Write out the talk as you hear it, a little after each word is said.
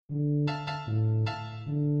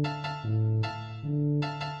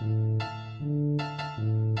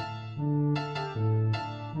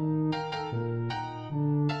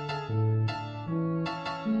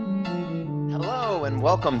and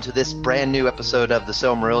welcome to this brand new episode of the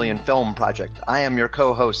Silmarillion Film Project. I am your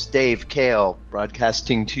co-host, Dave Kale,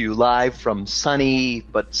 broadcasting to you live from sunny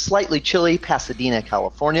but slightly chilly Pasadena,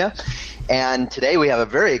 California. And today we have a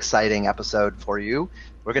very exciting episode for you.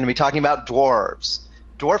 We're going to be talking about dwarves.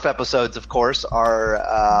 Dwarf episodes, of course,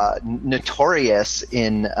 are notorious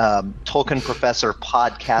in Tolkien Professor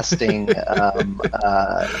podcasting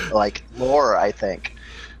lore, I think.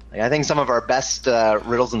 I think some of our best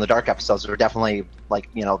Riddles in the Dark episodes are definitely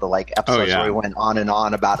the episodes where we went on and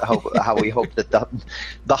on about how we hoped that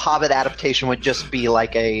the Hobbit adaptation would just be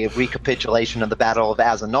like a recapitulation of the Battle of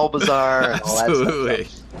Azanulbazar and all that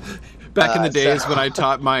stuff. Back in the days when I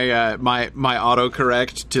taught my my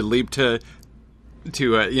autocorrect to leap to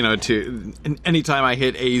anytime I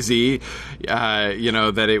hit AZ,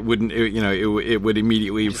 that it wouldn't, it would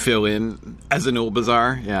immediately fill in as an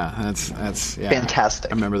Ulbazar. Yeah, that's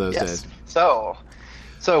fantastic. I remember those days.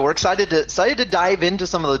 So we're excited to dive into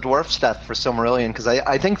some of the dwarf stuff for Silmarillion, because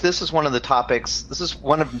I think this is one of the topics. This is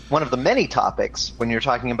one of the many topics when you're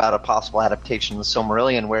talking about a possible adaptation of the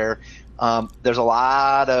Silmarillion, where there's a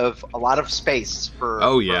lot of space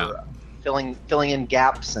for filling in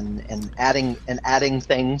gaps and adding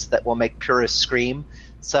things that will make purists scream.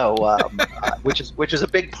 So, which is a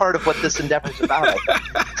big part of what this endeavor is about, I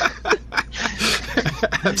think.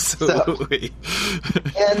 Absolutely.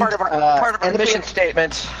 And part of our mission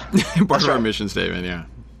statement. Part of our mission statement, yeah.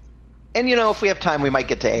 And if we have time, we might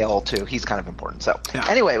get to AL too. He's kind of important. So,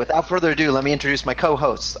 Anyway, without further ado, let me introduce my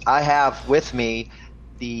co-hosts. I have with me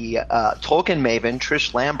the Tolkien maven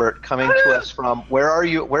Trish Lambert, coming to us from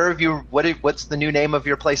what's the new name of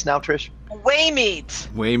your place now, Trish?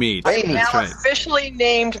 Waymeet. I now officially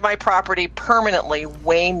named my property permanently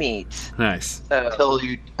Waymeet. Nice. So,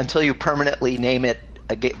 until you permanently name it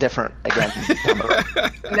different again.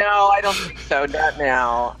 No, I don't think so. Not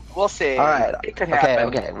now. We'll see. All right. It could happen.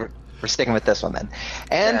 Okay. We're sticking with this one then.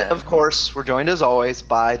 And of course, we're joined as always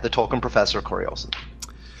by the Tolkien Professor, Corey Olsen.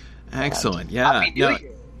 Happy Excellent. New Year.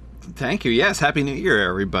 Thank you. Yes, Happy New Year,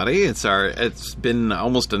 everybody. It's been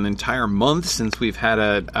almost an entire month since we've had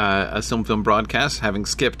a film broadcast, having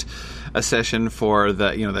skipped a session for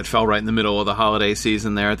that fell right in the middle of the holiday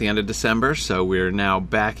season there at the end of December. So we're now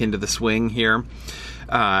back into the swing here.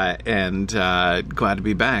 And glad to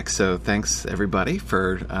be back. So thanks, everybody,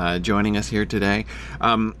 for joining us here today.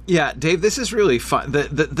 Dave, this is really fun.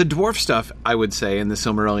 The dwarf stuff, I would say, in the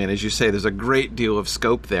Silmarillion, as you say, there's a great deal of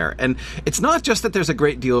scope there. And it's not just that there's a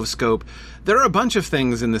great deal of scope. There are a bunch of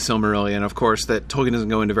things in the Silmarillion, of course, that Tolkien doesn't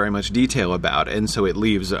go into very much detail about, and so it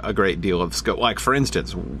leaves a great deal of scope. Like, for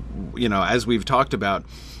instance, as we've talked about,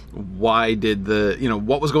 why did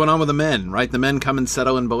what was going on with the men, right? The men come and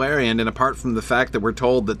settle in Beleriand, and apart from the fact that we're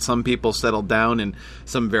told that some people settled down in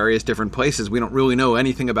some various different places, we don't really know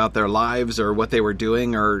anything about their lives or what they were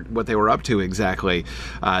doing or what they were up to exactly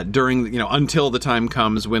until the time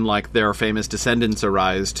comes when, their famous descendants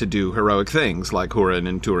arise to do heroic things, like Hurin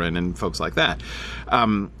and Turin and folks like that.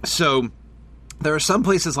 So there are some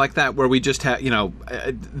places like that where we just have, the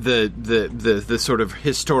sort of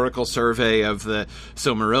historical survey of the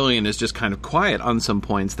Silmarillion is just kind of quiet on some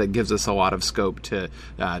points that gives us a lot of scope to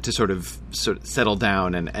sort of settle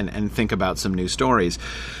down and think about some new stories.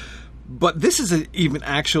 But this is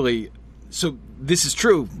so this is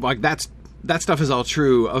true. That stuff is all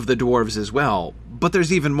true of the dwarves as well. But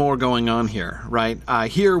there's even more going on here, right?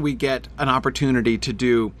 Here we get an opportunity to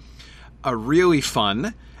do a really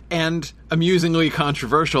fun and amusingly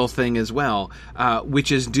controversial thing as well,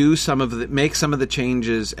 which is make some of the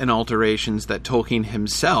changes and alterations that Tolkien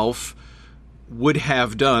himself would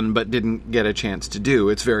have done but didn't get a chance to do.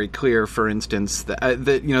 It's very clear, for instance, that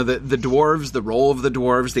the dwarves, the role of the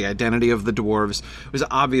dwarves, the identity of the dwarves was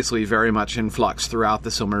obviously very much in flux throughout the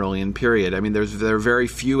Silmarillion period. I mean, there are very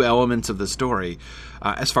few elements of the story,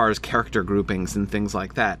 as far as character groupings and things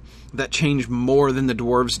like that change more than the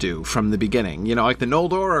dwarves do from the beginning. The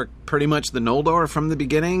Noldor are pretty much the Noldor from the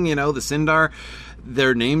beginning. The Sindar,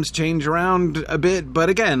 their names change around a bit, but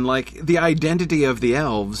again, the identity of the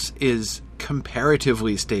elves is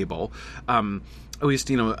comparatively stable. At least,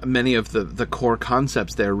 many of the core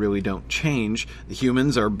concepts there really don't change. The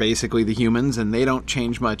humans are basically the humans, and they don't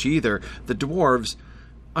change much either. The dwarves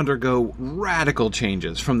undergo radical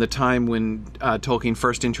changes from the time when Tolkien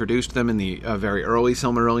first introduced them in the very early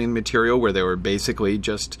Silmarillion material, where they were basically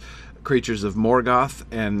just creatures of Morgoth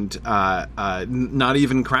and not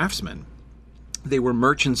even craftsmen. They were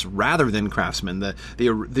merchants rather than craftsmen.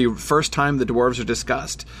 The first time the dwarves are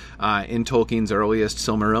discussed in Tolkien's earliest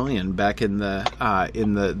Silmarillion, back in the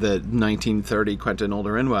 1930 Quenta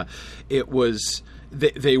Noldorinwa, it was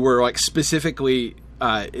they were specifically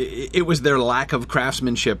it was their lack of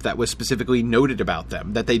craftsmanship that was specifically noted about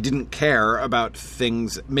them, that they didn't care about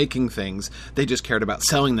making things, they just cared about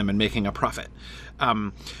selling them and making a profit.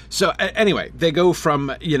 Anyway, they go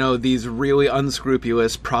from, these really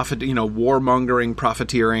unscrupulous warmongering,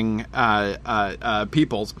 profiteering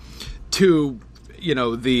peoples to,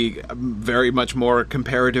 the very much more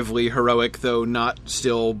comparatively heroic, though not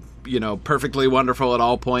still, perfectly wonderful at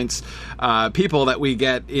all points, people that we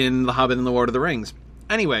get in The Hobbit and The Lord of the Rings.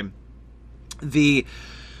 Anyway, the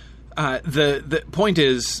point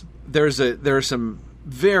is there are some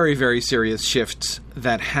very, very serious shifts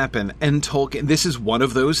that happen, and Tolkien, this is one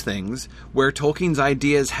of those things where Tolkien's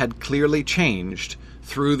ideas had clearly changed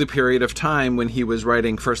through the period of time when he was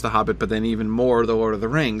writing first The Hobbit, but then even more The Lord of the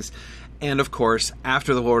Rings. And of course,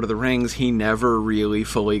 after The Lord of the Rings, he never really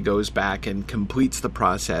fully goes back and completes the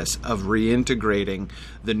process of reintegrating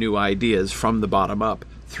the new ideas from the bottom up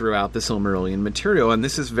throughout the Silmarillion material. And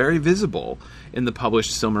this is very visible in the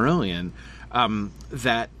published Silmarillion,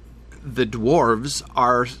 that the dwarves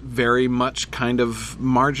are very much kind of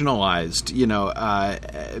marginalized,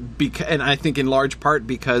 and I think in large part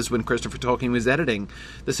because when Christopher Tolkien was editing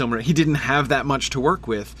the Silmarillion, he didn't have that much to work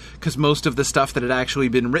with, because most of the stuff that had actually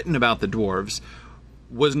been written about the dwarves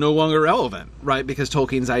was no longer relevant, right? Because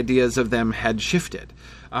Tolkien's ideas of them had shifted.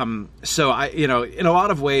 So I, in a lot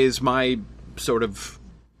of ways, my sort of,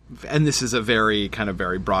 and this is a very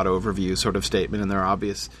very broad overview sort of statement, and there are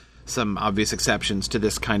some obvious exceptions to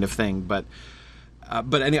this kind of thing, but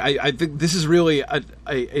anyway, I think this is really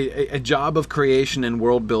a job of creation and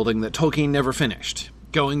world building that Tolkien never finished.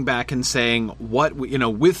 Going back and saying what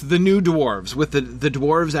with the new dwarves, with the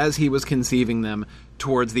dwarves as he was conceiving them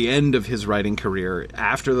towards the end of his writing career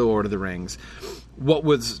after The Lord of the Rings, what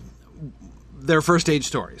was their first age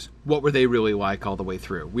stories? What were they really like all the way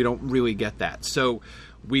through? We don't really get that, so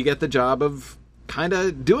we get the job of kind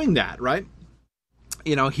of doing that, right?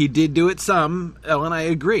 He did do it some, and I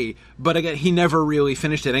agree, but again, he never really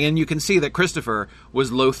finished it. Again, you can see that Christopher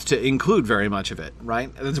was loath to include very much of it, right?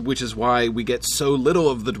 Which is why we get so little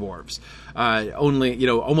of the dwarves. Only,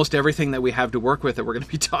 almost everything that we have to work with that we're going to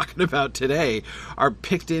be talking about today are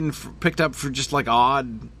picked up for just like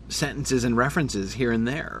odd sentences and references here and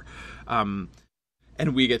there. And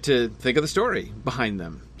we get to think of the story behind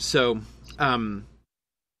them. So,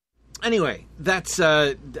 anyway, that's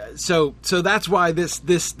so that's why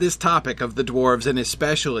this topic of the dwarves, and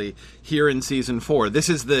especially here in season 4, this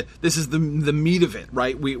is the meat of it,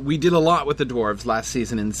 right? We did a lot with the dwarves last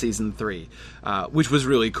season in season 3, which was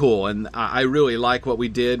really cool, and I really like what we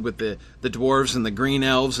did with the dwarves and the green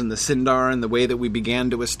elves and the Sindar, and the way that we began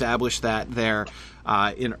to establish that there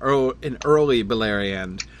in early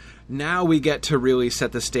Beleriand. Now we get to really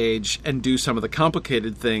set the stage and do some of the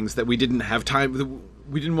complicated things that we didn't have time.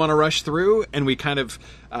 We didn't want to rush through, and we kind of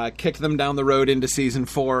kicked them down the road into season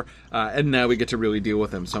 4, and now we get to really deal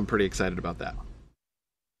with them. So I'm pretty excited about that.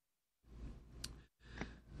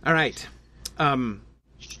 All right.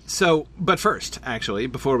 But first, actually,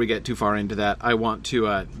 before we get too far into that, I want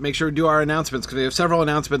to make sure we do our announcements, because we have several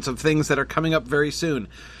announcements of things that are coming up very soon.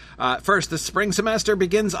 First, the spring semester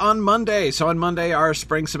begins on Monday. So on Monday, our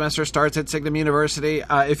spring semester starts at Signum University.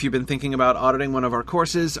 If you've been thinking about auditing one of our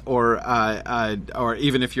courses, or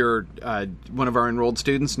even if you're one of our enrolled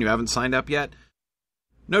students and you haven't signed up yet,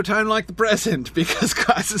 no time like the present, because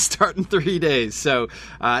classes start in 3 days. So,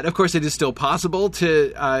 of course, it is still possible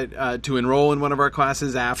to enroll in one of our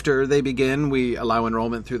classes after they begin. We allow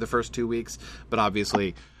enrollment through the first 2 weeks, but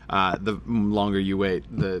obviously, the longer you wait,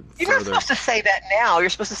 the You're not supposed to say that now. You're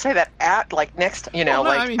supposed to say that next,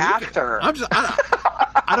 after.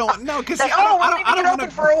 I don't know, because we're leaving it open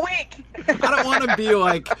for a week. I don't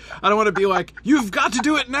want to be like, you've got to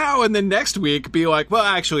do it now, and then next week be like, well,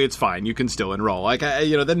 actually, it's fine. You can still enroll.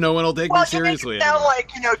 Then no one will take me seriously. Well,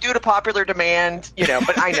 you sound due to popular demand,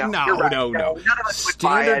 but I know. No, you're right. No. None of us would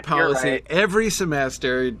buy Standard it. policy. Right. Every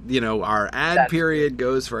semester, our ad period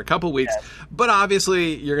goes for a couple weeks, but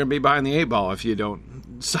obviously, you're going to be behind the 8 ball if you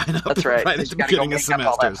don't sign up right at the beginning of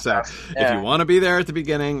semester. So if you want to be there at the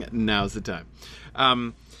beginning, now's the time.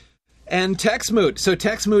 And TextMoot. So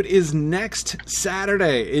TextMoot is next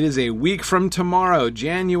Saturday. It is a week from tomorrow,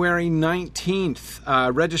 January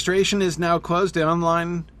 19th. Registration is now closed. The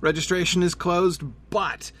online registration is closed,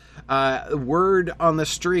 but word on the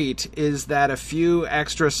street is that a few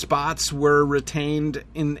extra spots were retained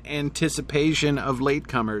in anticipation of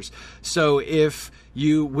latecomers. So if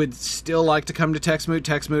you would still like to come to TextMoot,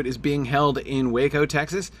 TextMoot is being held in Waco,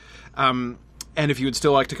 Texas. And if you would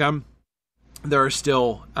still like to come, there are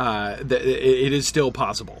still it is still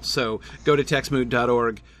possible. So go to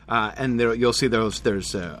textmoot.org and you'll see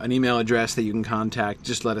there's an email address that you can contact.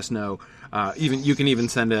 Just let us know. You can even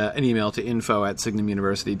send an email to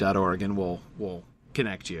info@signumuniversity.org and we'll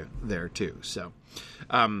connect you there too. So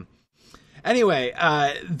anyway,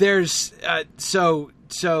 there's so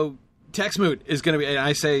TextMoot is going to be, and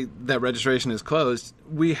I say that registration is closed.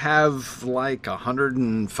 We have like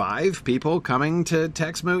 105 people coming to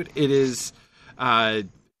TextMoot. It is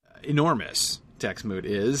enormous. TextMoot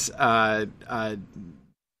is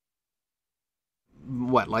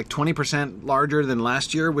like 20% larger than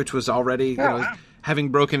last year, which was already having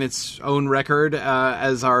broken its own record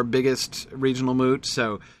as our biggest regional moot.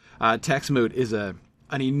 So TextMoot is an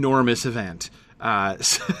enormous event.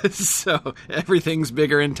 So everything's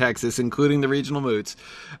bigger in Texas, including the regional moots.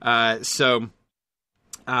 So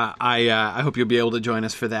I hope you'll be able to join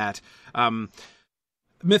us for that.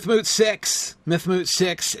 MythMoot 6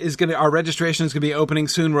 is our registration is going to be opening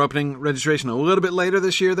soon. We're opening registration a little bit later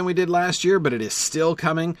this year than we did last year, but it is still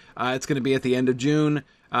coming. It's going to be at the end of June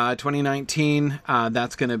 2019.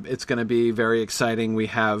 It's going to be very exciting. We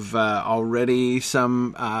have already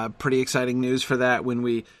some pretty exciting news for that when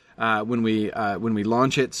we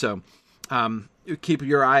launch it. So keep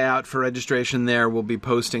your eye out for registration there. We'll be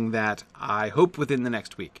posting that, I hope, within the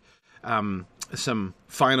next week. Some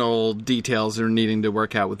final details are needing to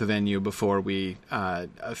work out with the venue before we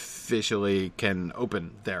officially can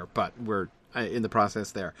open there, but we're in the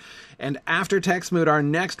process there. And after TextMoot, our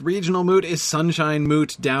next regional moot is Sunshine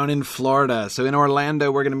Moot down in Florida. So in Orlando,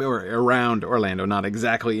 we're going to be around Orlando, not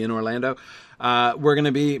exactly in Orlando. We're going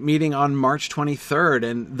to be meeting on March 23rd,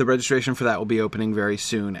 and the registration for that will be opening very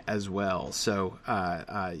soon as well. So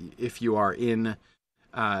if you are in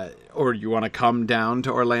or you want to come down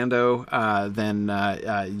to Orlando, then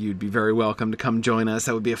you'd be very welcome to come join us.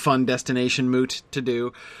 That would be a fun destination moot to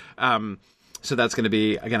do. So that's going to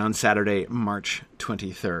be, again, on Saturday, March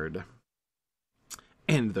 23rd.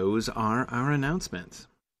 And those are our announcements.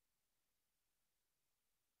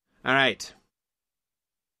 All right.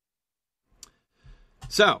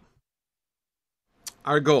 So,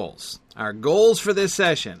 our goals for this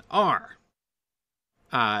session are,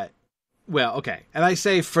 well, okay, and I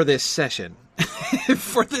say for this session,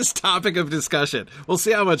 for this topic of discussion. We'll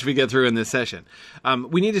see how much we get through in this session.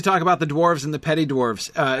 We need to talk about the dwarves and the petty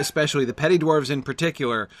dwarves, especially the petty dwarves in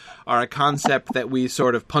particular, are a concept that we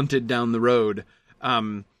sort of punted down the road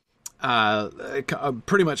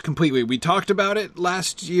pretty much completely. We talked about it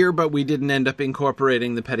last year, but we didn't end up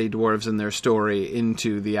incorporating the petty dwarves and their story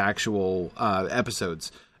into the actual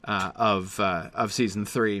episodes of season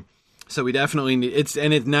 3. So we definitely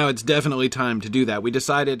need now it's definitely time to do that. We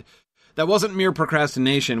decided that wasn't mere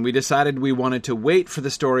procrastination. We decided we wanted to wait for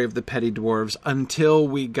the story of the petty dwarves until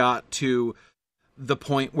we got to the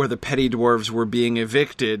point where the petty dwarves were being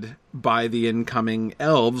evicted by the incoming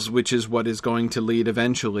elves, which is what is going to lead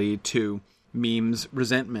eventually to Meme's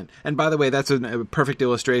resentment. And by the way, that's a perfect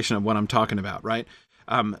illustration of what I'm talking about, right?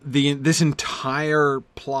 This entire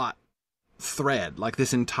plot thread, like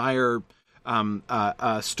this entire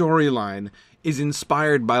storyline, is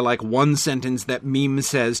inspired by like one sentence that Meme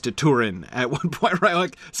says to Turin at one point, right?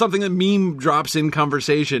 Like something that Meme drops in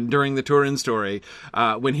conversation during the Turin story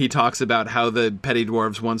when he talks about how the petty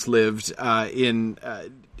dwarves once lived in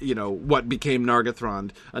what became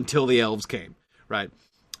Nargothrond until the elves came, right?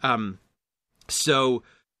 It's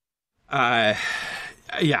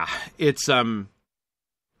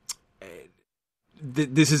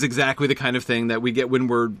this is exactly the kind of thing that we get when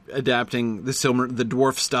we're adapting the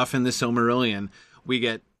dwarf stuff in the Silmarillion. We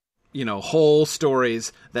get, whole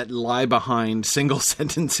stories that lie behind single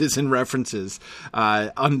sentences and references,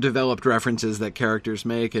 undeveloped references that characters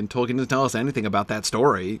make, and Tolkien doesn't tell us anything about that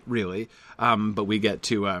story, really. But we get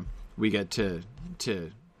to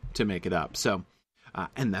make it up. So,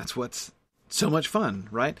 and that's what's so much fun,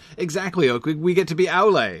 right? Exactly, Oak. We get to be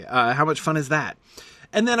Aule. How much fun is that?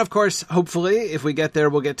 And then, of course, hopefully, if we get there,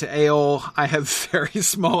 we'll get to Eol. I have very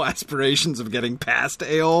small aspirations of getting past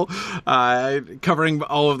Eol, covering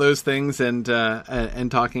all of those things and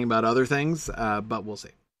talking about other things, but we'll see.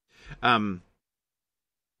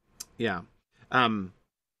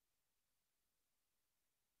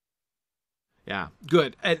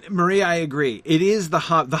 Good. And Marie, I agree. It is the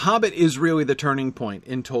Hobbit is really the turning point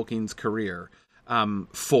in Tolkien's career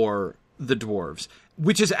for the dwarves,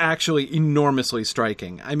 which is actually enormously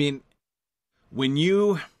striking. I mean,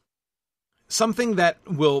 something that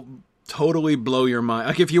will totally blow your mind,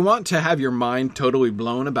 like if you want to have your mind totally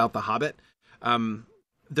blown about The Hobbit,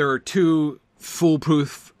 there are two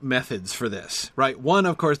foolproof methods for this, right? One,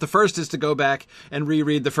 of course, the first is to go back and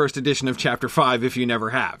reread the first edition of Chapter 5 if you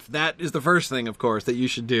never have. That is the first thing, of course, that you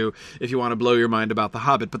should do if you want to blow your mind about The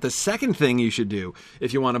Hobbit. But the second thing you should do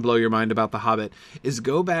if you want to blow your mind about The Hobbit is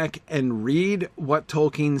go back and read what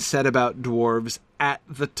Tolkien said about dwarves at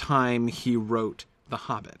the time he wrote The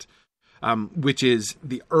Hobbit. Which is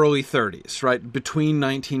the early 30s, right? Between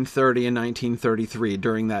 1930 and 1933,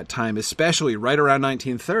 during that time, especially right around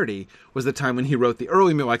 1930, was the time when he wrote the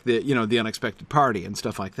early, like the Unexpected Party and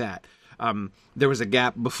stuff like that. There was a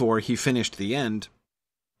gap before he finished the end.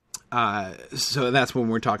 So that's when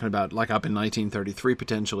we're talking about, like, up in 1933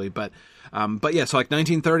 potentially. But yeah, so like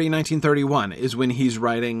 1930, 1931 is when he's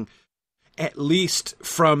writing, at least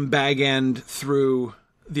from Bag End through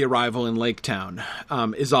the arrival in Lake Town,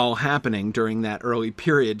 is all happening during that early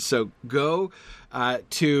period. So go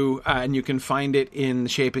to, and you can find it in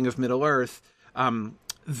Shaping of Middle-earth,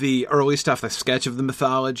 the early stuff, the sketch of the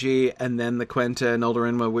mythology, and then the Quenta and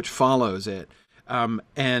Uldarinma, which follows it,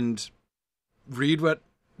 and read what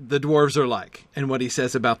the dwarves are like and what he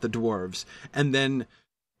says about the dwarves. And then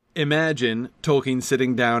imagine Tolkien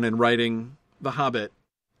sitting down and writing The Hobbit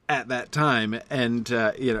at that time, and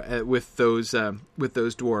with those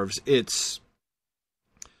dwarves. It's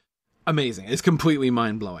amazing. It's completely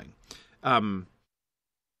mind-blowing.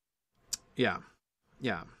 Yeah,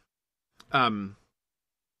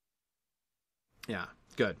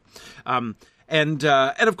 good. And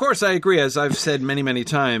of course, I agree. As I've said many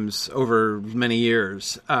times over many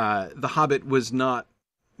years, The Hobbit was there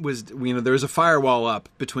was a firewall up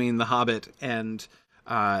between The Hobbit and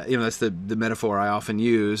that's the metaphor I often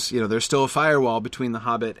use. There's still a firewall between The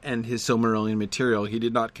Hobbit and his Silmarillion material. He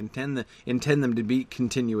did not intend them to be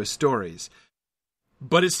continuous stories.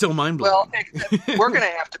 But it's still mind-blowing. Well, we're going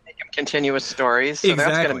to have to make them continuous stories. So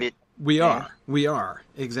exactly. That's going to be... We are.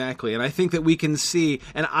 Exactly. And I think that we can see,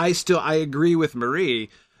 and I agree with Marie,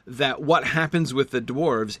 that what happens with the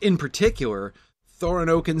dwarves, in particular, Thorin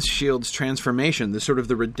Oakenshield's transformation,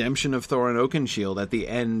 the redemption of Thorin Oakenshield at the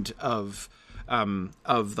end of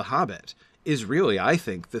The Hobbit, is really, I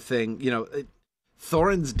think, the thing.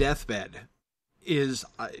 Thorin's deathbed is,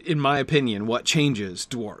 in my opinion, what changes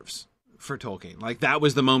dwarves for Tolkien. Like, that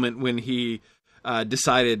was the moment when he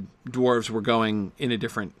decided dwarves were going in a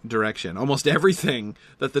different direction. Almost everything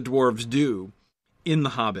that the dwarves do in The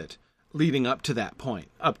Hobbit leading up to that point,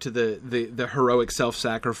 up to the heroic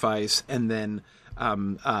self-sacrifice and then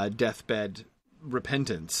deathbed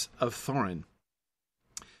repentance of Thorin,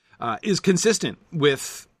 is consistent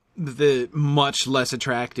with the much less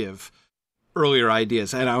attractive earlier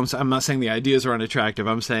ideas. And I'm not saying the ideas are unattractive.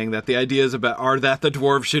 I'm saying that the ideas are that the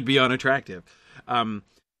dwarves should be unattractive.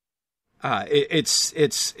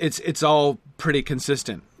 It's all pretty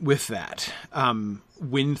consistent with that.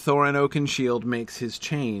 When Thorin Oakenshield makes his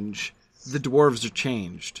change, the dwarves are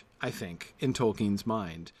changed, I think, in Tolkien's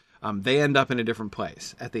mind. They end up in a different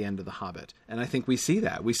place at the end of The Hobbit. And I think we see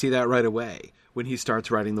that. We see that right away when he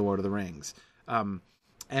starts writing The Lord of the Rings.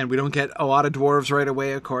 And we don't get a lot of dwarves right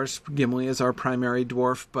away, of course. Gimli is our primary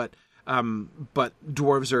dwarf, but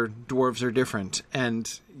dwarves are different,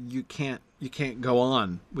 and you can't go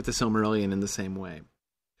on with the Silmarillion in the same way.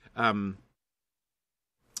 Ellen.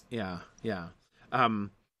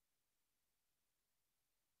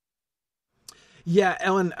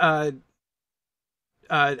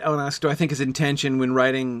 Ellen asked, do I think his intention when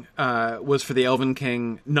writing was for the Elven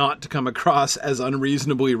King not to come across as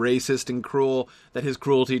unreasonably racist and cruel, that his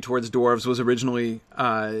cruelty towards dwarves was originally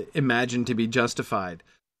imagined to be justified?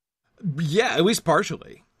 Yeah, at least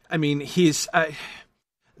partially. I mean, he's...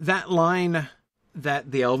 that line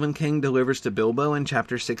that the Elven King delivers to Bilbo in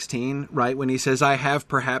Chapter 16, right? When he says, I have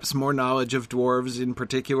perhaps more knowledge of dwarves in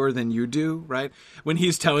particular than you do, right? When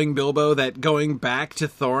he's telling Bilbo that going back to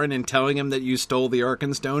Thorin and telling him that you stole the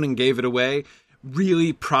Arkenstone and gave it away,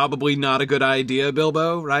 really probably not a good idea,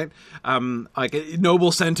 Bilbo, right? Like, a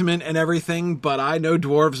noble sentiment and everything, but I know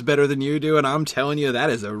dwarves better than you do, and I'm telling you that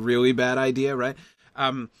is a really bad idea, right?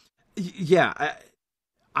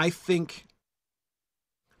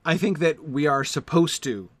 I think that we are supposed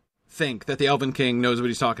to think that the Elven King knows what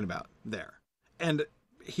he's talking about there. And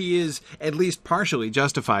he is at least partially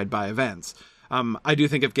justified by events. I do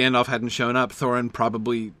think if Gandalf hadn't shown up, Thorin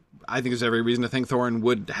probably... I think there's every reason to think Thorin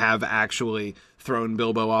would have actually thrown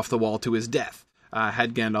Bilbo off the wall to his death,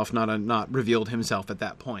 had Gandalf not revealed himself at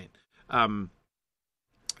that point.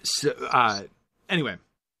 Anyway.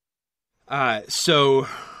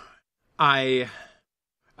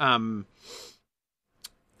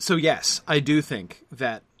 So yes, I do think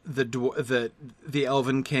that the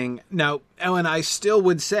Elven King... Now, Ellen, I still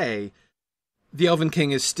would say the Elven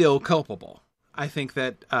King is still culpable, I think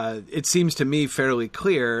that it seems to me fairly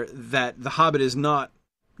clear that The Hobbit is not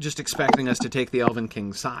just expecting us to take the Elven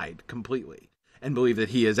King's side completely and believe that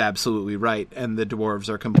he is absolutely right and the dwarves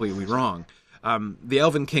are completely wrong. The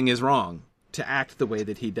Elven King is wrong to act the way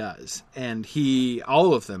that he does. And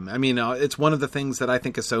all of them, I mean, it's one of the things that I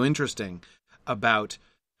think is so interesting about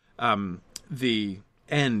the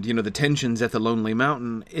end, the tensions at the Lonely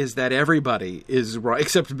Mountain, is that everybody is right,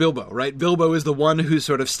 except Bilbo, right? Bilbo is the one who's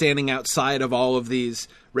sort of standing outside of all of these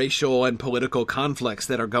racial and political conflicts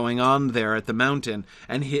that are going on there at the mountain.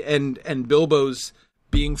 And Bilbo's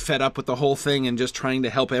being fed up with the whole thing and just trying to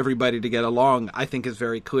help everybody to get along, I think is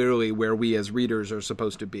very clearly where we as readers are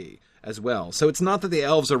supposed to be as well. So it's not that the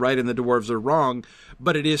elves are right and the dwarves are wrong,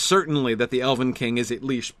 but it is certainly that the Elven King is at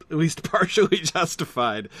least partially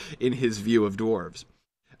justified in his view of dwarves.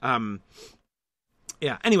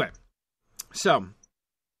 Anyway, so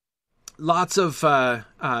lots of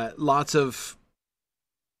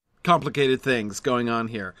complicated things going on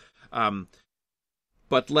here.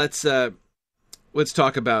 But let's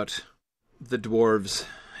talk about the dwarves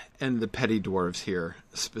and the petty dwarves here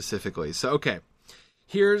specifically. So, okay,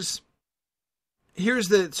 here's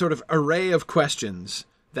the sort of array of questions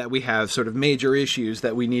that we have, sort of major issues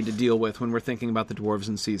that we need to deal with when we're thinking about the dwarves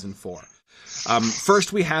in Season 4.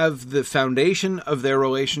 First, we have the foundation of their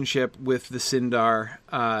relationship with the Sindar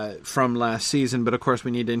from last season, but of course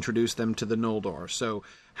we need to introduce them to the Noldor. So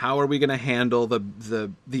how are we going to handle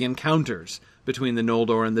the encounters between the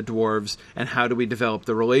Noldor and the dwarves, and how do we develop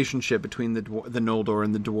the relationship between the Noldor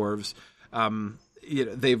and the dwarves?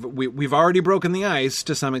 We've already broken the ice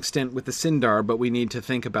to some extent with the Sindar, but we need to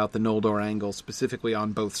think about the Noldor angle specifically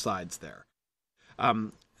on both sides there.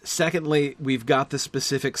 Secondly, we've got the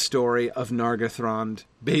specific story of Nargothrond.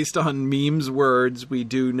 Based on Meme's words, we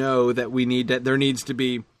do know that there needs to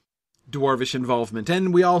be dwarvish involvement,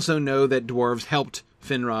 and we also know that dwarves helped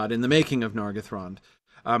Finrod in the making of Nargothrond.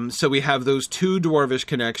 So we have those two dwarvish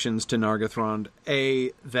connections to Nargothrond.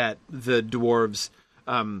 That the dwarves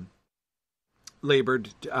labored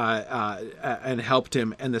and helped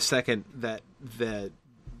him, and the second, that the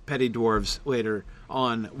petty dwarves later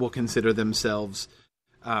on will consider themselves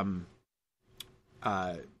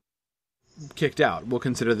kicked out. We'll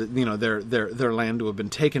consider that their land to have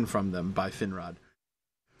been taken from them by Finrod.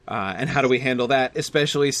 And how do we handle that?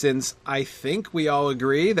 Especially since I think we all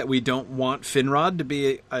agree that we don't want Finrod to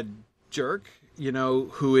be a jerk,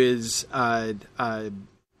 who is,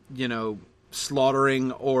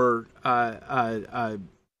 slaughtering or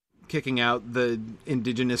kicking out the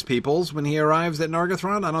indigenous peoples when he arrives at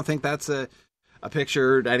Nargothrond. I don't think that's a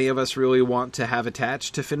picture any of us really want to have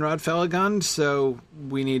attached to Finrod Felagund, so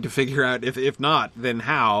we need to figure out, if not, then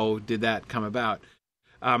how did that come about?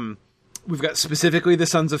 We've got specifically the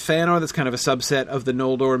Sons of Fëanor. That's kind of a subset of the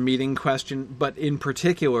Noldor meeting question, but in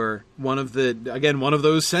particular, one of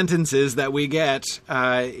those sentences that we get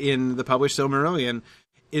in the published Silmarillion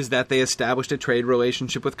is that they established a trade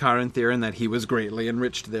relationship with Caranthir and that he was greatly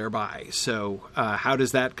enriched thereby. So how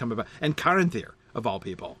does that come about? And Caranthir, of all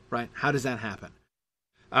people, right? How does that happen?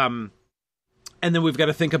 And then we've got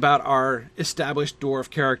to think about our established dwarf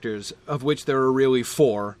characters, of which there are really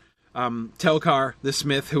four. Telkar, the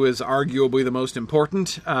smith, who is arguably the most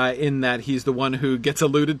important, in that he's the one who gets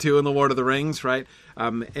alluded to in The Lord of the Rings, right?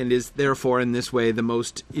 And is therefore in this way the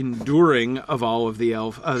most enduring of all of the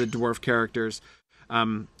dwarf characters.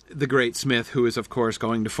 The great smith, who is of course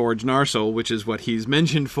going to forge Narsil, which is what he's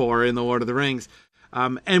mentioned for in The Lord of the Rings.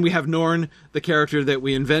 And we have Norn, the character that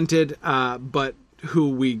we invented, but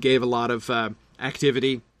who we gave a lot of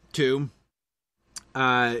activity to.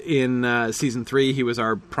 In Season 3, he was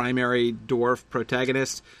our primary dwarf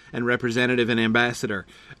protagonist and representative and ambassador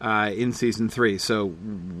in Season 3. So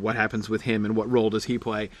what happens with him and what role does he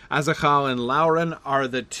play? Azachal and Lauren are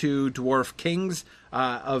the two dwarf kings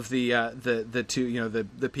of the two,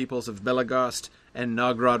 the peoples of Belagost and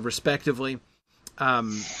Nogrod, respectively.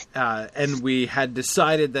 And we had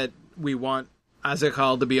decided that we want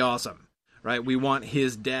Azachal to be awesome, right? We want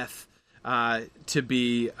his death to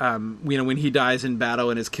be, when he dies in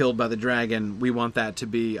battle and is killed by the dragon, we want that to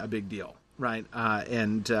be a big deal, right?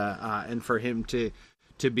 And for him to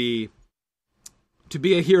be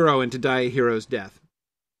a hero and to die a hero's death.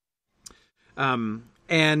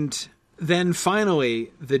 And then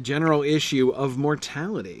finally, the general issue of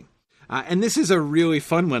mortality. And this is a really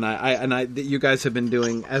fun one. You guys have been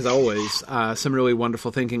doing, as always, some really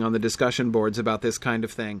wonderful thinking on the discussion boards about this kind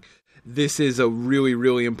of thing. This is a really,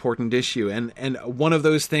 really important issue, and one of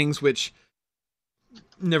those things which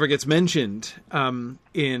never gets mentioned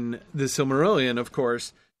in the Silmarillion, of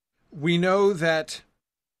course. We know that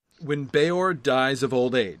when Beor dies of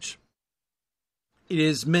old age, it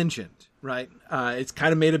is mentioned, right? It's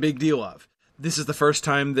kind of made a big deal of. This is the first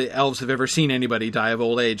time the elves have ever seen anybody die of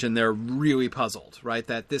old age, and they're really puzzled, right?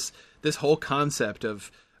 That this whole concept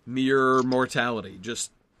of mere mortality,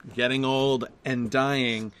 just getting old and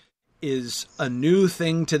dying, is a new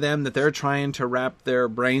thing to them that they're trying to wrap their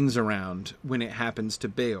brains around when it happens to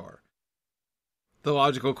Beor. The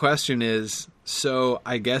logical question is, so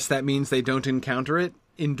I guess that means they don't encounter it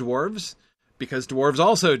in dwarves? Because dwarves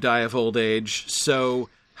also die of old age, so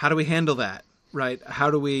how do we handle that, right? How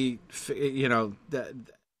do we, on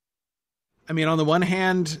the one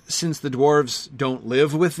hand, since the dwarves don't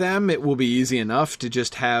live with them, it will be easy enough to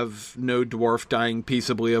just have no dwarf dying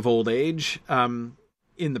peaceably of old age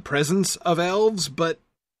in the presence of elves, but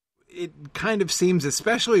it kind of seems,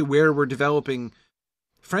 especially where we're developing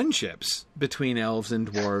friendships between elves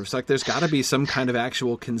and dwarves, like there's got to be some kind of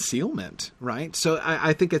actual concealment, right? So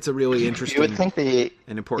I think it's a really interesting and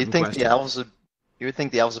important question. You would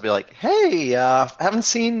think the elves would be like, hey, I haven't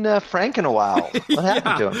seen Frank in a while. What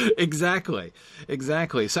happened to him?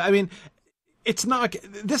 Exactly. So, I mean, it's not...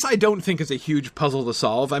 This I don't think is a huge puzzle to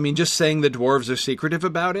solve. I mean, just saying the dwarves are secretive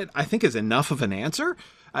about it, I think is enough of an answer.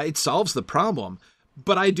 It solves the problem.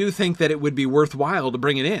 But I do think that it would be worthwhile to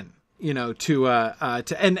bring it in,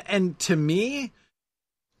 and to me,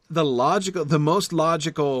 the most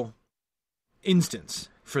logical instance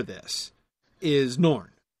for this is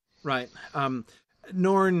Norn, right?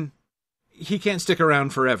 Norn, he can't stick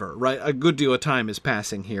around forever, right? A good deal of time is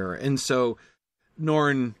passing here. And so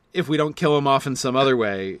Norn, if we don't kill him off in some other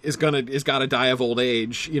way, is got to die of old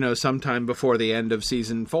age, sometime before the end of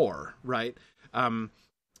season 4, right?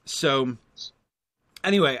 So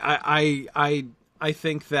anyway, I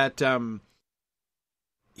think that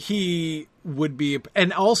he would be,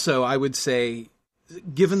 and also I would say,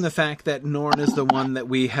 given the fact that Norn is the one that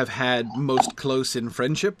we have had most close in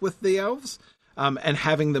friendship with the elves, and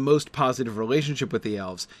having the most positive relationship with the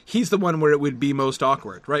elves, he's the one where it would be most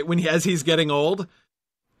awkward, right? As he's getting old,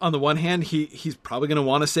 on the one hand, he's probably going to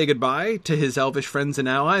want to say goodbye to his elvish friends and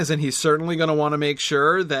allies, and he's certainly going to want to make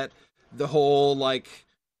sure that the whole,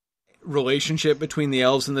 relationship between the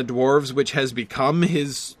elves and the dwarves, which has become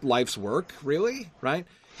his life's work, really, right?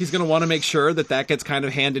 He's going to want to make sure that gets kind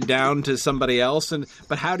of handed down to somebody else.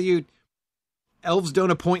 But how do you... Elves don't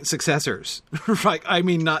appoint successors, right? I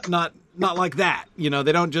mean, not like that. They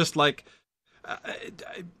don't just because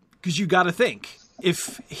you got to think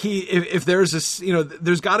if there's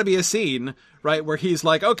there's got to be a scene, right, where he's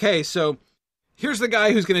like, okay, so here's the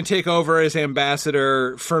guy who's going to take over as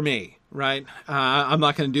ambassador for me, right? I'm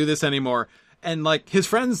not going to do this anymore. And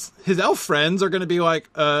his elf friends are going to be like,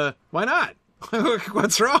 why not?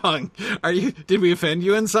 What's wrong? Did we offend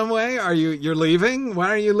you in some way? You're leaving? Why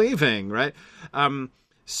are you leaving? Right?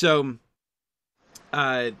 That's,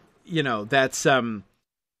 and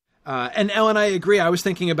Ellen, I agree. I was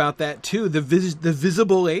thinking about that too. The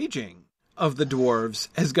visible aging of the dwarves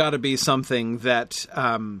has got to be something that,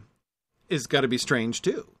 is got to be strange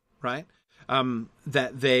too, right?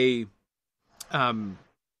 That they, are,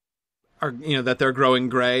 that they're growing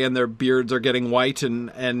gray and their beards are getting white and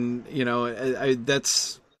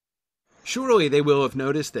that's... Surely they will have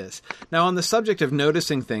noticed this. Now, on the subject of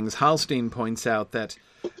noticing things, Hallstein points out that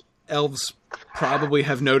elves probably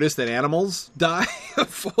have noticed that animals die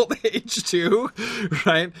of old age too,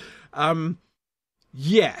 right?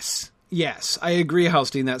 Yes, I agree,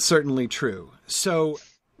 Hallstein, that's certainly true. So,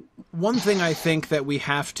 one thing I think that we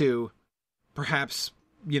have to perhaps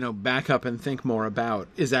back up and think more about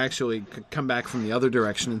is actually come back from the other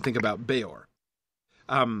direction and think about Beor.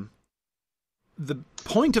 The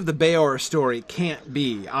point of the Beor story can't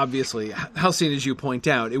be, obviously, Hallstein, as you point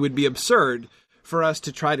out, it would be absurd for us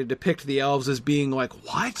to try to depict the elves as being like,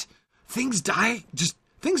 what? Things die?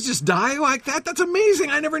 Things just die like that? That's amazing.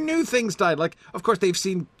 I never knew things died. Of course, they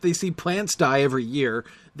see plants die every year.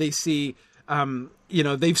 They see,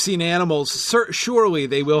 they've seen animals. Surely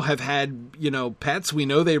they will have had, pets. We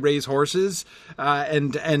know they raise horses,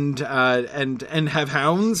 and have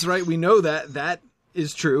hounds, right? We know that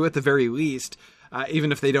is true at the very least,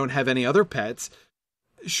 even if they don't have any other pets.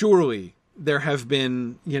 Surely there have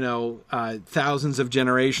been, thousands of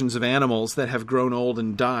generations of animals that have grown old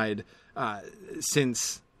and died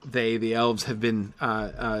since the elves, have been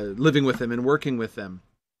living with them and working with them.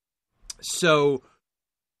 So,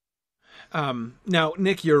 now,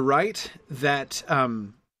 Nick, you're right that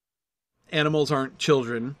animals aren't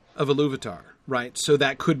children of Iluvatar, right? So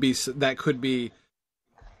that could be.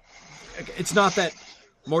 It's not that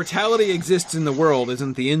mortality exists in the world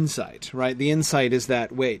isn't the insight, right? The insight is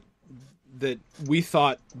that, that we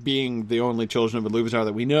thought, being the only children of Iluvatar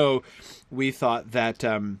that we know, we thought that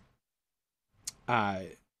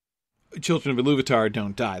children of Iluvatar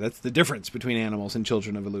don't die. That's the difference between animals and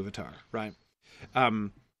children of Iluvatar, right?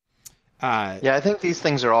 Yeah, I think these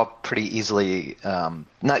things are all pretty easily,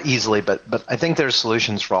 not easily, but I think there's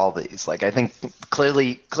solutions for all these. Like, I think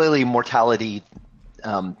clearly mortality,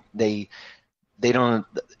 they don't,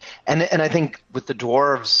 and I think with the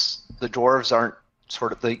dwarves aren't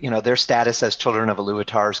sort of their status as children of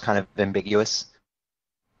Iluvatar is kind of ambiguous.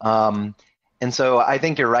 And so I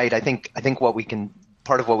think you're right. I think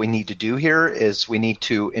part of what we need to do here is we need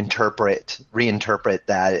to reinterpret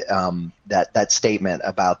that statement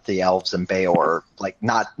about the elves and Beor, like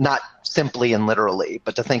not simply and literally,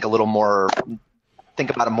 but to think about a more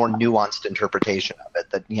nuanced interpretation of it.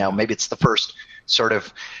 That maybe it's the first sort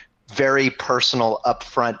of very personal,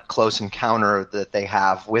 upfront, close encounter that they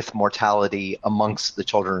have with mortality amongst the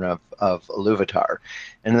children of Iluvatar.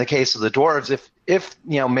 And in the case of the dwarves, if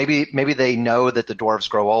maybe they know that the dwarves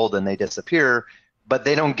grow old and they disappear, but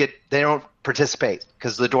they don't participate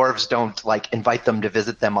because the dwarves don't invite them to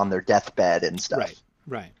visit them on their deathbed and stuff.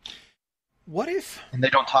 Right. What if? And they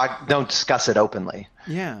don't discuss it openly.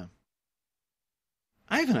 Yeah.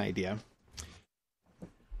 I have an idea.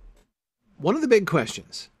 One of the big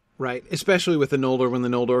questions, right, especially with the Noldor, when the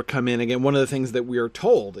Noldor come in again, one of the things that we are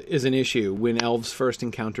told is an issue when elves first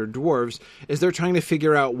encounter dwarves is they're trying to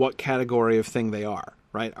figure out what category of thing they are,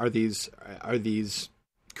 right? Are these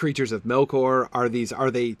creatures of Melkor? Are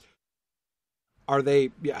they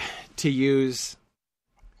to use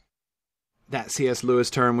that C.S. Lewis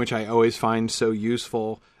term, which I always find so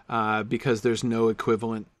useful, because there's no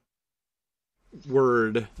equivalent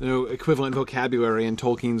word, no equivalent vocabulary in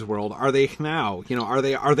Tolkien's world. Are they now? Are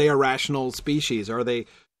they a rational species? Are they,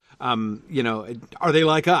 are they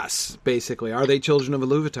like us? Basically, are they children of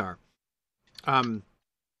Iluvatar?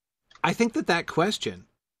 I think that question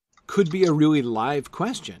could be a really live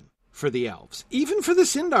question for the elves, even for the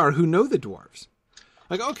Sindar who know the dwarves.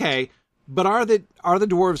 Like, okay, but are the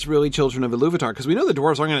dwarves really children of Iluvatar? Because we know the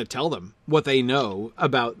dwarves aren't going to tell them what they know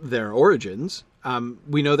about their origins.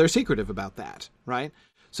 We know they're secretive about that, right?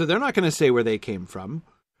 So they're not going to say where they came from.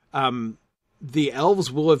 The elves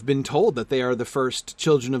will have been told that they are the first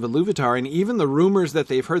children of Iluvatar, and even the rumors that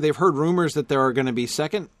they've heard rumors that there are going to be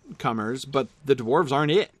second comers, but the dwarves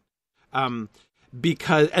aren't it.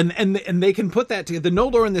 Because and they can put that together. The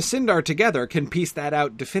Noldor and the Sindar together can piece that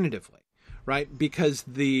out definitively, right? Because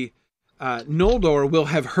the Noldor will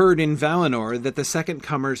have heard in Valinor that the second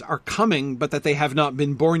comers are coming, but that they have not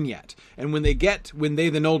been born yet. And when the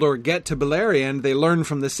Noldor get to Beleriand, they learn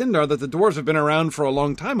from the Sindar that the dwarves have been around for a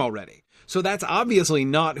long time already. So that's obviously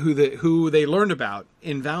not who they learned about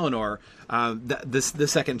in Valinor. The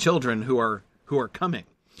second children who are coming.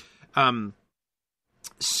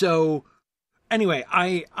 So. Anyway,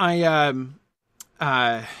 I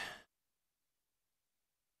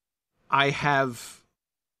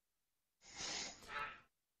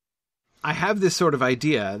have this sort of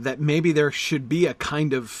idea that maybe there should be a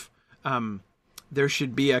kind of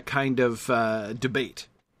debate,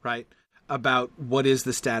 right, about what is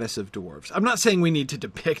the status of dwarves. I'm not saying we need to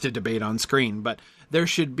depict a debate on screen, but there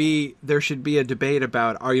should be a debate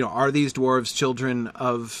about are these dwarves children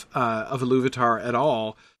of Iluvatar at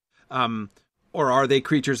all? Or are they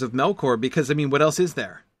creatures of Melkor? Because, what else is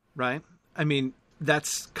there, right?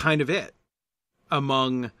 That's kind of it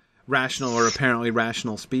among rational or apparently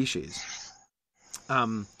rational species.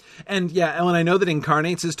 And yeah, Ellen, I know that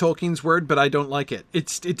incarnates is Tolkien's word, but I don't like it.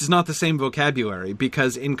 It's not the same vocabulary,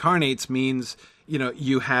 because incarnates means,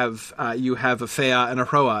 you have a Fea and a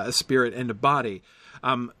Hroa, a spirit and a body.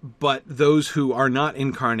 But those who are not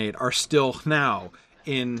incarnate are still now,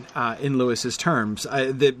 in Lewis's terms,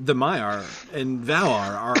 the Maiar and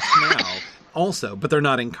Valar are now also, but they're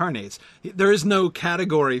not incarnates. There is no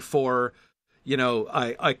category for,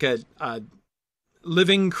 like a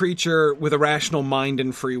living creature with a rational mind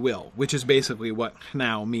and free will, which is basically what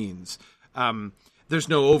now means. There's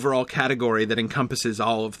no overall category that encompasses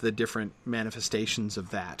all of the different manifestations of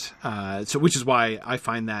that. So, which is why I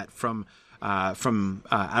find that from Out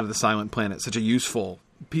of the Silent Planet such a useful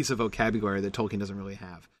piece of vocabulary that Tolkien doesn't really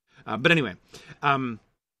have. But anyway,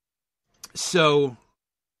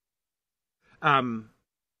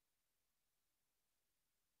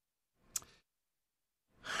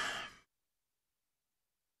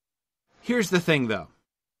 here's the thing, though.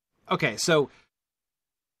 Okay, so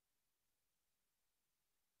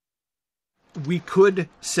we could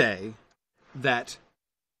say that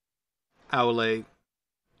Aule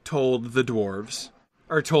told the dwarves,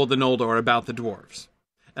 or told the Noldor about the dwarves.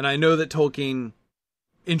 And I know that Tolkien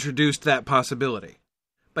introduced that possibility.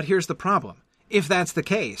 But here's the problem. If that's the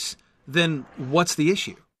case, then what's the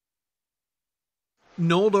issue?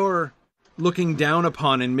 Noldor looking down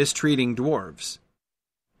upon and mistreating dwarves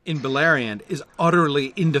in Beleriand is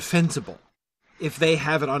utterly indefensible. If they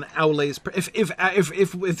have it on Aule's,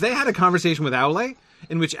 if they had a conversation with Aule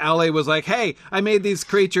in which Aule was like, "Hey, I made these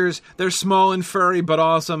creatures. They're small and furry, but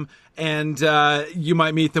awesome, and you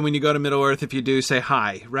might meet them when you go to Middle Earth. If you do, say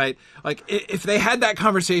hi." Right? Like, if they had that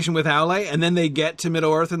conversation with Aule, and then they get to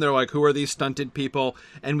Middle Earth and they're like, "Who are these stunted people?"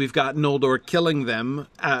 And we've got Noldor killing them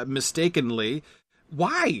mistakenly.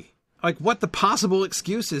 Why? Like, what the possible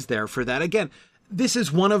excuse is there for that? Again, this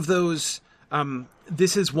is one of those.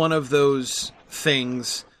 This is one of those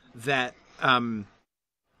things that.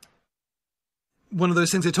 One of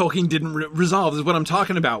those things that Tolkien didn't resolve is what I'm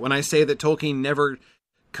talking about when I say that Tolkien never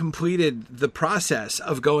completed the process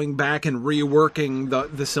of going back and reworking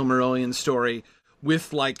the Silmarillion story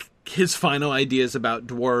with, like, his final ideas about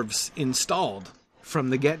dwarves installed from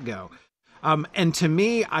the get-go. And to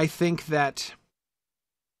me, I think that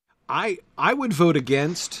I would vote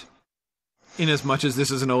against, in as much as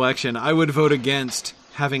this is an election, I would vote against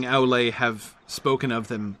having Aule have spoken of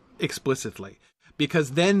them explicitly,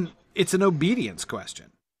 because then it's an obedience question.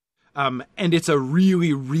 And it's a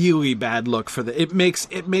really, really bad look for it makes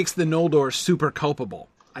the Noldor super culpable,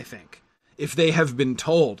 I think, if they have been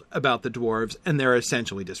told about the dwarves and they're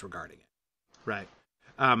essentially disregarding it. Right.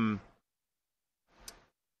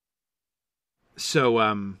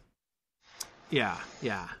 Yeah.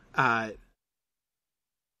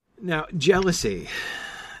 Now, jealousy.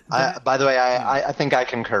 By the way, I think I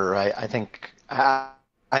concur. I think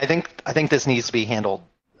this needs to be handled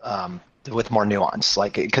with more nuance,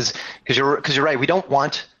 like, because you're right. We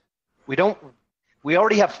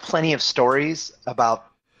already have plenty of stories about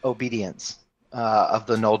obedience of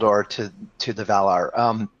the Noldor to the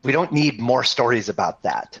Valar. We don't need more stories about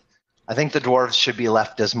that. I think the dwarves should be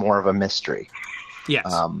left as more of a mystery.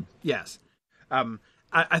 Yes. Yes.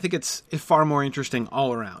 I think it's far more interesting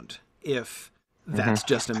all around if that's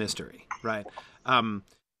just a mystery, right?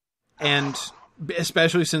 And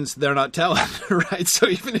especially since they're not telling, right? So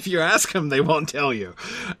even if you ask them, they won't tell you.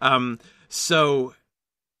 So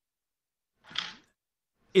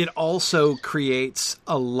it also creates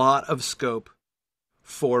a lot of scope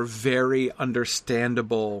for very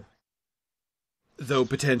understandable, though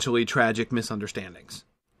potentially tragic, misunderstandings,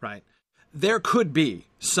 right? There could be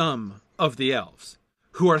some of the elves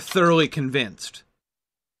who are thoroughly convinced,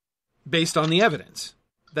 based on the evidence,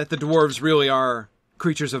 that the dwarves really are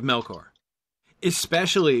creatures of Melkor.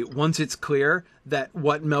 Especially once it's clear that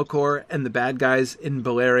what Melkor and the bad guys in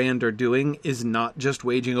Beleriand are doing is not just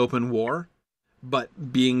waging open war,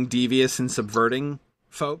 but being devious and subverting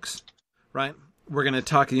folks, right? We're going to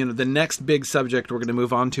talk, the next big subject we're going to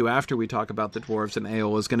move on to after we talk about the dwarves and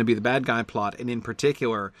Eöl is going to be the bad guy plot, and in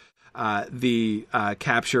particular, the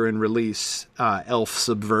capture and release, elf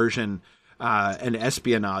subversion, and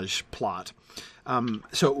espionage plot.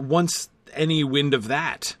 So once any wind of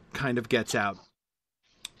that kind of gets out,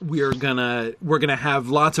 we're gonna have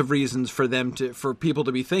lots of reasons for people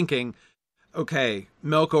to be thinking, okay,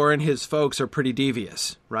 Melkor and his folks are pretty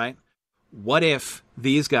devious, right? What if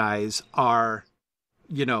these guys are,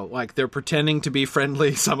 like, they're pretending to be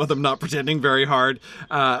friendly, some of them not pretending very hard,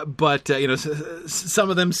 but some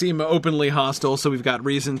of them seem openly hostile, so we've got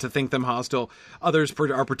reason to think them hostile. Others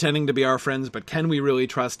are pretending to be our friends, but can we really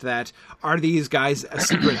trust that? Are these guys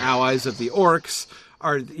secret allies of the orcs?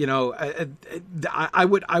 I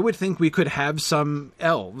would think we could have some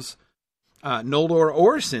elves, Noldor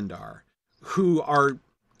or Sindar, who are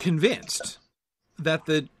convinced that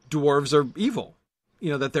the dwarves are evil,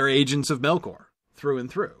 that they're agents of Melkor through and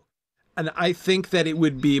through. And I think that it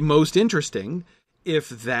would be most interesting if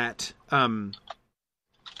that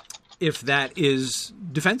is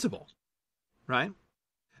defensible, right?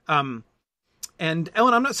 And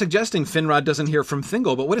Ellen, I'm not suggesting Finrod doesn't hear from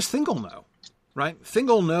Thingol, but what does Thingol know? Right?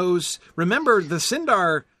 Thingol knows. Remember, the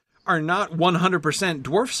Sindar are not 100%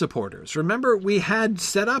 dwarf supporters. Remember, we had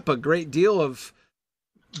set up a great deal of.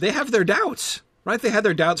 They have their doubts, right? They had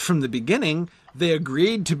their doubts from the beginning. They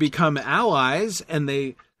agreed to become allies, and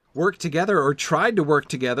they worked together or tried to work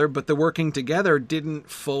together, but the working together didn't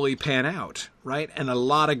fully pan out, right? And a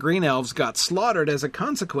lot of green elves got slaughtered as a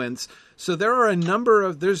consequence. So there are a number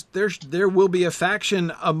of there will be a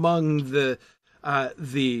faction among the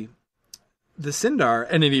Sindar,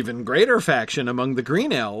 and an even greater faction among the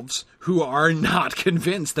green elves who are not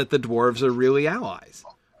convinced that the dwarves are really allies,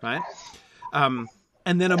 right?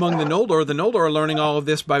 And then among the Noldor are learning all of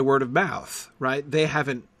this by word of mouth, right? They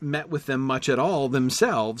haven't met with them much at all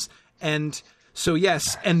themselves, and So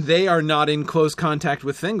yes, and they are not in close contact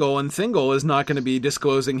with Thingol, and Thingol is not going to be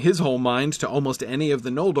disclosing his whole mind to almost any of the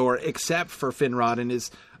Noldor except for Finrod and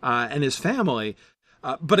his family.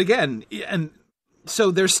 But again, and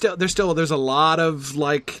so there's a lot of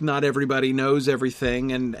like not everybody knows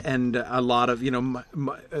everything, and a lot of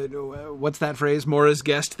what's that phrase? More is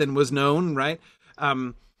guessed than was known, right?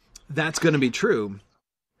 That's going to be true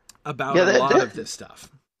about a lot of this stuff.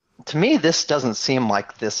 To me, this doesn't seem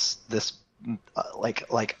like this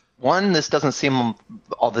one, this doesn't seem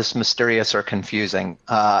all this mysterious or confusing,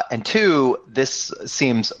 and two, this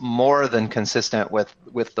seems more than consistent with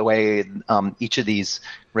the way each of these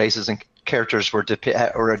races and characters were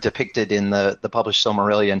depicted in the published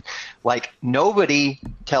Silmarillion. Like, nobody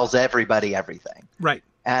tells everybody everything, right?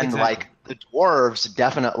 And exactly. like the dwarves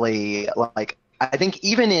definitely, like, I think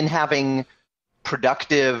even in having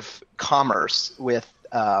productive commerce with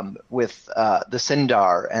the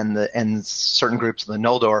Sindar and certain groups of the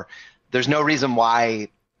Noldor, there's no reason why,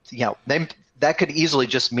 that could easily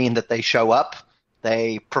just mean that they show up,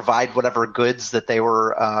 they provide whatever goods that they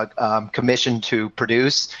were commissioned to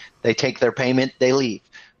produce, they take their payment, they leave.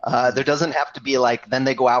 There doesn't have to be like, then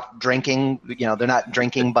they go out drinking, they're not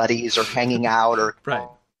drinking buddies or hanging out or right.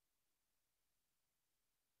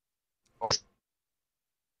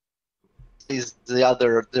 There's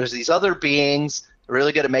these other beings. They're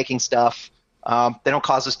really good at making stuff. They don't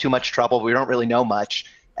cause us too much trouble. We don't really know much.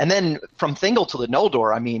 And then from Thingol to the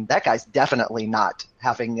Noldor, I mean, that guy's definitely not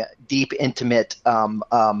having deep, intimate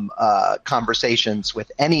conversations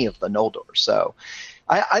with any of the Noldor. So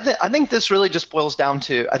I think this really just boils down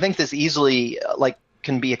to, I think this easily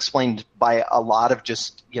can be explained by a lot of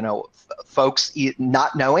just, folks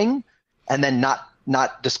not knowing and then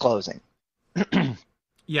not disclosing.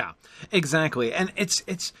 Yeah, exactly. And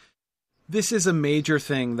this is a major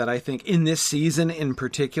thing that I think in this season in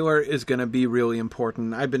particular is going to be really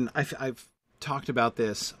important. I've talked about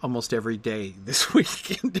this almost every day this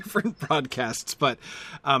week in different broadcasts, but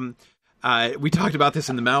we talked about this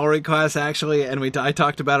in the Mallory class actually, and I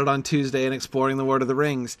talked about it on Tuesday in Exploring the Lord of the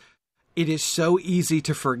Rings. It is so easy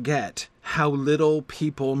to forget how little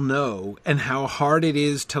people know and how hard it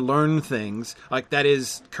is to learn things, like that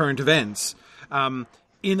is current events,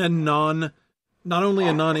 in a not only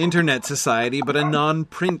a non-internet society, but a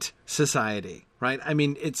non-print society, right? I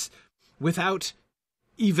mean, it's without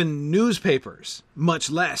even newspapers,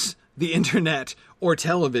 much less the internet or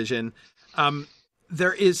television.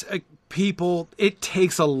 There is it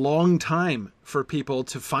takes a long time for people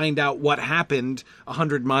to find out what happened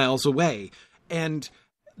 100 miles away. And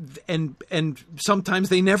sometimes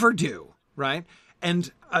they never do, right?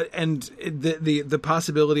 And the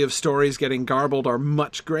possibility of stories getting garbled are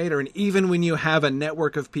much greater. And even when you have a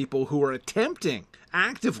network of people who are attempting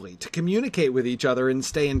actively to communicate with each other and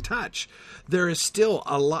stay in touch, there is still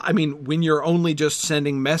a lot. I mean, when you're only just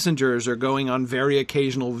sending messengers or going on very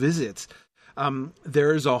occasional visits,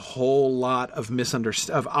 there's a whole lot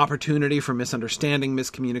of opportunity for misunderstanding,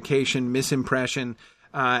 miscommunication, misimpression,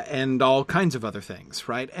 and all kinds of other things,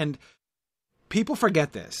 right? And people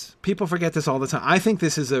forget this. People forget this all the time. I think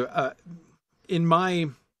this is in my,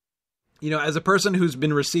 as a person who's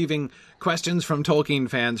been receiving questions from Tolkien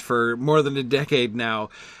fans for more than a decade now,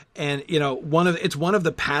 and it's one of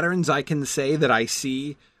the patterns I can say that I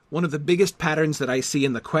see. One of the biggest patterns that I see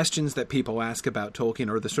in the questions that people ask about Tolkien,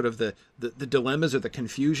 or the sort of the dilemmas or the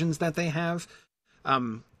confusions that they have,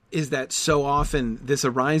 is that so often this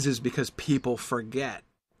arises because people forget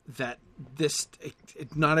that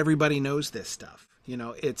not everybody knows this stuff.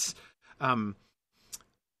 It's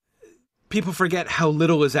people forget how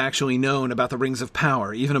little is actually known about the Rings of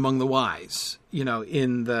Power, even among the wise.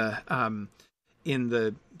 In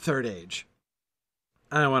the Third Age.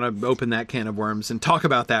 I don't want to open that can of worms and talk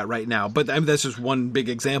about that right now, but that's just one big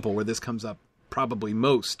example where this comes up probably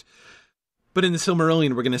most. But in the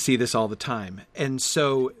Silmarillion, we're going to see this all the time. And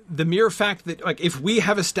so the mere fact that, if we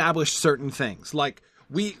have established certain things,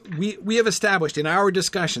 we have established in our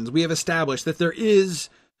discussions, we have established that there is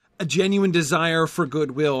a genuine desire for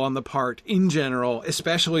goodwill on the part, in general,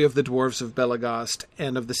 especially of the dwarves of Belegost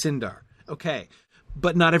and of the Sindar. Okay.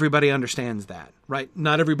 But not everybody understands that, right?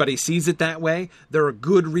 Not everybody sees it that way. There are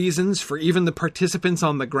good reasons for even the participants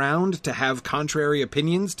on the ground to have contrary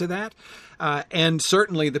opinions to that. And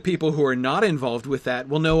certainly the people who are not involved with that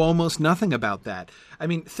will know almost nothing about that. I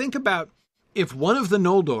mean, think about if one of the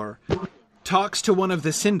Noldor talks to one of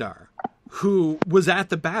the Sindar who was at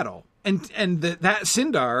the battle, and that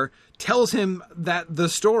Sindar tells him that the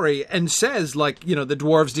story and says, the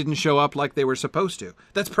dwarves didn't show up like they were supposed to.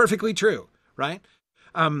 That's perfectly true, right?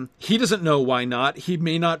 He doesn't know why not. He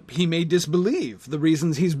may disbelieve the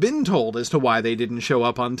reasons he's been told as to why they didn't show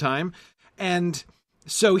up on time. And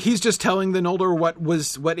so he's just telling the Noldor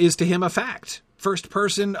what is to him a fact. First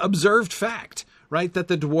person observed fact, right? That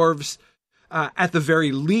the dwarves, at the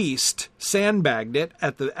very least, sandbagged it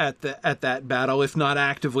at that battle, if not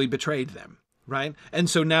actively betrayed them. Right? And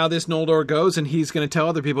so now this Noldor goes and he's going to tell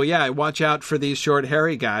other people, yeah, watch out for these short,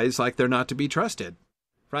 hairy guys, like they're not to be trusted.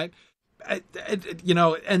 Right?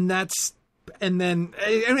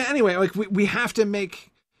 Anyway, like we have to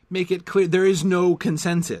make it clear there is no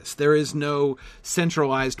consensus. There is no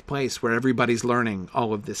centralized place where everybody's learning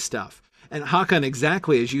all of this stuff. And Hakon,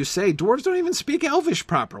 exactly as you say, dwarves don't even speak Elvish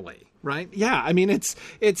properly. Right? Yeah. I mean, it's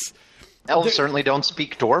elves certainly don't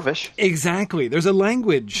speak Dwarvish. Exactly. There's a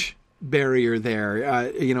language barrier there.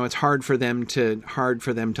 It's hard for them to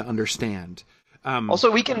understand. Also,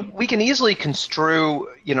 we can easily construe,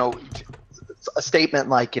 a statement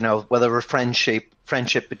like, whether a friendship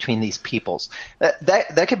between these peoples.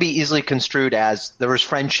 That could be easily construed as there was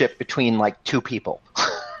friendship between like two people,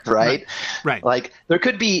 right? Right. Like there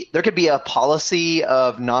could be a policy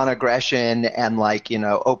of non-aggression and like,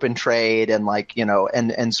 open trade and like,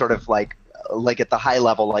 and sort of like at the high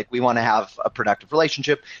level, like we want to have a productive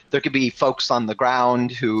relationship. There could be folks on the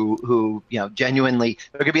ground who genuinely,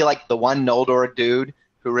 there could be like the one Noldor dude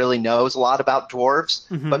who really knows a lot about dwarves,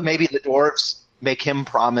 but maybe the dwarves make him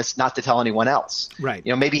promise not to tell anyone else. Right.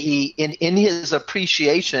 Maybe he, in his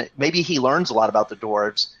appreciation, maybe he learns a lot about the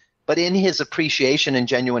dwarves, but in his appreciation and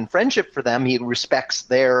genuine friendship for them, he respects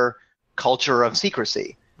their culture of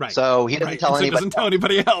secrecy. Right. So he doesn't tell anybody. He doesn't tell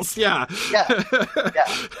anybody else. Yeah. Yeah.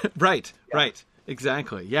 Right.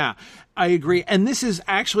 Exactly. Yeah, I agree. And this is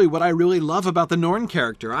actually what I really love about the Norn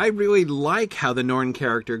character. I really like how the Norn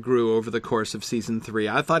character grew over the course of season 3.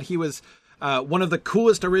 I thought he was one of the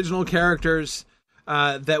coolest original characters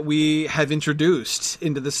that we have introduced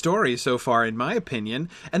into the story so far, in my opinion.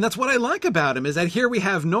 And that's what I like about him, is that here we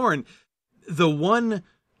have Norn, the one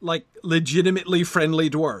like legitimately friendly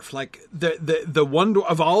dwarf, like the one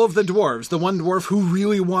of all of the dwarves, the one dwarf who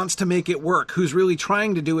really wants to make it work, who's really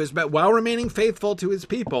trying to do his best while remaining faithful to his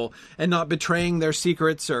people and not betraying their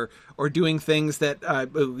secrets or doing things that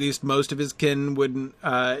at least most of his kin wouldn't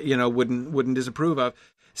disapprove of.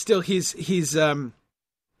 Still, he's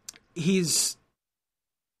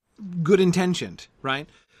good intentioned, right?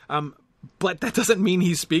 But that doesn't mean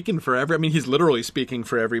he's speaking for he's literally speaking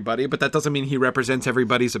for everybody, but that doesn't mean he represents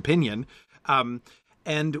everybody's opinion. And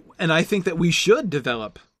I think that we should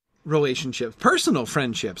develop relationships, personal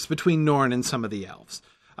friendships between Norn and some of the elves.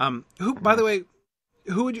 Who, by the way,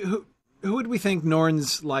 who would we think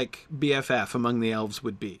Norn's like BFF among the elves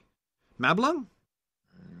would be? Mablung?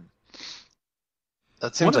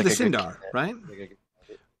 That seems one like of the Sindar, right?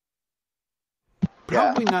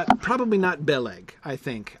 Yeah. Probably not Beleg, I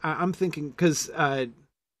think. I'm thinking because,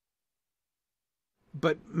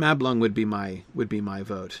 but Mablung would be my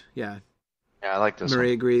vote. Yeah. Yeah, I like this.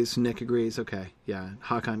 Marie agrees. Nick agrees. Okay. Yeah.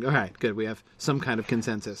 Hakon. Okay. Good. We have some kind of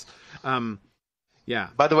consensus. Yeah.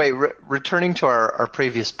 By the way, returning to our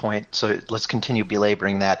previous point, so let's continue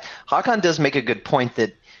belaboring that. Hakon does make a good point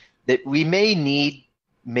that we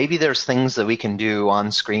maybe there's things that we can do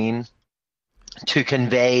on screen to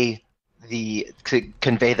convey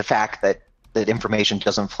the fact that information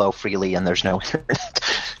doesn't flow freely and there's no internet.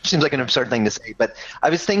 Seems like an absurd thing to say, but I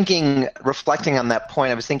was thinking, reflecting on that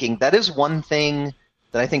point, I was thinking that is one thing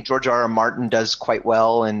that I think George R. R. Martin does quite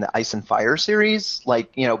well in the Ice and Fire series.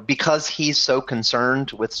 Like, because he's so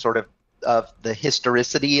concerned with sort of the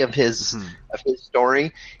historicity of his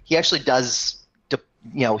story, he actually does.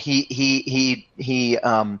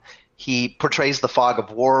 He portrays the fog of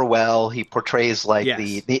war well. He portrays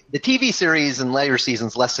the TV series in later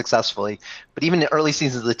seasons less successfully, but even the early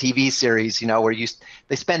seasons of the TV series, where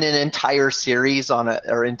they spend an entire series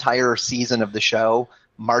or entire season of the show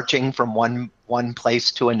marching from one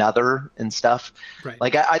place to another and stuff. Right.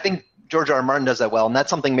 Like I think George R. R. Martin does that well, and that's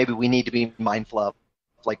something maybe we need to be mindful of.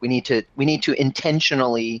 Like we need to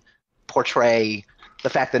intentionally portray the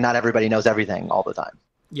fact that not everybody knows everything all the time.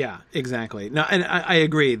 Yeah, exactly. No, and I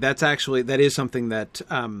agree. That is something that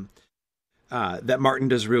that Martin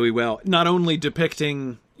does really well. Not only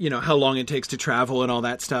depicting, how long it takes to travel and all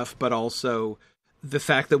that stuff, but also the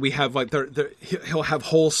fact that we have he'll have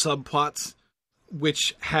whole subplots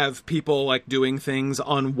which have people like doing things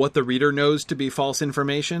on what the reader knows to be false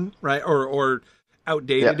information, right? Or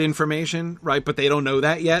outdated information, right? But they don't know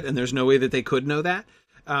that yet, and there's no way that they could know that.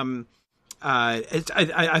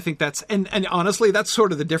 I think that's, and honestly, that's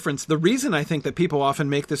sort of the difference. The reason I think that people often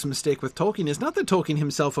make this mistake with Tolkien is not that Tolkien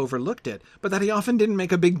himself overlooked it, but that he often didn't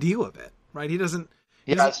make a big deal of it, right? He doesn't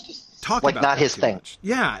Yeah, it's just talk like about not that his too thing. much.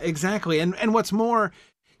 Yeah, exactly. And what's more,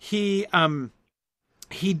 he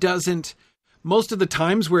doesn't. Most of the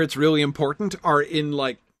times where it's really important are in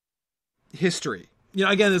like history. You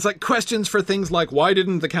know, again, it's like questions for things like, why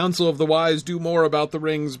didn't the Council of the Wise do more about the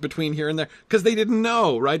rings between here and there? Because they didn't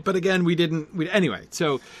know, right? But again, anyway,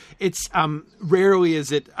 so it's rarely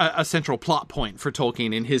is it a central plot point for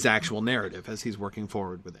Tolkien in his actual narrative as he's working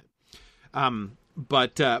forward with it.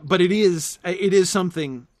 But it is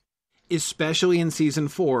something, especially in season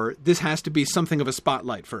 4, this has to be something of a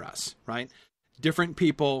spotlight for us, right? Different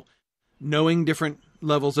people knowing different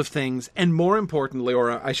levels of things, and more importantly, or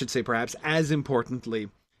I should say perhaps as importantly,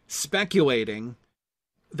 speculating,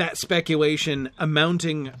 that speculation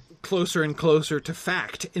amounting closer and closer to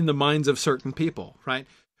fact in the minds of certain people, right?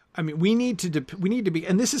 I mean, we need to be,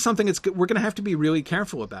 and this is something we're going to have to be really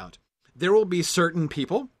careful about. There will be certain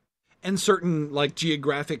people and certain like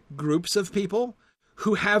geographic groups of people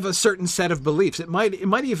who have a certain set of beliefs. It might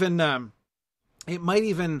even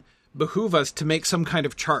behoove us to make some kind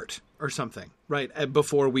of chart or something, right?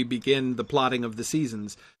 Before we begin the plotting of the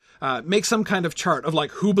seasons, make some kind of chart of like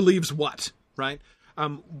who believes what, right?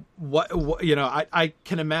 What you know, I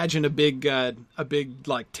can imagine a big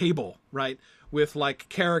like table, right, with like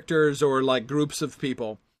characters or like groups of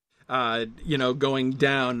people, you know, going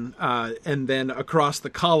down, and then across the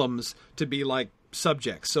columns to be like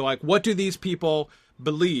subjects. So like, what do these people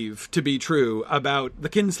believe to be true about the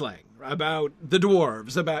kinslaying, about the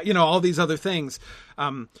dwarves, about, you know, all these other things,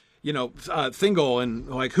 you know, Thingol and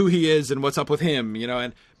like who he is and what's up with him, you know,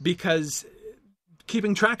 and because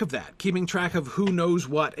keeping track of that, keeping track of who knows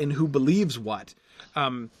what and who believes what,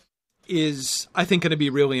 is, I think, going to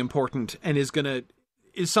be really important and is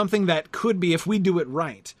something that could be, if we do it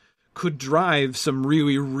right, could drive some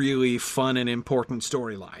really, really fun and important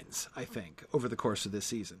storylines, I think, over the course of this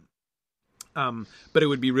season. But it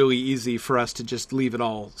would be really easy for us to just leave it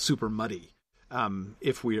all super muddy,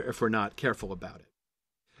 if we're not careful about it.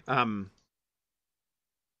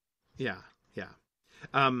 Yeah.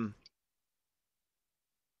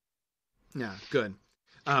 Yeah, good.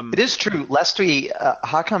 It is true.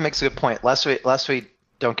 Hakan makes a good point. Lest we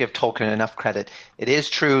don't give Tolkien enough credit. It is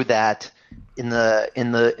true that in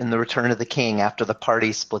the Return of the King, after the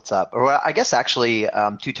party splits up, or I guess actually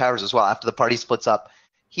Two Towers as well, after the party splits up,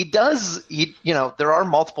 there are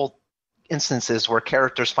multiple instances where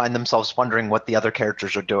characters find themselves wondering what the other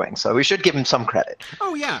characters are doing. So we should give him some credit.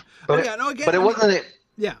 Oh yeah. But it wasn't.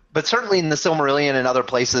 Yeah. But certainly in the Silmarillion and other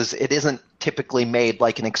places, it isn't typically made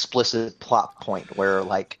like an explicit plot point where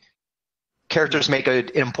like characters make an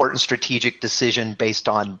important strategic decision based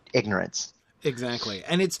on ignorance. Exactly.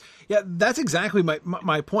 And that's exactly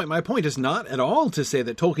my point. My point is not at all to say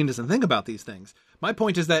that Tolkien doesn't think about these things. My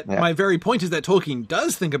point is that my very point is that Tolkien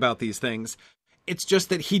does think about these things. It's just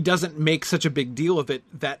that he doesn't make such a big deal of it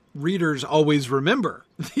that readers always remember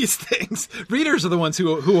these things. Readers are the ones who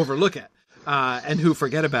overlook it, and who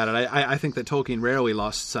forget about it. I think that Tolkien rarely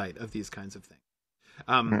lost sight of these kinds of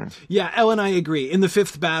things. Yeah, Elle and I agree. In the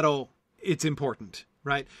fifth battle, it's important,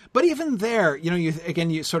 right? But even there, you know,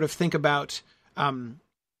 you sort of think about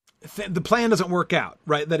the plan doesn't work out,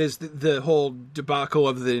 right? That is the whole debacle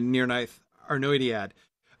of the Nirnaeth Arnoediad.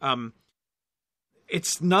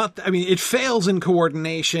 It's not, I mean, it fails in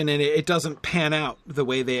coordination and it doesn't pan out the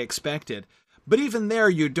way they expected. But even there,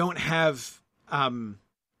 you don't have,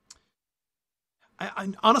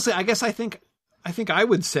 honestly, I guess I think I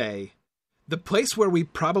would say the place where we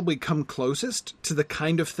probably come closest to the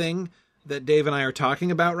kind of thing that Dave and I are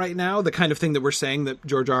talking about right now, the kind of thing that we're saying that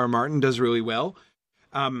George R. R. Martin does really well,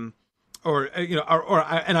 and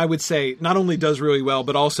I would say not only does really well,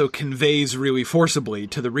 but also conveys really forcibly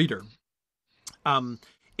to the reader,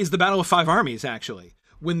 is the Battle of Five Armies, actually.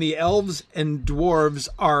 When the elves and dwarves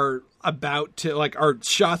are about to, like, our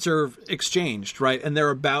shots are exchanged, right? And they're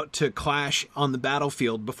about to clash on the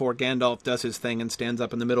battlefield before Gandalf does his thing and stands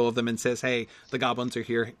up in the middle of them and says, hey, the goblins are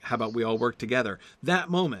here. How about we all work together? That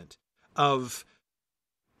moment of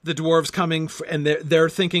the dwarves coming and they're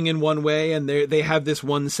thinking in one way, and they have this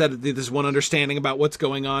one understanding about what's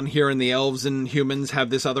going on here, and the elves and humans have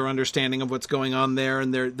this other understanding of what's going on there,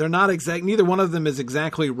 and they're not exact. Neither one of them is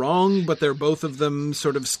exactly wrong, but they're both of them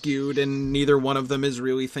sort of skewed, and neither one of them is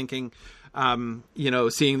really thinking,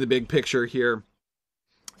 seeing the big picture here.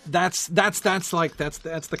 That's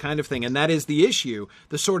the kind of thing, and that is the issue,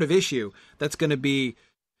 the sort of issue that's going to be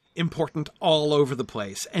important all over the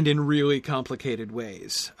place and in really complicated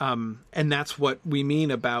ways. And that's what we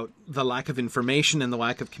mean about the lack of information and the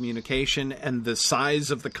lack of communication and the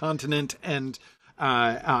size of the continent and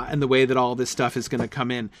the way that all this stuff is going to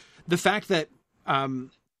come in. The fact that,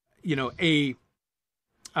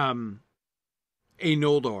 a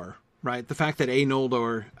Noldor, right? The fact that a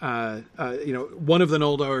Noldor, one of the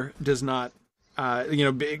Noldor does not,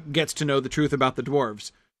 gets to know the truth about the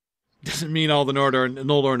dwarves, doesn't mean all the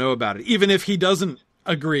Noldor know about it. Even if he doesn't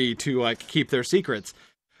agree to keep their secrets,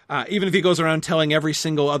 even if he goes around telling every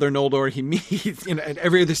single other Noldor he meets,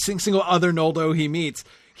 every other single other Noldor he meets,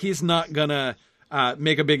 he's not gonna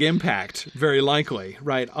make a big impact, very likely,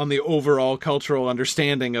 right, on the overall cultural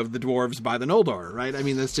understanding of the dwarves by the Noldor, right? I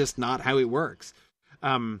mean, that's just not how it works.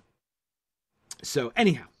 So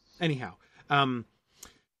anyhow,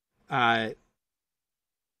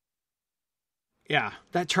 yeah,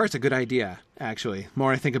 that chart's a good idea, actually. The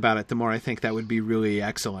more I think about it, the more I think that would be really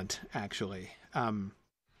excellent, actually.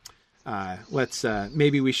 Let's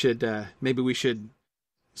maybe we should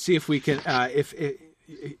see if we can if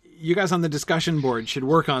you guys on the discussion board should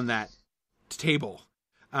work on that table,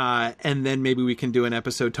 and then maybe we can do an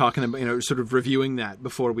episode talking about sort of reviewing that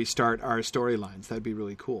before we start our storylines. That'd be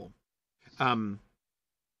really cool.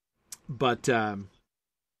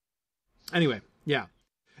 Anyway, yeah.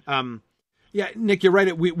 Yeah, Nick, you're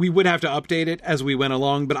right. We would have to update it as we went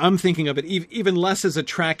along, but I'm thinking of it even less as a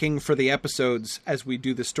tracking for the episodes as we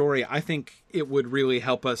do the story. I think it would really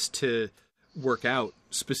help us to work out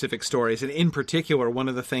specific stories. And in particular, one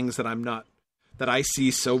of the things that I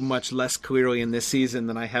see so much less clearly in this season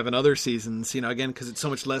than I have in other seasons, again, because it's so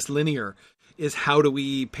much less linear, is how do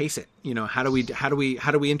we pace it? How do we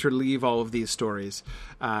interleave all of these stories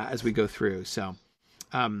as we go through? So,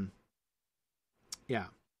 yeah.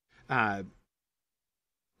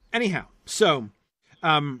 Anyhow, so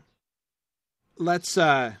let's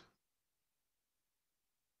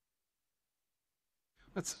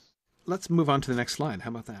move on to the next slide. How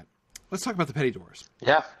about that? Let's talk about the petty dwarves.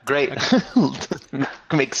 Yeah, great. Okay.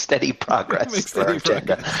 Make steady progress for our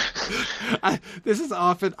agenda. I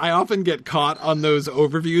often get caught on those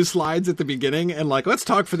overview slides at the beginning and let's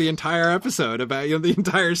talk for the entire episode about, the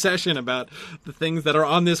entire session about the things that are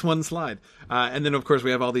on this one slide. And then, of course,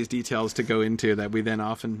 we have all these details to go into that we then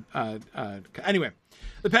often, anyway,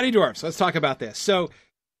 the petty dwarfs. Let's talk about this. So,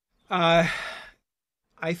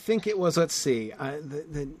 I think it was, let's see,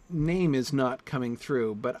 the name is not coming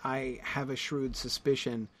through, but I have a shrewd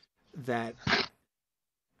suspicion that,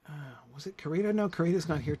 was it Karita? No, Karita's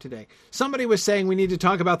not here today. Somebody was saying we need to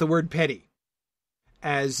talk about the word petty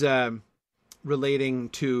as relating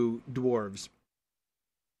to dwarves.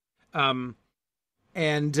 Sorry,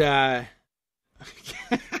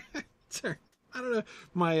 I don't know,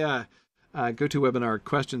 my GoToWebinar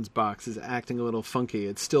questions box is acting a little funky.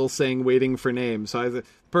 It's still saying waiting for name. So the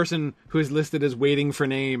person who is listed as waiting for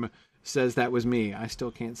name says that was me. I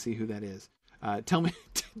still can't see who that is. Tell me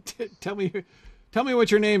what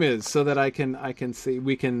your name is so that I can see.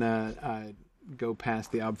 We can go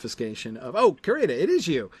past the obfuscation of, oh, Karita, it is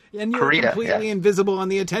you. And you're Karita, completely invisible on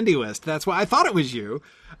the attendee list. That's why I thought it was you.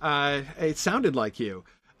 It sounded like you.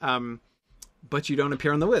 But you don't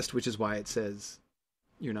appear on the list, which is why it says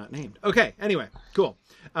you're not named. Okay, anyway, cool.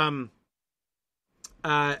 All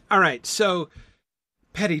right, so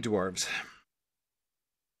petty dwarves.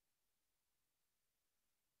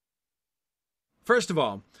 First of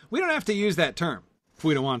all, we don't have to use that term if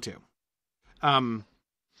we don't want to.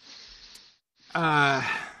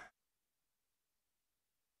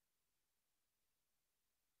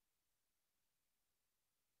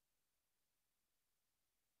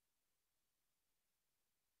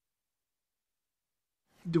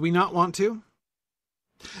 Do we not want to?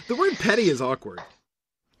 The word petty is awkward.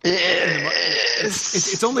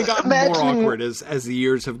 It's only gotten more awkward as the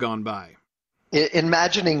years have gone by.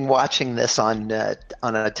 Imagining watching this on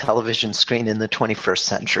a television screen in the 21st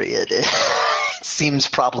century, it seems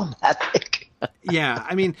problematic. Yeah,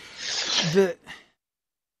 I mean, the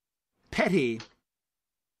petty,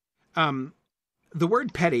 the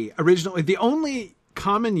word petty, originally, the only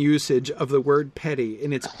common usage of the word petty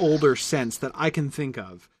in its older sense that I can think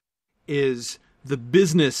of is the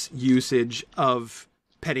business usage of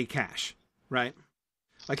petty cash, right?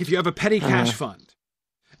 Like if you have a petty cash fund,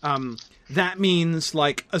 that means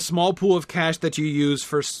like a small pool of cash that you use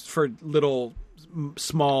for little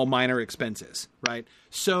small minor expenses, right?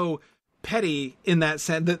 So petty in that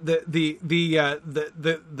sense,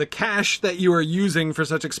 the cash that you are using for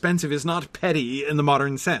such expensive is not petty in the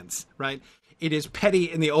modern sense, right? It is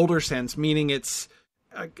petty in the older sense, meaning it's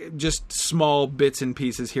just small bits and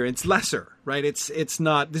pieces here. It's lesser, right? It's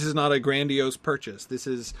not. This is not a grandiose purchase. This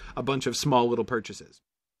is a bunch of small little purchases.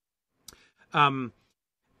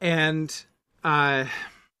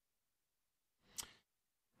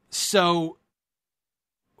 So,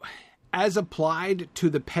 as applied to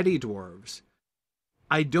the petty dwarves,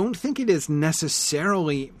 I don't think it is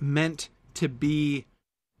necessarily meant to be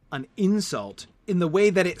an insult in the way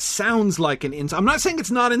that it sounds like an insult. I'm not saying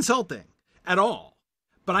it's not insulting at all,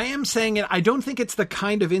 but I am saying it. I don't think it's the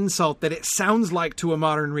kind of insult that it sounds like to a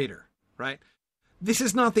modern reader, right? This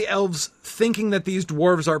is not the elves thinking that these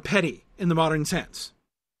dwarves are petty in the modern sense.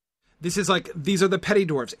 This is like, these are the petty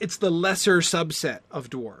dwarves. It's the lesser subset of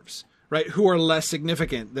dwarves, right? Who are less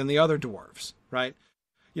significant than the other dwarves, right?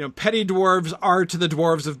 You know, petty dwarves are to the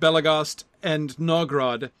dwarves of Belagost and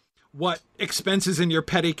Nogrod what expenses in your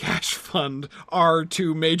petty cash fund are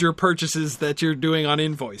to major purchases that you're doing on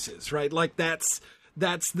invoices, right? Like that's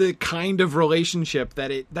the kind of relationship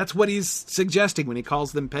that's what he's suggesting when he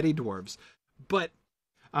calls them petty dwarves. But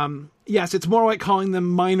yes, it's more like calling them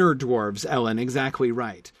minor dwarves, Ellen, exactly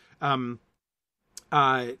right.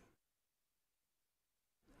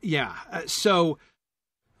 So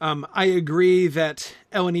I agree that,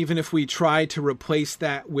 Ellen, even if we try to replace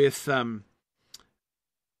that with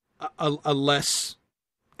a less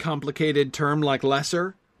complicated term like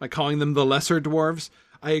lesser, like calling them the lesser dwarves,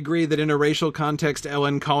 I agree that in a racial context,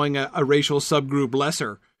 Ellen, calling a racial subgroup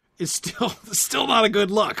lesser is still not a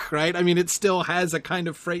good look, right? I mean, it still has a kind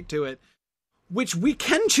of freight to it, which we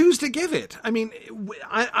can choose to give it. I mean,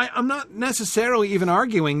 I'm not necessarily even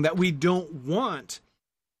arguing that we don't want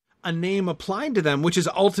a name applied to them, which is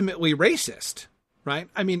ultimately racist, right?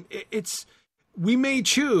 I mean, we may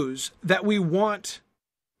choose that we want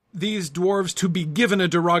these dwarves to be given a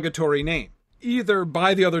derogatory name, either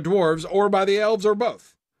by the other dwarves or by the elves or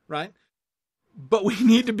both, right? But we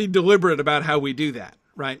need to be deliberate about how we do that,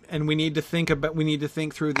 right? And we need to think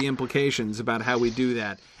through the implications about how we do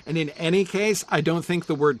that. And in any case, I don't think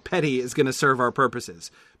the word petty is going to serve our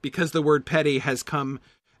purposes, because the word petty has come,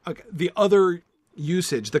 the other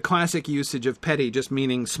usage, the classic usage of petty just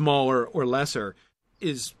meaning smaller or lesser,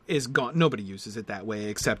 is gone. Nobody uses it that way,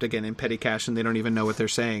 except again in petty cash, and they don't even know what they're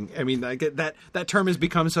saying. I mean, that term has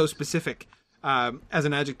become so specific as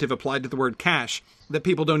an adjective applied to the word cash that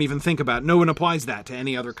people don't even think about. No one applies that to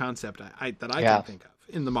any other concept that I can think of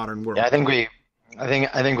in the modern world. Yeah, I think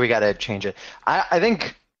we got to change it. I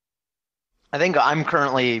think I'm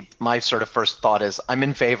currently, my sort of first thought is I'm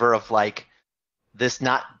in favor of like this,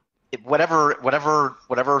 not whatever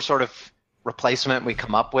sort of replacement we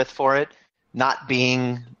come up with for it, not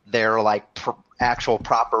being their like actual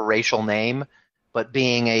proper racial name, but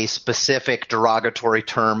being a specific derogatory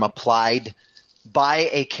term applied by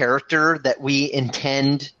a character that we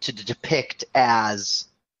intend to depict as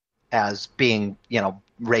being, you know,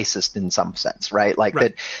 racist in some sense, right? Like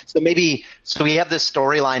right. That. So we have this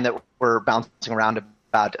storyline that we're bouncing around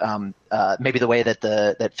about. Maybe the way that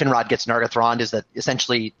that Finrod gets Nargothrond is that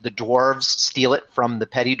essentially the dwarves steal it from the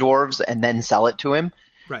petty dwarves and then sell it to him.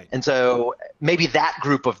 Right. And so maybe that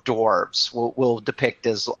group of dwarves will depict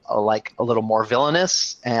as like a little more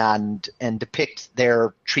villainous and depict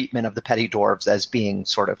their treatment of the petty dwarves as being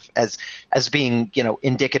sort of as being, you know,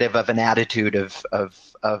 indicative of an attitude of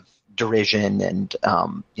derision and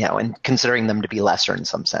you know, and considering them to be lesser in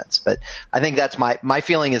some sense. But I think that's my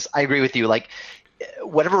feeling is I agree with you. Like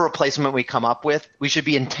whatever replacement we come up with, we should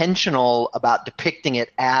be intentional about depicting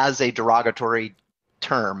it as a derogatory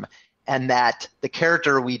term. And that the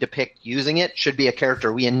character we depict using it should be a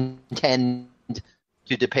character we intend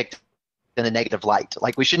to depict in a negative light.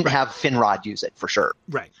 Like we shouldn't have Finrod use it for sure.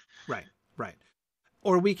 Right.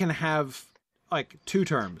 Or we can have like two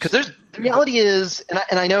terms. Because the reality is,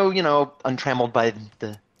 and I know, you know, untrammeled by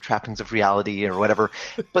the trappings of reality or whatever,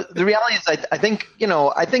 but the reality is I think, you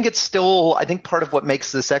know, I think it's still, I think part of what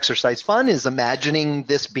makes this exercise fun is imagining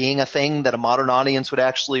this being a thing that a modern audience would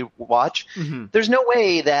actually watch. Mm-hmm. There's no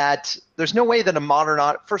way that a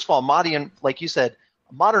modern, first of all, like you said,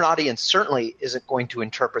 a modern audience certainly isn't going to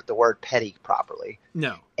interpret the word petty properly.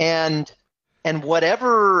 No. And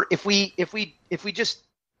whatever, if we just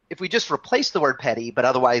replace the word petty, but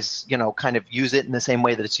otherwise, you know, kind of use it in the same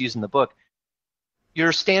way that it's used in the book,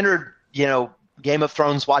 your standard, you know, Game of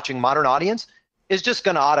Thrones watching modern audience is just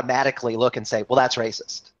going to automatically look and say, well, that's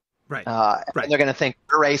racist. Right. Right. And they're going to think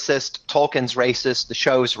we're racist, Tolkien's racist, the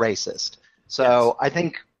show's racist. So yes.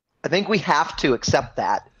 I think we have to accept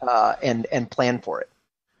that and plan for it.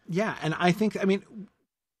 Yeah. And I think, I mean,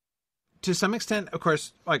 to some extent, of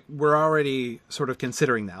course, like we're already sort of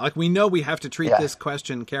considering that. Like we know we have to treat this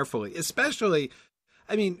question carefully, especially,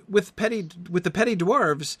 I mean, with the petty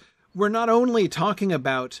dwarves, we're not only talking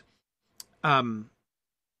about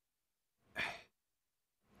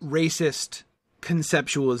racist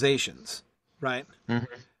conceptualizations, right? Mm-hmm.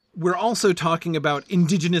 We're also talking about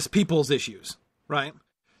indigenous peoples issues, right?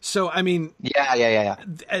 So, I mean, Yeah.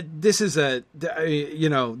 This is the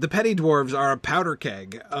petty dwarves are a powder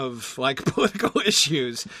keg of like political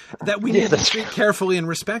issues that we need to treat carefully and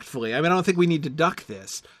respectfully. I mean, I don't think we need to duck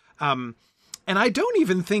this. And I don't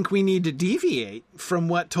even think we need to deviate from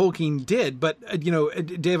what Tolkien did. But,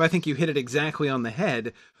 Dave, I think you hit it exactly on the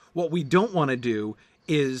head. What we don't want to do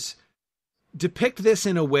is depict this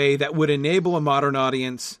in a way that would enable a modern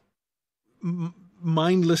audience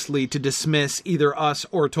mindlessly to dismiss either us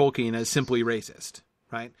or Tolkien as simply racist,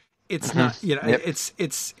 right? It's not,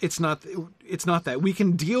 it's not that. We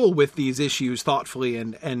can deal with these issues thoughtfully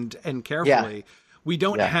and carefully. Yeah. We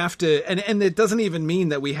don't have to, and it doesn't even mean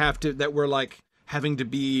that we have to, that we're like having to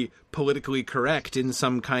be politically correct in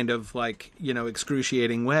some kind of like,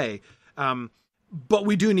 excruciating way. But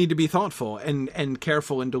we do need to be thoughtful and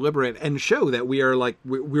careful and deliberate and show that we are like,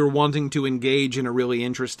 we're wanting to engage in a really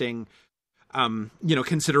interesting,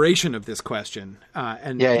 consideration of this question.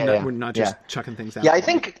 We're not just chucking things out. Yeah. I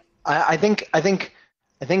think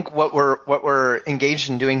what we're engaged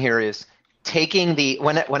in doing here is taking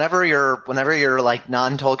whenever you're like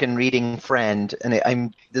non-Tolkien reading friend,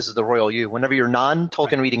 and this is the royal you, whenever your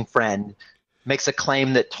non-Tolkien reading friend makes a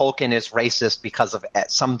claim that Tolkien is racist because of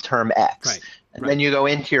some term X. Right. And then you go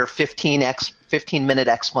into your 15-minute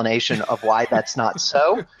explanation of why that's not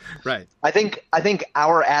so. Right. I think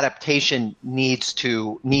our adaptation needs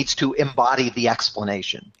to embody the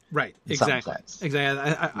explanation. Right. Exactly.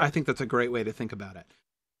 I think that's a great way to think about it.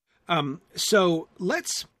 So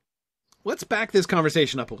let's back this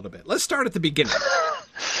conversation up a little bit. Let's start at the beginning.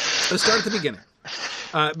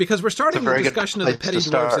 Because we're starting the discussion of the petty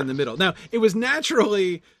dwarves in the middle. Now, it was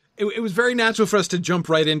very natural for us to jump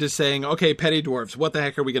right into saying, okay, petty dwarves, what the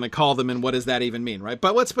heck are we going to call them and what does that even mean, right?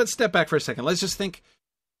 But let's step back for a second. Let's just think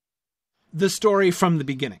the story from the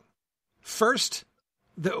beginning. First,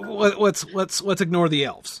 let's ignore the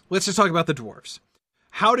elves. Let's just talk about the dwarves.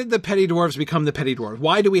 How did the petty dwarves become the petty dwarves?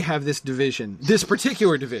 Why do we have this division, this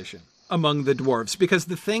particular division among the dwarves? Because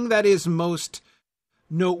the thing that is most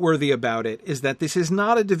noteworthy about it is that this is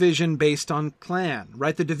not a division based on clan,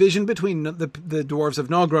 right? The division between the dwarves of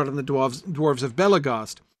Nogrod and the dwarves of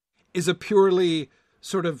Belegost is a purely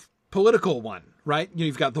sort of political one, right?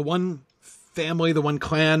 You've got the one family, the one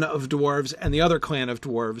clan of dwarves, and the other clan of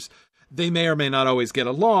dwarves. They may or may not always get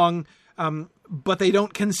along, but they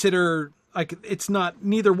don't consider, like, it's not,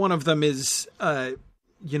 neither one of them is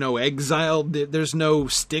exiled. There's no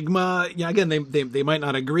stigma. Again, they might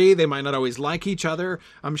not agree. They might not always like each other.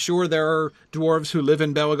 I'm sure there are dwarves who live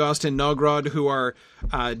in Belegost and Nogrod who are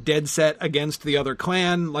dead set against the other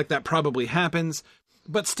clan. Like, that probably happens.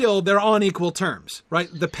 But still, they're on equal terms, right?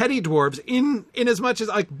 The petty dwarves, in as much as,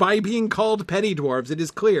 like, by being called petty dwarves, it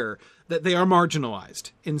is clear that they are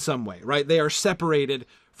marginalized in some way, right? They are separated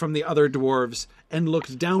from the other dwarves and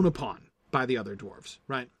looked down upon by the other dwarves,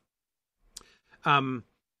 right?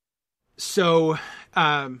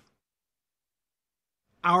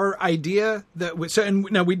 Our idea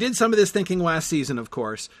now we did some of this thinking last season, of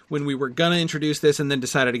course, when we were going to introduce this and then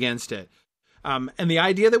decided against it. And the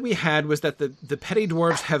idea that we had was that the petty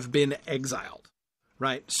dwarves have been exiled,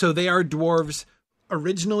 right? So they are dwarves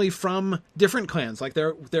originally from different clans. Like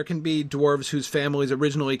there can be dwarves whose families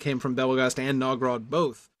originally came from Belegost and Nogrod,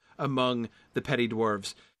 both among the petty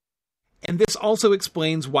dwarves. And this also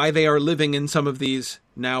explains why they are living in some of these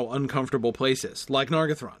now uncomfortable places, like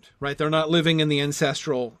Nargothrond, right? They're not living in the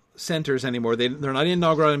ancestral centers anymore. They're not in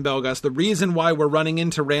Nogrod and Belegost. The reason why we're running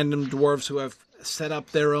into random dwarves who have set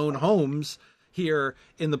up their own homes here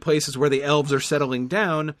in the places where the elves are settling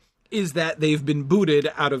down is that they've been booted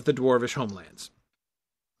out of the dwarvish homelands.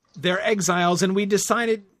 They're exiles, and we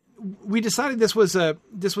decided this was a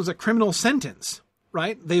criminal sentence.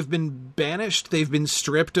 Right? They've been banished. They've been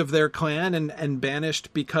stripped of their clan and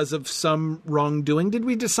banished because of some wrongdoing. Did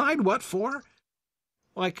we decide what for?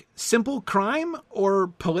 Like simple crime or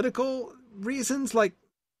political reasons? Like,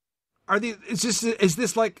 is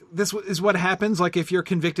this like, this is what happens? Like if you're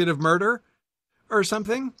convicted of murder or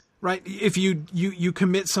something, right? If you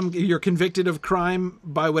commit you're convicted of crime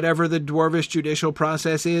by whatever the dwarvish judicial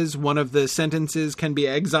process is, one of the sentences can be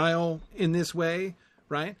exile in this way,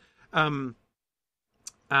 right?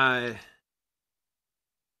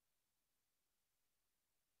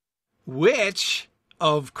 Which,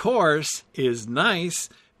 of course, is nice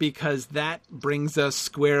because that brings us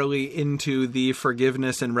squarely into the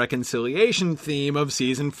forgiveness and reconciliation theme of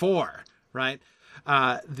season 4, right?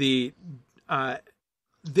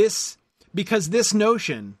 Because this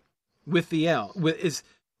notion with the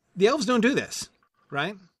the elves don't do this,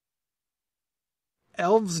 right?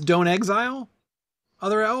 Elves don't exile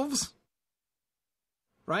other elves.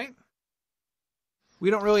 Right? We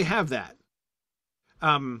don't really have that.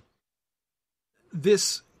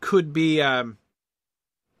 This could be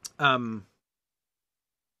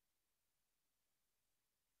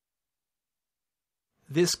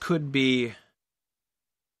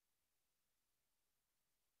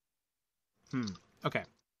okay.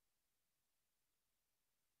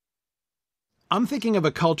 I'm thinking of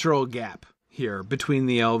a cultural gap here between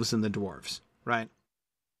the elves and the dwarves, right?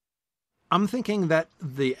 I'm thinking that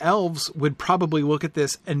the elves would probably look at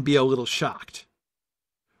this and be a little shocked,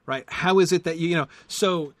 right? How is it that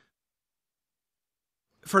so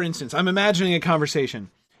for instance, I'm imagining a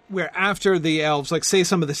conversation where after the elves, like say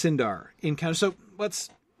some of the Sindar encounter. So let's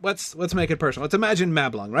make it personal. Let's imagine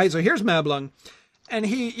Mablung, right? So here's Mablung, and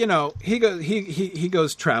he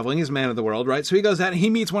goes traveling. He's a man of the world, right? So he goes out and he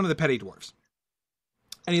meets one of the petty dwarves.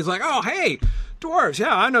 And he's like, oh, hey, dwarves.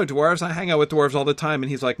 Yeah, I know dwarves. I hang out with dwarves all the time. And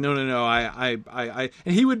he's like, no. And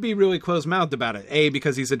he would be really closed-mouthed about it. A,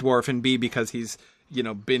 because he's a dwarf, and B, because he's,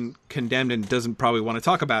 been condemned and doesn't probably want to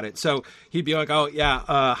talk about it. So he'd be like, oh, yeah,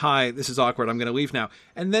 hi, this is awkward. I'm going to leave now.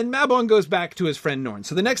 And then Mablung goes back to his friend Norn.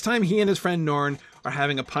 So the next time he and his friend Norn are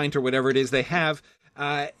having a pint or whatever it is they have,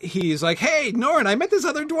 he's like, hey, Norn, I met this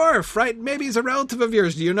other dwarf, right? Maybe he's a relative of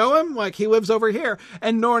yours. Do you know him? Like, he lives over here.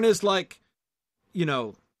 And Norn is like,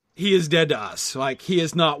 he is dead to us. Like, he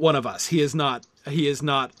is not one of us. He is not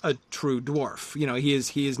a true dwarf.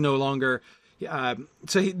 He is no longer,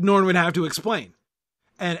 Norn would have to explain.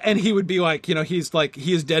 And he would be like, he is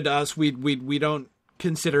dead to us. We don't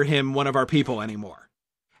consider him one of our people anymore.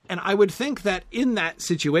 And I would think that in that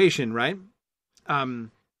situation, right,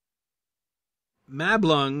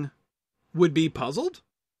 Mablung would be puzzled,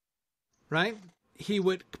 right? He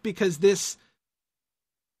would, because this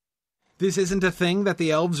isn't a thing that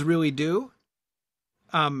the elves really do.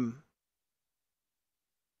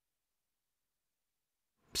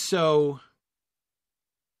 So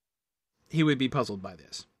he would be puzzled by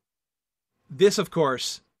this. This, of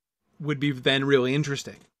course, would be then really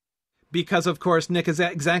interesting. Because, of course, Nick, is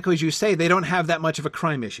exactly as you say, they don't have that much of a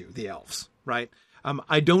crime issue, the elves, right?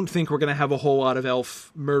 I don't think we're going to have a whole lot of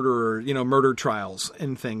elf murder trials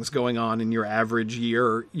and things going on in your average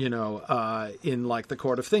year, in like the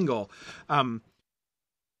court of Thingol.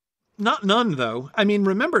 Not none, though. I mean,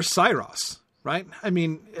 remember Cyros, right? I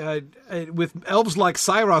mean, with elves like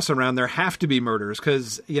Cyros around, there have to be murders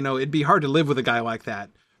because, it'd be hard to live with a guy like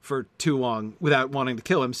that for too long without wanting to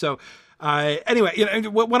kill him. So anyway,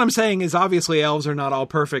 what I'm saying is obviously elves are not all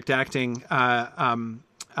perfect acting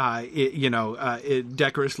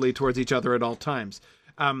decorously towards each other at all times.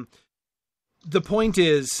 The point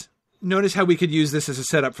is, notice how we could use this as a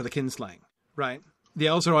setup for the kinslaying, right? The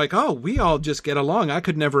elves are like, oh, we all just get along. I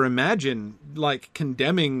could never imagine like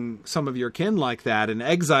condemning some of your kin like that and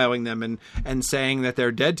exiling them and saying that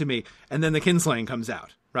they're dead to me. And then the kinslaying comes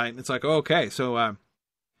out, right? And it's like, oh, okay, so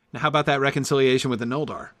now how about that reconciliation with the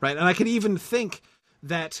Noldor, right? And I could even think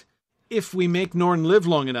that if we make Norn live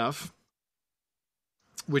long enough,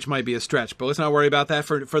 which might be a stretch, but let's not worry about that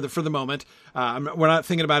for the moment. We're not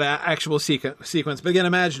thinking about actual sequence, but again,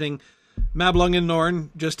 imagining Mablung and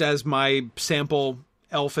Norn just as my sample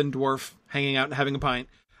elf and dwarf hanging out and having a pint.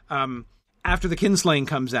 After the kinslaying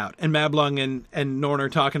comes out and Mablung and Norn are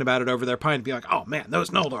talking about it over their pint, be like, oh man, those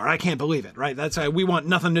Noldor, I can't believe it, right? That's we want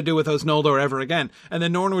nothing to do with those Noldor ever again. And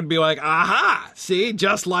then Norn would be like, aha, see,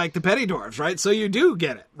 just like the petty dwarves, right? So you do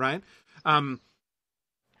get it, right? And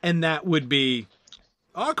that would be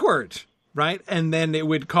awkward, right? And then it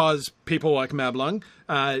would cause people like Mablung,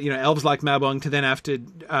 elves like Mablung, to then have to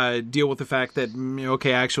deal with the fact that,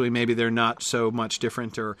 okay, actually, maybe they're not so much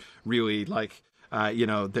different, or really like, or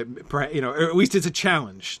at least it's a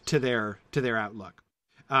challenge to their outlook.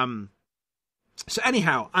 So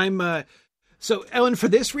anyhow, so Ellen, for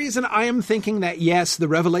this reason, I am thinking that yes, the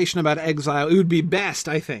revelation about exile, it would be best,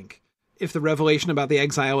 I think, if the revelation about the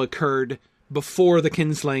exile occurred before the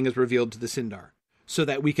kinslaying is revealed to the Sindar. So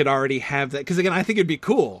that we could already have that. Because again, I think it'd be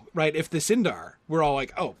cool, right? If the Sindar were all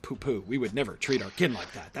like, oh, poo-poo, we would never treat our kin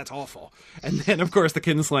like that. That's awful. And then, of course, the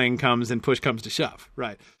kinslaying comes and push comes to shove,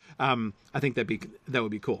 right? I think that would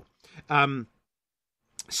be cool.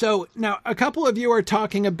 So now a couple of you are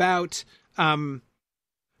talking about arms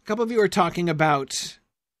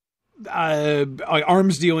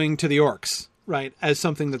dealing to the orcs, right? As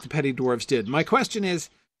something that the petty dwarves did. My question is,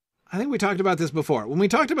 I think we talked about this before. When we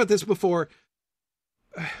talked about this before,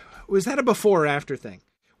 was that a before or after thing?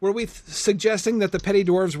 Were we suggesting that the petty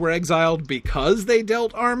dwarves were exiled because they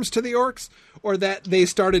dealt arms to the orcs, or that they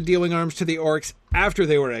started dealing arms to the orcs after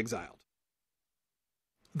they were exiled?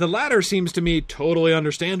 The latter seems to me totally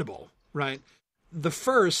understandable, right? The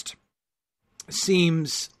first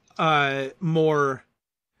seems more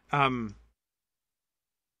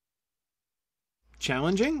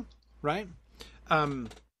challenging, right?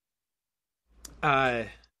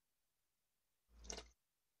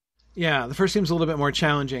 Yeah, the first seems a little bit more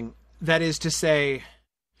challenging. That is to say,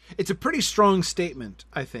 it's a pretty strong statement,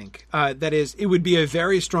 I think. That is, it would be a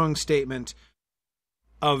very strong statement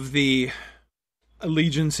of the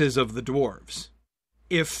allegiances of the dwarves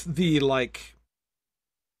if the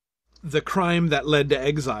crime that led to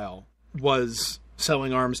exile was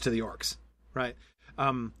selling arms to the orcs, right?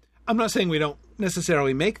 I'm not saying we don't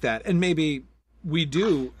necessarily make that, and maybe we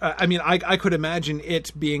do. I could imagine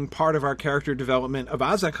it being part of our character development of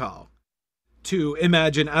Azakal, to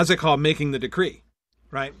imagine Azakal making the decree,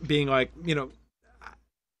 right? Being like,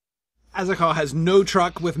 Azakal has no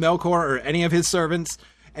truck with Melkor or any of his servants,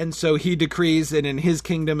 and so he decrees that in his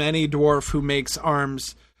kingdom, any dwarf who makes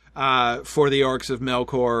arms for the orcs of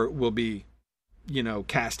Melkor will be,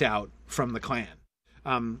 cast out from the clan.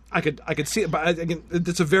 I could see it, but again,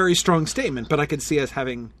 it's a very strong statement, but I could see us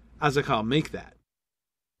having Azakal make that.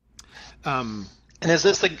 And is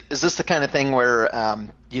this the kind of thing where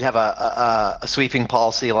you'd have a sweeping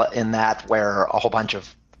policy in that, where a whole bunch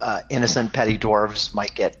of innocent petty dwarves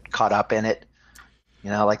might get caught up in it?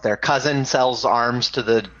 Like their cousin sells arms to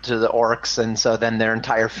the orcs, and so then their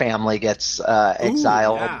entire family gets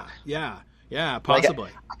exiled. Ooh, yeah, possibly.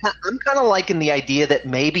 I'm kind of liking the idea that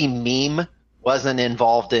maybe Meme wasn't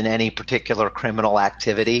involved in any particular criminal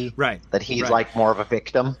activity. Right. That he's like more of a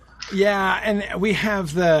victim. Yeah, and we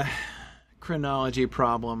have the chronology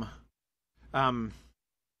problem.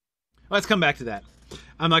 Let's come back to that.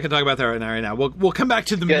 I'm not going to talk about that right now. We'll come back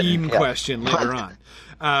to the meme question later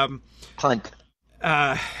on. Punt.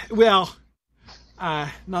 Not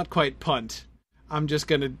quite punt. I'm just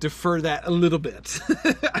going to defer that a little bit.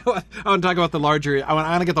 I want to talk about the larger. I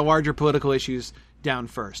want to get the larger political issues down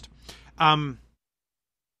first.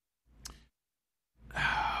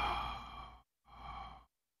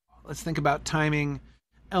 Let's think about timing.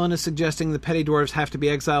 Ellen is suggesting the petty dwarves have to be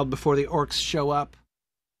exiled before the orcs show up.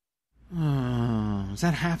 Does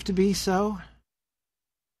that have to be so?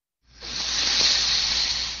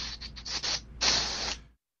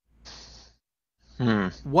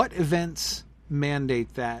 What events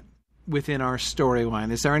mandate that within our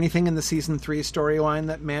storyline? Is there anything in the season 3 storyline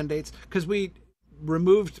that mandates? Because we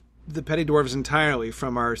removed the petty dwarves entirely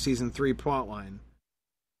from our season 3 plotline.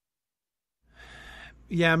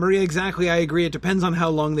 Yeah, Maria, exactly. I agree. It depends on how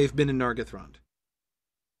long they've been in Nargothrond.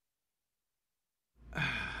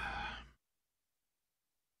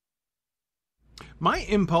 My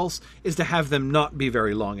impulse is to have them not be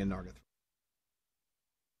very long in Nargothrond.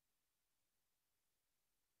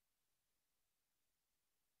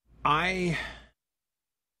 I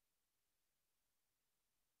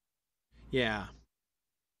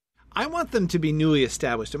want them to be newly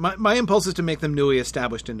established. My impulse is to make them newly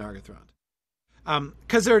established in Nargothrond.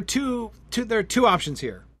 Because there are two options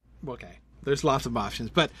here. Okay, there's lots of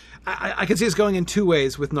options, but I can see us going in two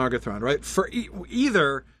ways with Nargothrond, right? For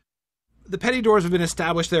either the petty dwarves have been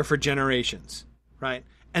established there for generations, right?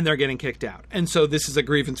 And they're getting kicked out. And so this is a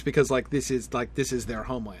grievance because this is their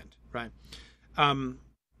homeland, right?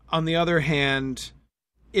 On the other hand,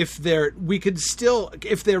 if they're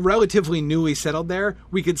relatively newly settled there,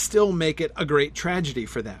 we could still make it a great tragedy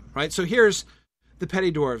for them, right? So here's the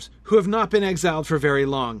petty dwarves who have not been exiled for very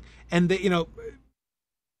long, and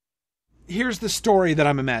here's the story that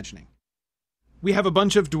I'm imagining. We have a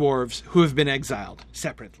bunch of dwarves who have been exiled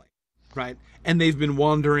separately, right? And they've been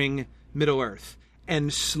wandering Middle-earth,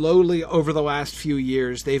 and slowly over the last few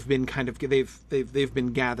years they've been they've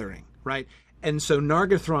been gathering, right? And so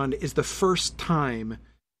Nargothrond is the first time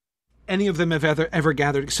any of them have ever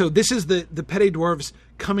gathered. So this is the petty dwarves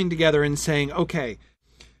coming together and saying, okay,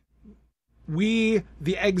 we,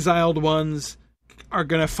 the exiled ones, are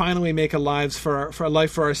going to finally make a life for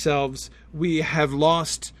ourselves. We have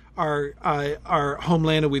lost our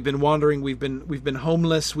homeland, and we've been wandering. We've been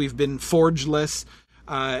homeless. We've been forgeless.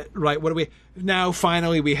 Right? What do we now?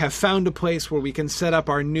 Finally, we have found a place where we can set up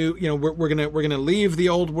our new. We're gonna leave the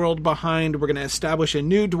old world behind. We're gonna establish a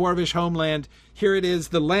new dwarvish homeland. Here it is,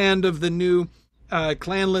 the land of the new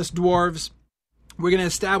clanless dwarves. We're gonna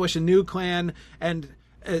establish a new clan and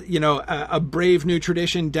a brave new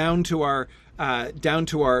tradition down to our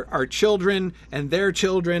children and their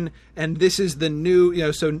children, and this is the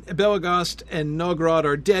new, so Belagost and Nogrod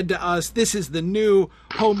are dead to us. This is the new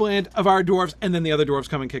homeland of our dwarves, and then the other dwarves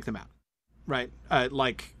come and kick them out, right?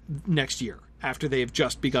 Next year, after they've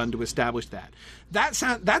just begun to establish that.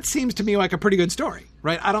 That seems to me like a pretty good story,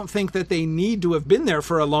 right? I don't think that they need to have been there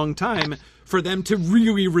for a long time for them to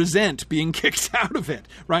really resent being kicked out of it,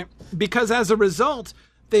 right? Because as a result,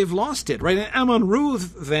 they've lost it, right? And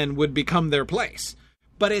Amon-Ruth then would become their place,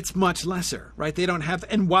 but it's much lesser, right? They don't have,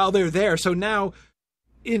 and while they're there, so now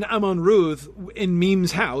in Amon-Ruth, in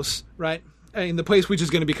Meem's house, right, in the place which is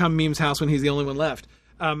going to become Meem's house when he's the only one left,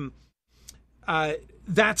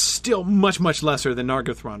 that's still much, much lesser than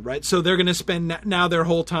Nargothrond, right? So they're going to spend now their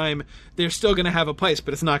whole time, they're still going to have a place,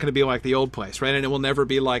 but it's not going to be like the old place, right? And it will never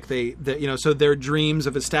be like so their dreams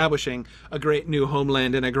of establishing a great new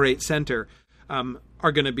homeland and a great center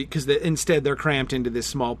are going to be, because instead they're cramped into this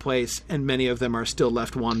small place, and many of them are still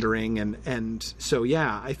left wandering. And so,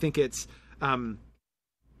 yeah, I think it's, I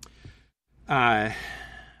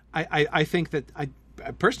think that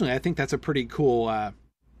personally, I think that's a pretty cool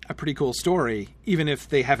story, even if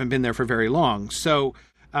they haven't been there for very long. So,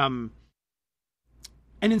 and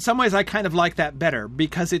in some ways I kind of like that better,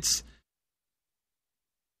 because it's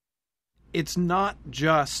not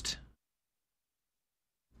just,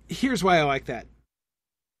 here's why I like that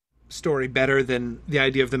story better than the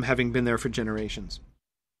idea of them having been there for generations.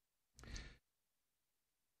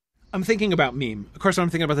 I'm thinking about Meem. Of course, when I'm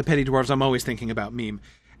thinking about the petty dwarves, I'm always thinking about Meem.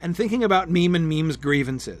 And thinking about Meem and Meem's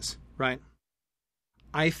grievances, right?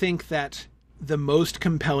 I think that the most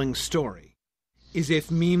compelling story is if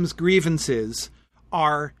Meem's grievances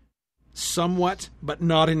are somewhat, but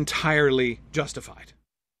not entirely justified,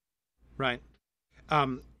 right?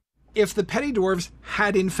 If the petty dwarves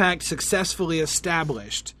had in fact successfully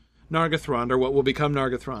established Nargothrond, or what will become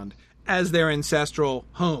Nargothrond, as their ancestral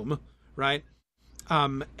home, right?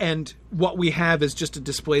 And what we have is just a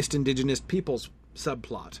displaced indigenous peoples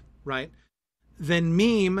subplot, right? Then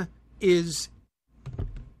Meem is,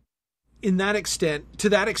 to that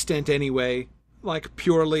extent anyway, like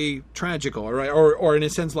purely tragical, right? Or in a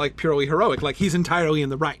sense like purely heroic, like he's entirely in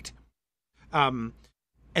the right. And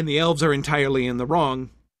the elves are entirely in the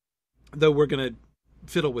wrong, though we're going to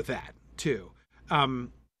fiddle with that too.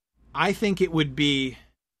 I think it would be,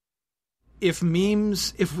 if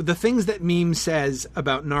the things that Meem says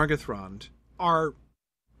about Nargothrond are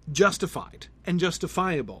justified and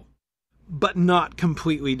justifiable, but not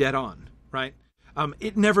completely dead on, right?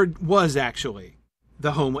 It never was actually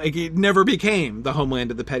the home. It never became the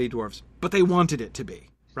homeland of the petty dwarves, but they wanted it to be,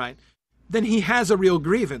 right? Then he has a real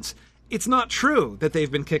grievance. It's not true that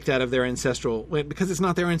they've been kicked out of their ancestral land, because it's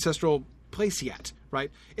not their ancestral place yet, right?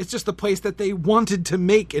 It's just the place that they wanted to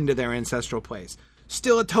make into their ancestral place.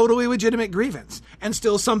 Still a totally legitimate grievance, and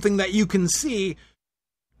still something that you can see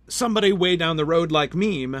somebody way down the road like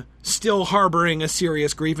Meem still harboring a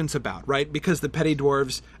serious grievance about, right? Because the petty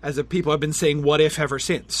dwarves as a people have been saying what if ever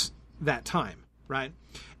since that time, right?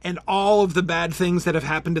 And all of the bad things that have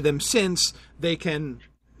happened to them since, they can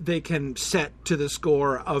set to the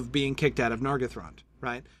score of being kicked out of Nargothrond,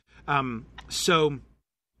 right? So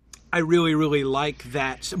I really, really like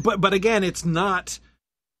that. But again, it's not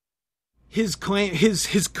his claim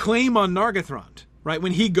on Nargothrond, right?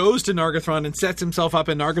 When he goes to Nargothrond and sets himself up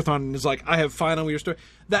in Nargothrond and is like, I have finally restored,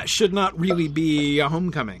 that should not really be a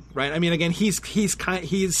homecoming, right? I mean, again, he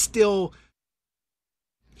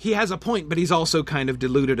has a point, but he's also kind of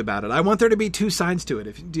deluded about it. I want there to be two sides to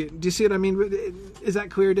it. Do you see what I mean? Is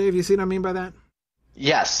that clear, Dave? You see what I mean by that?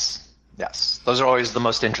 Yes. Those are always the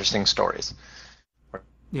most interesting stories.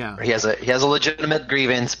 Yeah. He has a legitimate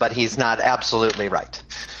grievance, but he's not absolutely right.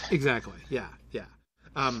 Exactly. Yeah.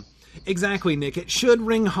 Exactly, Nick. It should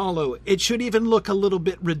ring hollow. It should even look a little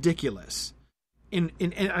bit ridiculous.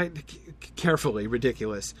 Carefully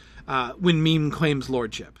ridiculous. When Meem claims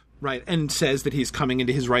lordship, right, and says that he's coming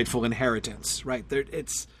into his rightful inheritance, right?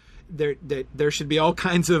 There should be all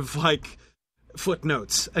kinds of like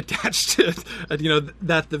footnotes attached to,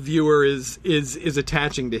 that the viewer is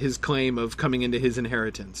attaching to his claim of coming into his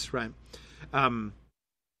inheritance, right?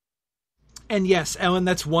 And yes, Ellen,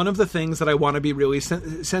 that's one of the things that I want to be really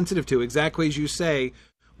sensitive to. Exactly as you say,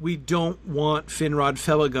 we don't want Finrod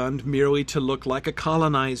Felagund merely to look like a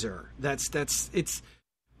colonizer. That's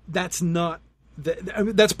not.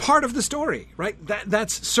 That's part of the story, right?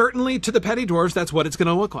 That's certainly, to the petty dwarves, that's what it's going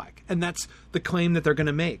to look like, and that's the claim that they're going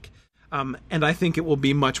to make. And I think it will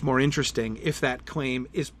be much more interesting if that claim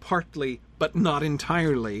is partly, but not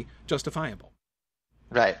entirely, justifiable.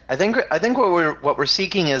 Right. I think what we're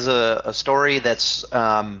seeking is a story that's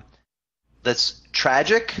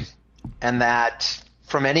tragic, and that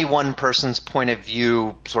from any one person's point of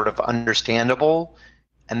view, sort of understandable,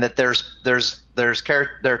 and that there are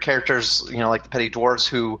characters, like the petty dwarves,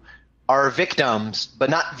 who are victims, but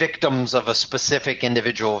not victims of a specific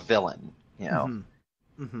individual villain.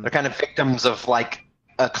 Mm-hmm. They're kind of victims of like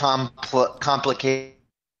a complicated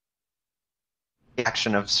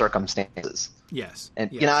action of circumstances. Yes.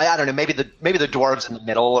 And I don't know, maybe the dwarves in the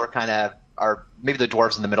middle are kind of are maybe the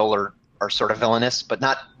dwarves in the middle are sort of villainous, but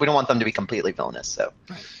not. We don't want them to be completely villainous. So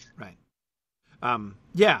right.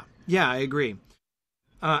 Yeah, I agree.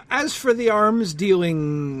 As for the arms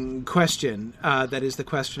dealing question, that is the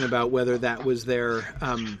question about whether that was their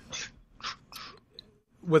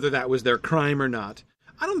crime or not.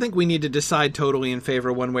 I don't think we need to decide totally in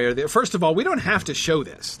favor one way or the other. First of all, we don't have to show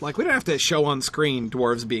this. Like, we don't have to show on screen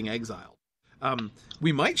dwarves being exiled.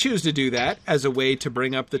 We might choose to do that as a way to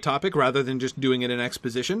bring up the topic rather than just doing it in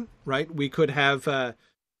exposition, right? We could have,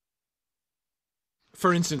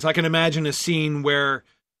 for instance, I can imagine a scene where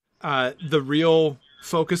the real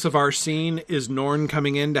focus of our scene is Norn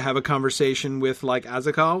coming in to have a conversation with, like,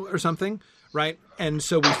 Azakal or something, right? And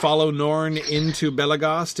so we follow Norn into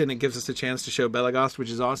Belegost, and it gives us a chance to show Belegost, which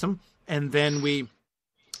is awesome. And then he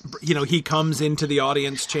comes into the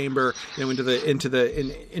audience chamber, into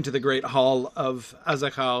the great hall of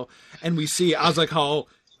Azakal, and we see Azakal,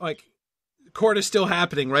 like, court is still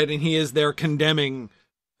happening, right? And he is there condemning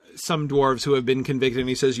some dwarves who have been convicted, and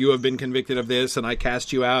he says, you have been convicted of this, and I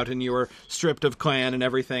cast you out, and you were stripped of clan and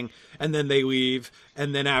everything. And then they leave,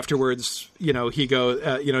 and then afterwards, he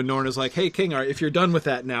goes, Norn is like, hey, King, if you're done with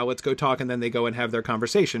that now, let's go talk, and then they go and have their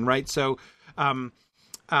conversation, right? So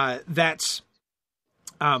that's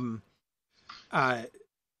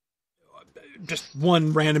just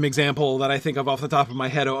one random example that I think of off the top of my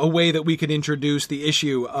head, a way that we could introduce the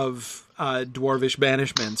issue of dwarvish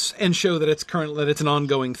banishments and show that it's an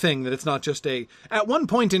ongoing thing, that it's not just at one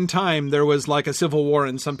point in time there was like a civil war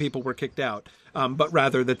and some people were kicked out, but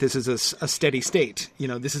rather that this is a steady state.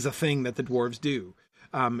 This is a thing that the dwarves do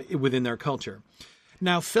within their culture.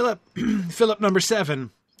 Now, Philip number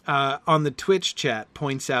 7 on the Twitch chat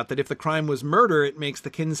points out that if the crime was murder, it makes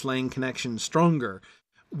the kinslaying connection stronger,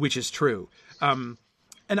 which is true. And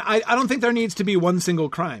I don't think there needs to be one single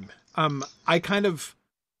crime. The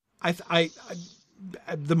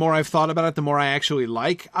more I've thought about it, the more I actually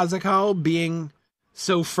like Azakal being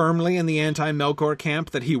so firmly in the anti-Melkor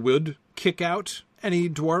camp that he would kick out any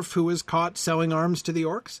dwarf who is caught selling arms to the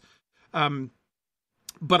orcs.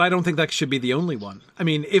 But I don't think that should be the only one. I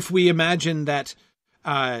mean, if we imagine that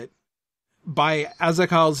by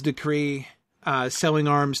Azakal's decree, selling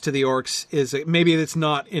arms to the orcs is maybe it's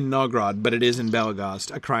not in Nogrod, but it is in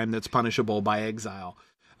Belegost, a crime that's punishable by exile.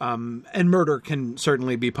 And murder can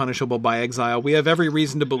certainly be punishable by exile. We have every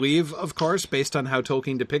reason to believe, of course, based on how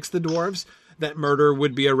Tolkien depicts the dwarves, that murder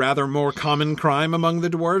would be a rather more common crime among the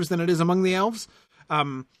dwarves than it is among the elves,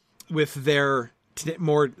 with their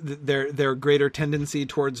greater tendency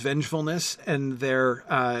towards vengefulness and their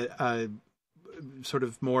sort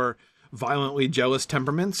of more violently jealous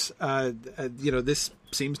temperaments. This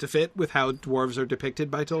seems to fit with how dwarves are depicted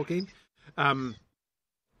by Tolkien.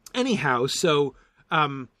 Anyhow, so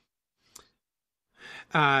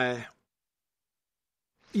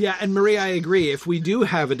yeah, and Marie, I agree. If we do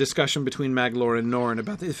have a discussion between Maglor and Norn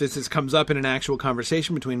about this, if this comes up in an actual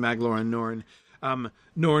conversation between Maglor and Norn,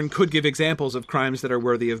 Norn could give examples of crimes that are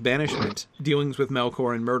worthy of banishment. Dealings with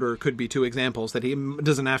Melkor and murder could be 2 examples. That he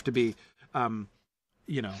doesn't have to be,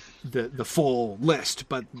 the full list,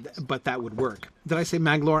 but that would work. Did I say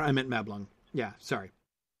Maglor? I meant Mablung. Yeah, sorry.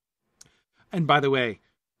 And by the way,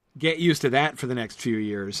 get used to that for the next few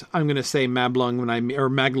years. I'm going to say Mablung or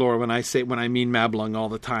Maglor when I mean Mablung all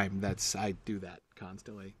the time. I do that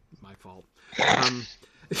constantly. My fault.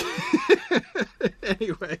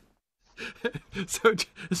 Anyway, so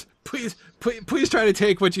please try to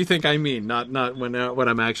take what you think I mean, not what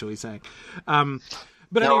I'm actually saying.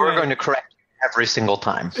 But anyway, we're going to correct you every single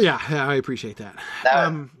time. Yeah, I appreciate that.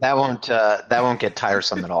 That won't get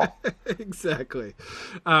tiresome at all. Exactly.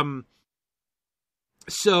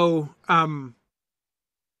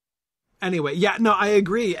 Anyway, yeah, no, I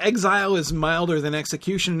agree. Exile is milder than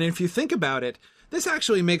execution. And if you think about it, this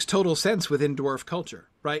actually makes total sense within dwarf culture,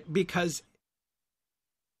 right? Because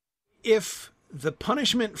if the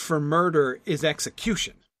punishment for murder is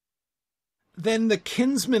execution, then the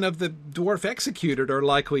kinsmen of the dwarf executed are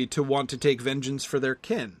likely to want to take vengeance for their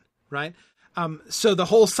kin, right? So the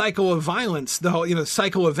whole cycle of violence, the whole,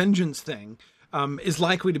 cycle of vengeance thing, is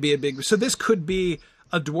likely to be a big... So this could be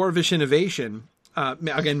a dwarvish innovation.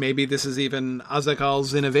 Again, maybe this is even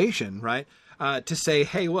Azakal's innovation, right? To say,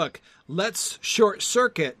 hey, look, let's short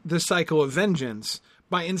circuit the cycle of vengeance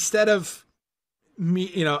by, instead of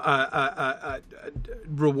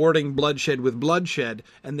rewarding bloodshed with bloodshed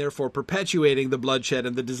and therefore perpetuating the bloodshed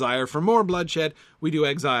and the desire for more bloodshed, we do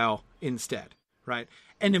exile instead, right?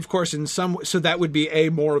 And of course, so that would be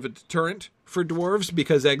more of a deterrent for dwarves,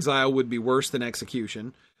 because exile would be worse than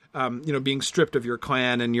execution. Being stripped of your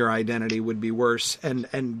clan and your identity would be worse,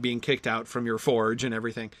 and being kicked out from your forge and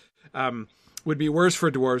everything. would be worse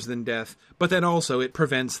for dwarves than death. But then also it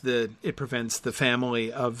prevents the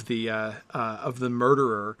family of the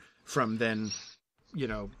murderer from then,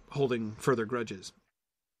 holding further grudges.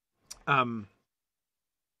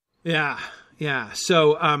 Yeah.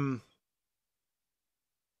 So,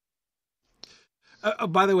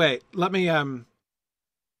 by the way, let me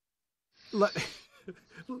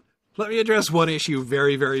let me address one issue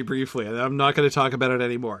very, very briefly. I'm not going to talk about it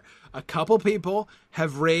anymore. A couple people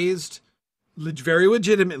have very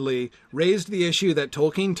legitimately raised the issue that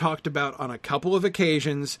Tolkien talked about on a couple of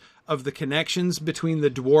occasions of the connections between the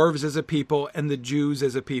dwarves as a people and the Jews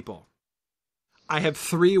as a people. I have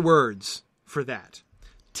 3 words for that.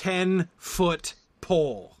 10-foot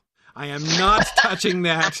pole. I am not touching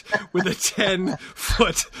that with a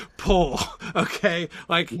 10-foot pole. Okay?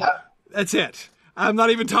 That's it. I'm not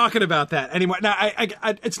even talking about that anymore. Now, I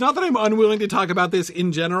it's not that I'm unwilling to talk about this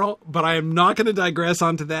in general, but I am not going to digress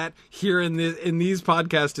onto that here in these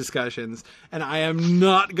podcast discussions, and I am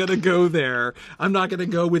not going to go there. I'm not going to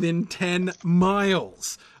go within 10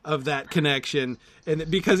 miles of that connection,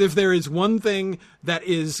 and because if there is one thing that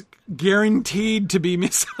is guaranteed to be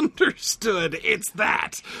misunderstood, it's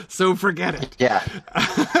that. So forget it. Yeah.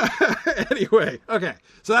 Anyway, okay.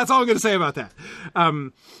 So that's all I'm going to say about that.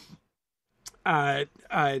 Okay.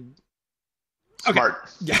 Smart.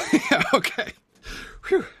 Yeah. Okay.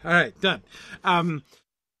 Whew. All right. Done.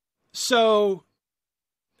 So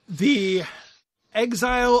the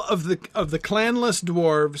exile of the clanless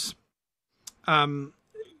dwarves,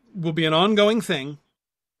 will be an ongoing thing,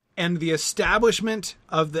 and the establishment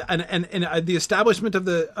of the the establishment of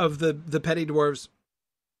the petty dwarves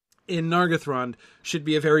in Nargothrond should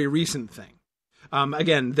be a very recent thing.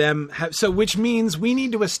 Again, which means we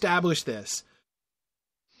need to establish this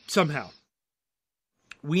somehow.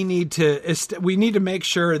 We need to make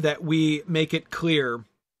sure that we make it clear.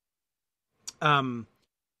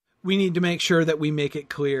 We need to make sure that we make it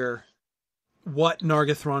clear what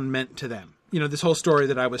Nargothrond meant to them. This whole story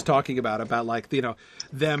that I was talking about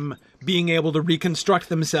them being able to reconstruct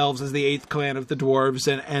themselves as the 8th clan of the dwarves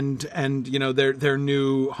and their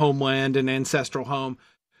new homeland and ancestral home.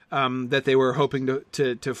 That they were hoping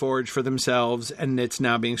to forge for themselves, and it's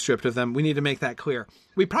now being stripped of them. We need to make that clear.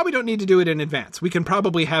 We probably don't need to do it in advance. We can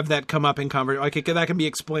probably have that come up in conversation. That can be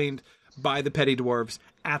explained by the petty dwarves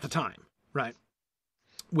at the time, right?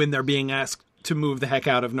 When they're being asked to move the heck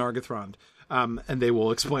out of Nargothrond. And they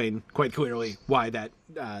will explain quite clearly why that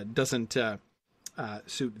doesn't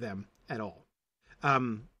suit them at all.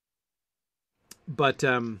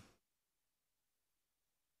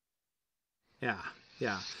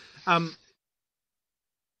 Yeah.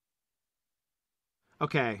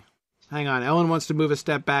 Okay, hang on. Ellen wants to move a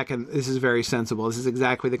step back, and this is very sensible. This is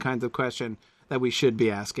exactly the kind of question that we should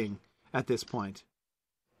be asking at this point.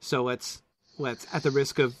 So let's, at the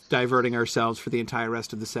risk of diverting ourselves for the entire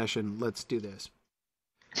rest of the session, let's do this.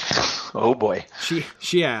 Oh boy.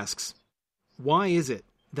 She asks, why is it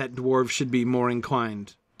that dwarves should be more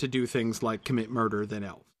inclined to do things like commit murder than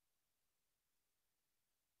elves?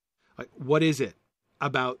 What is it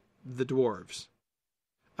about the dwarves?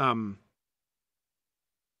 Are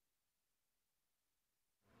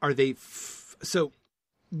they... So,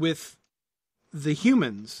 with the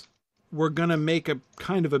humans, we're going to make a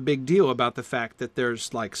kind of a big deal about the fact that there's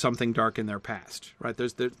something dark in their past, right?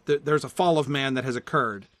 There's a fall of man that has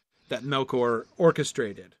occurred that Melkor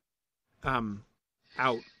orchestrated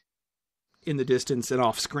out in the distance and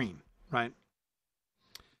off screen, right?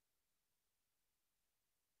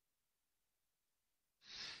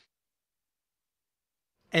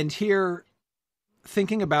 And here,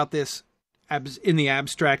 thinking about this in the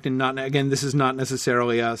abstract, and not, again, this is not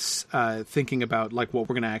necessarily us thinking about what we're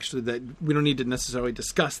going to actually, that we don't need to necessarily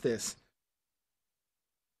discuss this,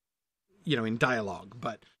 in dialogue,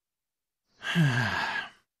 but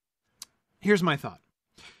here's my thought.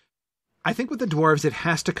 I think with the dwarves, it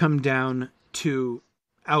has to come down to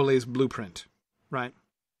Aule's blueprint, right?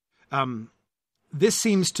 This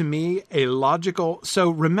seems to me a logical... So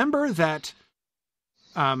remember that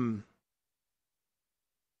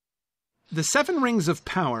the 7 rings of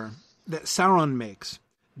power that Sauron makes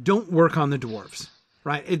don't work on the dwarves,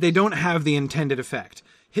 right? They don't have the intended effect.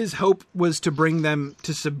 His hope was to bring them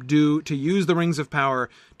to use the rings of power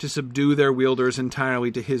to subdue their wielders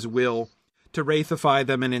entirely to his will, to wraithify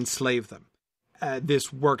them and enslave them.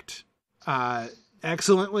 This worked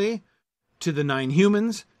excellently to the 9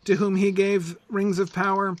 humans to whom he gave rings of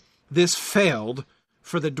power. This failed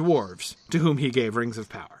for the dwarves to whom he gave rings of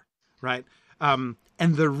power, right? And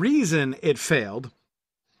the reason it failed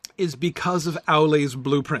is because of Aule's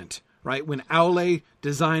blueprint, right? When Aule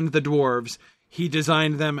designed the dwarves, he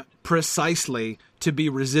designed them precisely to be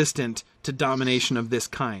resistant to domination of this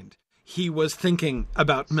kind. He was thinking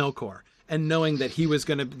about Melkor and knowing that he was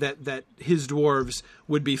going to, that his dwarves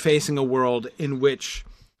would be facing a world in which,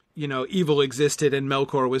 evil existed and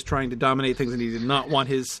Melkor was trying to dominate things, and he did not want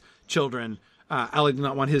his children, Ali did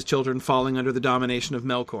not want his children falling under the domination of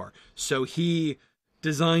Melkor. So he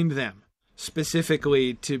designed them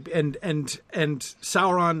specifically to, and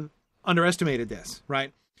Sauron underestimated this,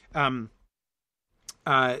 right?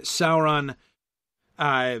 Sauron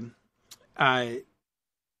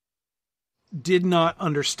did not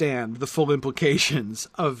understand the full implications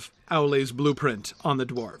of Aule's blueprint on the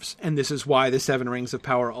dwarves. And this is why the Seven Rings of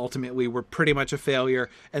Power ultimately were pretty much a failure,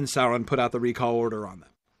 and Sauron put out the recall order on them,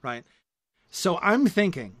 right? So I'm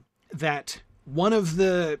thinking that one of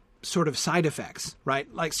the sort of side effects, right?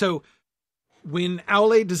 So when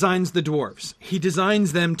Aule designs the dwarves, he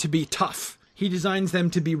designs them to be tough. He designs them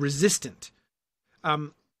to be resistant.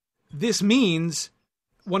 This means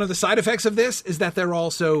one of the side effects of this is that they're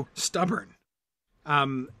also stubborn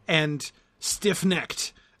and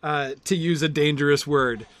stiff-necked, to use a dangerous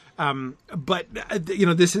word. But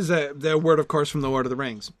this is the word, of course, from the Lord of the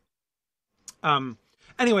Rings.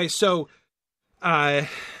 Anyway, so again,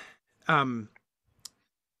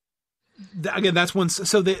 that's one.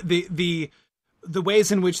 So the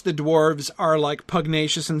ways in which the dwarves are like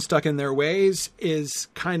pugnacious and stuck in their ways is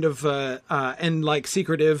kind of and like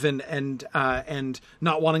secretive and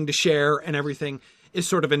not wanting to share and everything is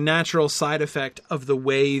sort of a natural side effect of the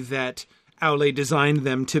way that Aule designed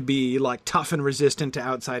them to be like tough and resistant to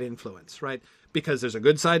outside influence, right? Because there's a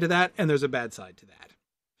good side to that and there's a bad side to that.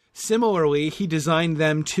 Similarly, he designed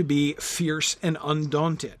them to be fierce and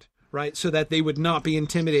undaunted, right? So that they would not be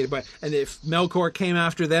intimidated by, and if Melkor came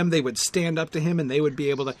after them, they would stand up to him and they would be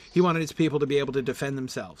able to, he wanted his people to be able to defend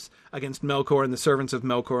themselves against Melkor and the servants of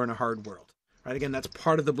Melkor in a hard world, right? Again, that's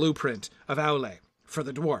part of the blueprint of Aule for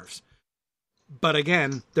the dwarves. But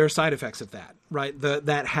again, there are side effects of that, right?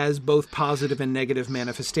 That has both positive and negative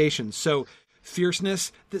manifestations. So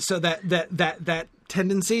fierceness, so that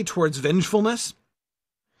tendency towards vengefulness,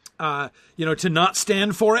 to not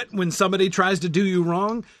stand for it when somebody tries to do you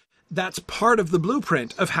wrong, that's part of the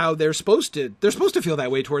blueprint of how they're supposed to feel that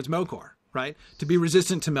way towards Melkor, right? To be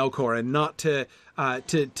resistant to Melkor and not to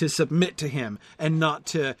submit to him and not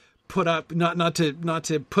to put up, not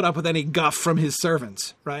to put up with any guff from his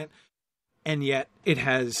servants, right? And yet it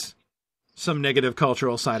has some negative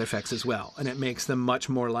cultural side effects as well. And it makes them much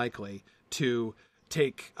more likely to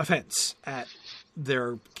take offense at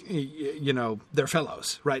their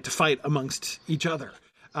fellows, right? To fight amongst each other,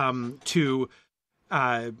 to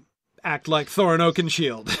act like Thorin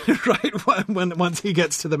Oakenshield, right? Once he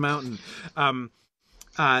gets to the mountain.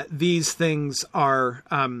 These things are,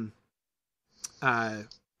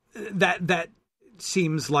 that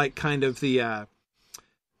seems like kind of the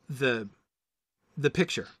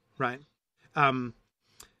picture, right?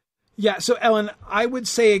 So Ellen, I would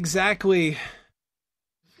say exactly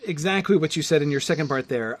what you said in your second part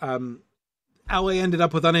there. Aule ended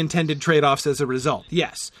up with unintended trade-offs as a result.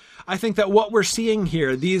 Yes. I think that what we're seeing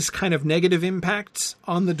here, these kind of negative impacts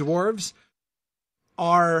on the dwarves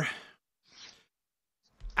are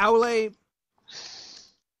Aule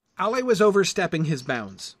was overstepping his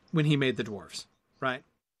bounds when he made the dwarves, right?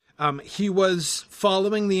 He was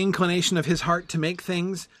following the inclination of his heart to make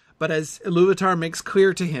things, but as Iluvatar makes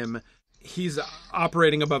clear to him, he's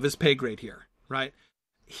operating above his pay grade here, right?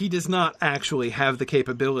 He does not actually have the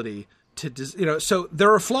capability to, so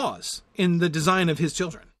there are flaws in the design of his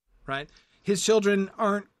children, right? His children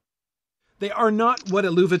are not what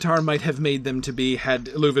Iluvatar might have made them to be had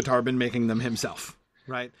Iluvatar been making them himself,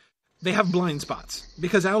 right? They have blind spots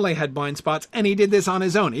because Aule had blind spots and he did this on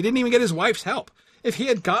his own. He didn't even get his wife's help. If he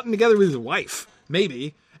had gotten together with his wife,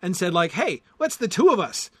 maybe, and said like, hey, let's the two of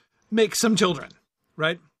us make some children,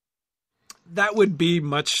 right? That would be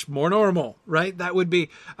much more normal, right? That would be,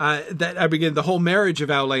 the whole marriage of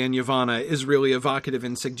Aule and Yavanna is really evocative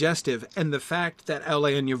and suggestive. And the fact that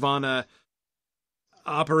Aule and Yavanna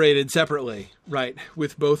operated separately, right,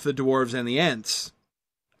 with both the dwarves and the Ents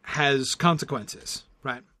has consequences,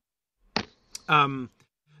 right?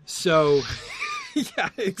 So... Yeah,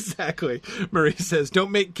 exactly. Marie says,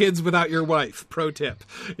 don't make kids without your wife. Pro tip.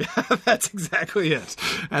 Yeah, that's exactly it.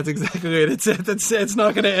 That's exactly it. It's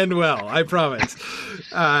not going to end well. I promise.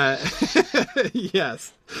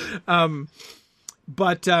 Yes.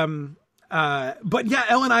 But yeah,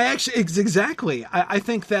 Ellen, exactly. I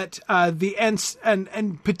think that, the Ents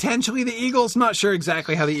and potentially the Eagles, not sure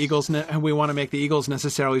exactly how the Eagles, we want to make the Eagles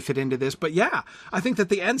necessarily fit into this, but yeah, I think that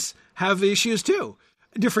the Ents have issues too.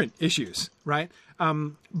 different issues, right?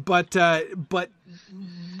 But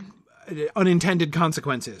unintended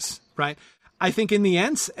consequences, right? I think in the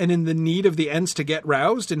Ents and in the need of the Ents to get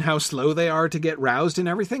roused and how slow they are to get roused and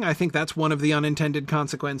everything, I think that's one of the unintended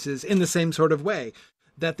consequences in the same sort of way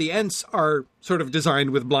that the Ents are sort of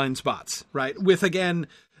designed with blind spots, right? With, again,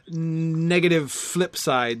 negative flip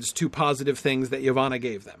sides to positive things that Yavanna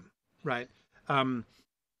gave them, right? And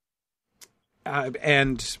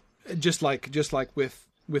just like with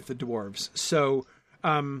the dwarves. So,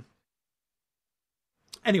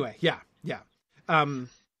 anyway, yeah.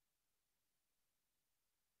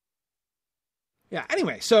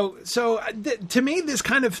 Anyway, so to me, this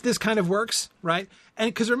kind of works, right?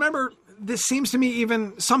 And because remember, this seems to me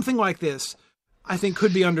even something like this, I think,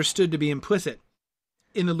 could be understood to be implicit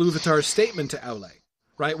in the Iluvatar's statement to Aule,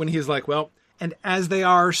 right? When he's like, well, and as they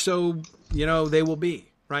are, so, they will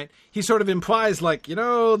be, right? He sort of implies like,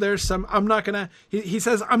 there's some, he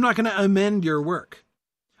says, I'm not going to amend your work.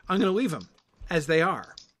 I'm going to leave them as they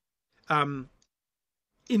are.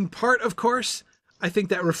 In part, of course, I think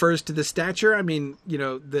that refers to the stature. I mean,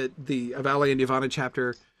 the of Aule and Yavanna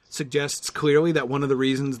chapter suggests clearly that one of the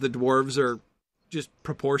reasons the dwarves are just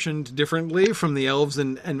proportioned differently from the elves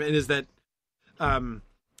and is that Aule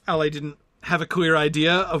didn't have a clear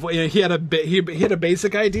idea of what he had a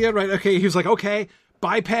basic idea, right? Okay, he was like, okay,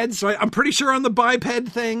 bipeds, right? I'm pretty sure on the biped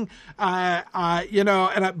thing, but he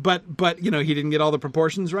didn't get all the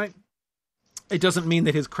proportions right. It doesn't mean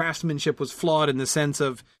that his craftsmanship was flawed in the sense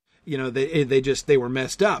of, they were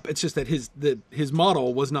messed up. It's just that his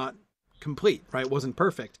model was not complete, right? Wasn't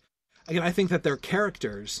perfect. Again, I think that their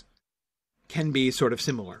characters can be sort of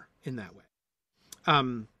similar in that way.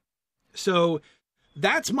 So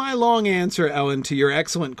that's my long answer, Ellen, to your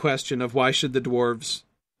excellent question of why should the dwarves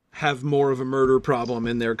have more of a murder problem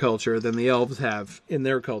in their culture than the elves have in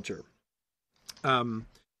their culture.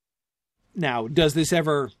 Now, does this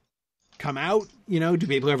ever come out? Do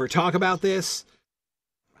people ever talk about this?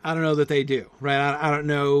 I don't know that they do, right? I don't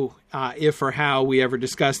know if or how we ever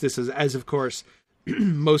discuss this as of course,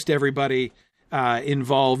 most everybody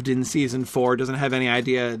involved in season 4 doesn't have any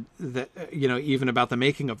idea that, even about the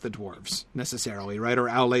making of the dwarves necessarily, right? Or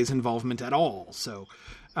Aule's involvement at all. So,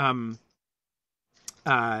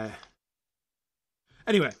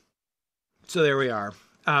 anyway, so there we are.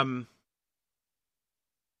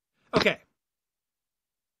 Okay.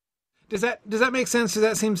 Does that make sense? Does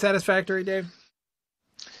that seem satisfactory, Dave?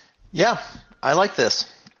 Yeah, I like this.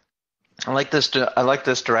 I like this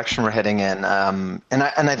direction we're heading in. And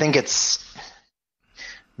I think it's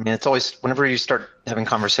always, whenever you start having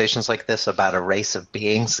conversations like this about a race of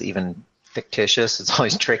beings, even fictitious, it's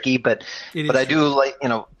always tricky. But I do like,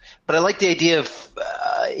 but I like the idea of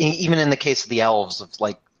even in the case of the elves of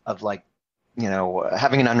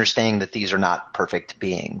having an understanding that these are not perfect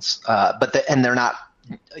beings, and they're not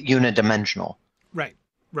unidimensional.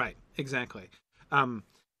 Right, exactly.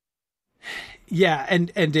 Yeah,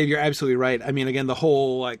 and Dave, you're absolutely right. I mean, again, the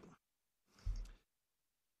whole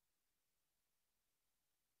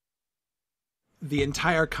the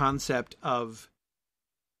entire concept of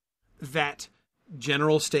that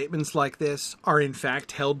general statements like this are in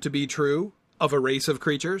fact held to be true of a race of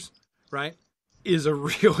creatures, right, is a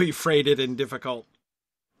really freighted and difficult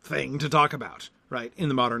thing to talk about, right, in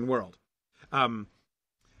the modern world. And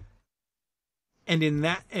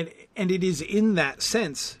it is in that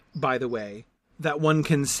sense, by the way, that one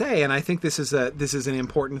can say, and I think this is an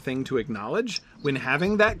important thing to acknowledge when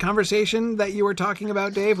having that conversation that you were talking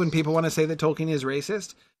about, Dave, when people want to say that Tolkien is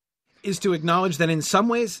racist, is to acknowledge that in some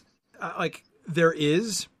ways, there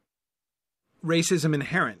is racism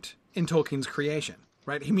inherent in Tolkien's creation,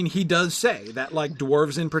 right? I mean, he does say that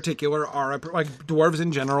dwarves in particular dwarves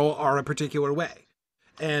in general are a particular way.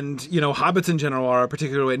 And, hobbits in general are a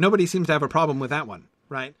particular way. Nobody seems to have a problem with that one,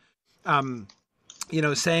 right?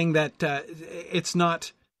 Saying that it's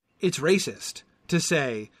racist to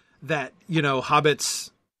say that,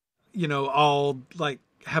 hobbits, all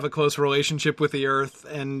have a close relationship with the earth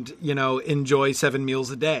and, enjoy 7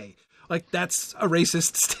 meals a day. That's a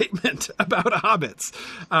racist statement about hobbits.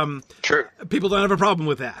 True. People don't have a problem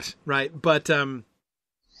with that, right? But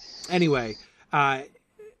anyway,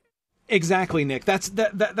 exactly, Nick.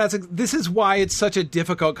 This is why it's such a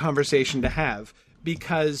difficult conversation to have,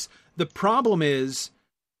 because the problem is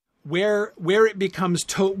where it becomes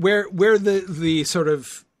where the sort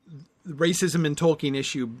of racism in Tolkien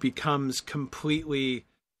issue becomes completely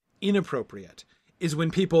inappropriate is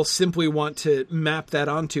when people simply want to map that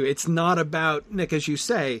onto. It's not about, Nick, as you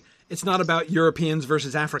say, it's not about Europeans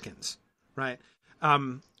versus Africans, right?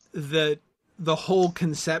 The whole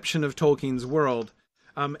conception of Tolkien's world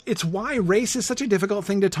It's why race is such a difficult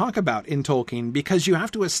thing to talk about in Tolkien, because you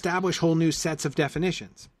have to establish whole new sets of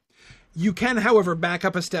definitions. You can, however, back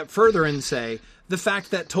up a step further and say the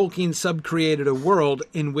fact that Tolkien subcreated a world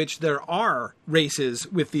in which there are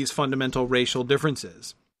races with these fundamental racial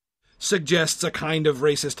differences suggests a kind of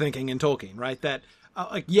racist thinking in Tolkien, right? That,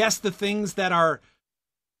 yes, the things that are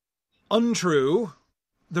untrue,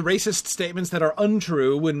 the racist statements that are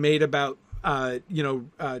untrue when made about,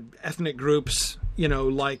 ethnic groups,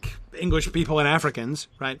 like English people and Africans,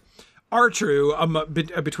 right, are true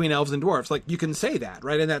between elves and dwarves. Like, you can say that,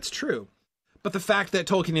 right? And that's true. But the fact that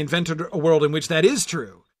Tolkien invented a world in which that is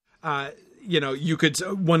true,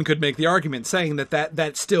 one could make the argument saying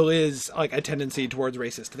that still is like a tendency towards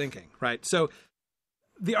racist thinking, right? So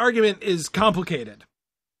the argument is complicated.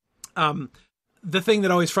 The thing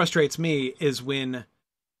that always frustrates me is when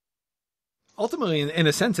ultimately, in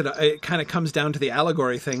a sense, it kind of comes down to the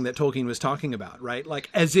allegory thing that Tolkien was talking about, right? Like,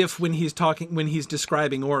 as if when he's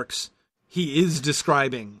describing orcs, he is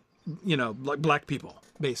describing, like black people,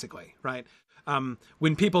 basically, right?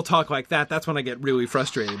 When people talk like that, that's when I get really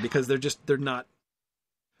frustrated, because they're not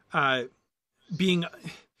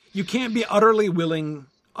you can't be utterly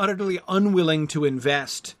unwilling to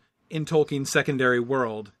invest in Tolkien's secondary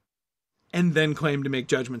world and then claim to make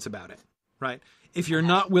judgments about it, right? If you're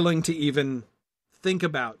not willing to even think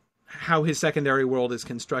about how his secondary world is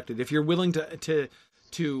constructed, if you're willing to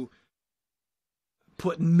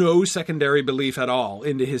put no secondary belief at all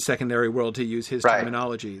into his secondary world, to use his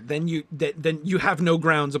terminology, then you have no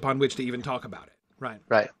grounds upon which to even talk about it, right?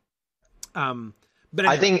 Right. But anyway,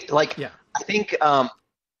 I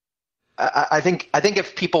think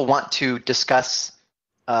if people want to discuss,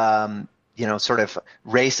 sort of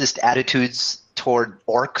racist attitudes toward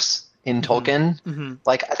orcs in Tolkien,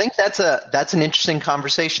 like, I think that's an interesting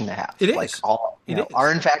conversation to have. It is. Like,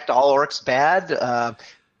 are in fact all orcs bad?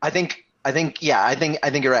 I think you're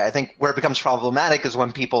right. I think where it becomes problematic is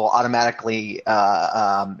when people automatically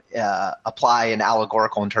apply an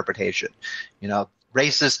allegorical interpretation.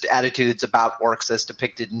 Racist attitudes about orcs as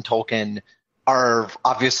depicted in Tolkien are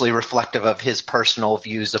obviously reflective of his personal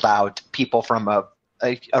views about people from a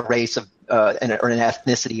race of or an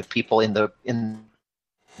ethnicity of people in the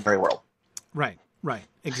very world. Right,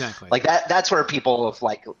 exactly. Like that's where people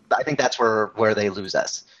I think that's where they lose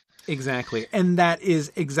us. Exactly. And that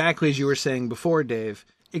is exactly, as you were saying before, Dave,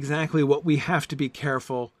 exactly what we have to be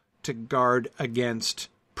careful to guard against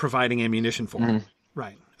providing ammunition for,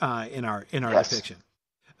 right, in our depiction.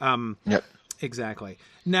 Yep. Exactly.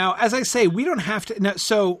 Now, as I say, we don't have to. Now,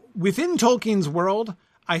 so within Tolkien's world,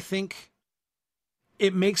 I think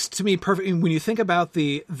it makes to me perfect when you think about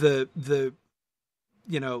the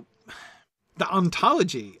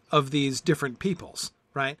ontology of these different peoples,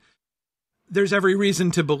 right? There's every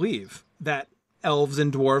reason to believe that elves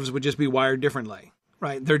and dwarves would just be wired differently,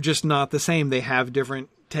 right? They're just not the same. They have different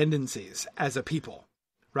tendencies as a people,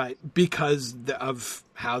 right? Because of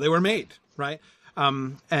how they were made, right?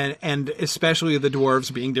 And especially the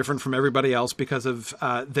dwarves being different from everybody else because of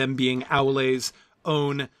them being Aule's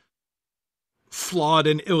own flawed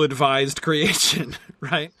and ill-advised creation,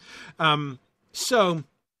 right?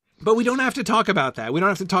 But we don't have to talk about that. We don't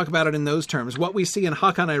have to talk about it in those terms. What we see in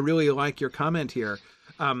Hakan, I really like your comment here.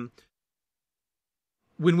 When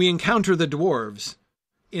we encounter the dwarves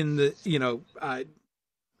in the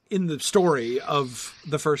story of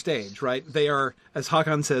the First Age, right? They are, as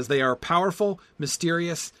Hakan says, they are powerful,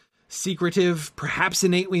 mysterious, secretive, perhaps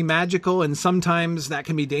innately magical, and sometimes that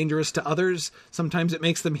can be dangerous to others. Sometimes it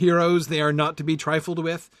makes them heroes. They are not to be trifled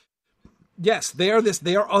with. Yes, they are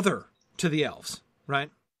other to the elves,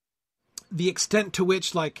 right? The extent to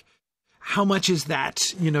which, like, how much is that,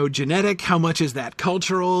 genetic? How much is that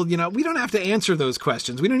cultural? We don't have to answer those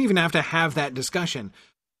questions. We don't even have to have that discussion.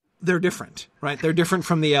 They're different, right? They're different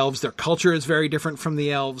from the elves. Their culture is very different from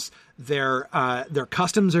the elves. Their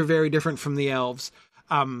customs are very different from the elves.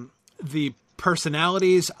 The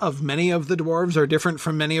personalities of many of the dwarves are different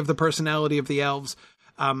from many of the personality of the elves.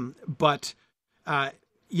 But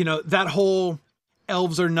that whole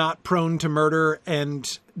elves are not prone to murder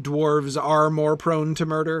and dwarves are more prone to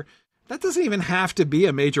murder, that doesn't even have to be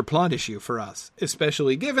a major plot issue for us,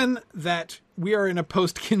 especially given that we are in a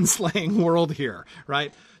post-kinslaying world here,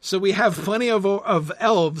 right? So we have plenty of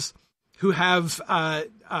elves who have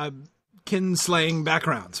kinslaying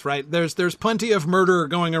backgrounds, right? There's plenty of murder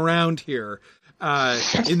going around here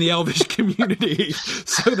in the elvish community,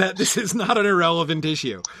 so that this is not an irrelevant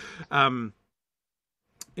issue.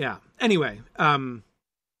 Yeah. Anyway.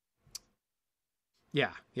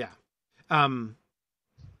 Yeah.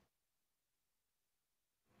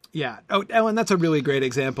 Yeah. Oh, Ellen, that's a really great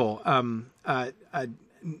example.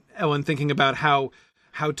 Ellen, thinking about how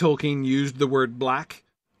Tolkien used the word black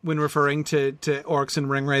when referring to orcs and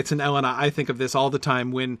ringwraiths. And Ellen, I think of this all the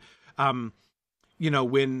time when,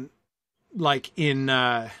 when like in,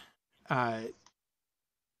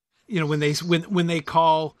 when they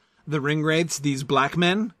call the ringwraiths these black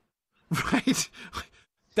men, right?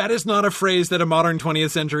 That is not a phrase that a modern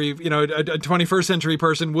 20th century, a 21st century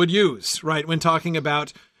person would use, right? When talking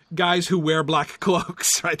about guys who wear black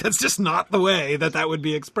cloaks, right? That's just not the way that would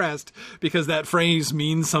be expressed, because that phrase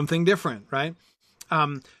means something different, right?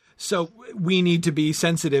 So we need to be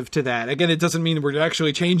sensitive to that. Again, it doesn't mean we're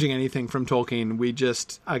actually changing anything from Tolkien. We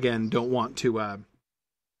just, again, don't want to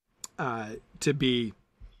be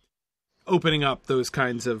opening up those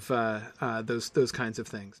kinds of those kinds of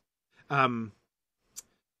things.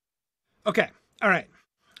 Okay. All right.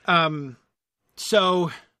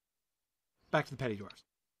 So back to the petty dwarves.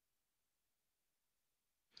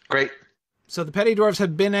 Great. So the petty dwarves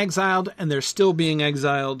have been exiled, and they're still being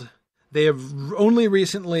exiled. They have only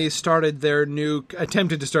recently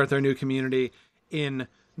attempted to start their new community in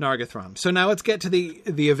Nargothrond. So now let's get to the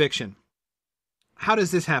eviction. How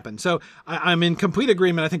does this happen? So I'm in complete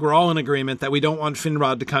agreement. I think we're all in agreement that we don't want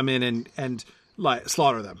Finrod to come in and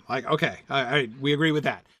slaughter them. Like, okay, all right, we agree with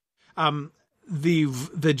that.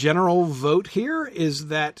 The general vote here is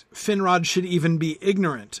that Finrod should even be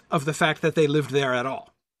ignorant of the fact that they lived there at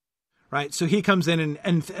all, right? So he comes in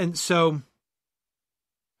and so,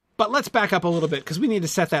 but let's back up a little bit, because we need to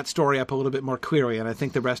set that story up a little bit more clearly, and I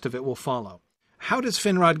think the rest of it will follow. How does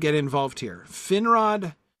Finrod get involved here?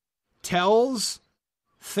 Finrod tells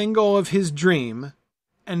Thingol of his dream,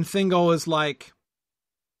 and Thingol is like,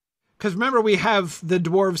 because remember, we have the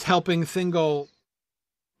dwarves helping Thingol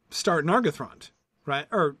start Nargothrond, right?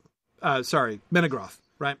 Or, Menegroth,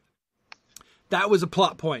 right? That was a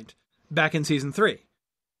plot point back in season 3.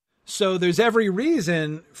 So there's every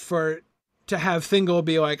reason to have Thingol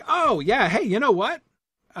be like, oh yeah, hey, you know what?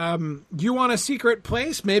 You want a secret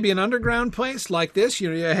place, maybe an underground place like this?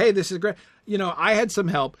 Hey, this is great. I had some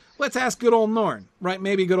help. Let's ask good old Norn, right?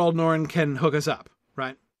 Maybe good old Norn can hook us up,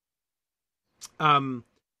 right?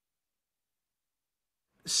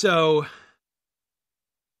 So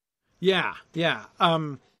yeah.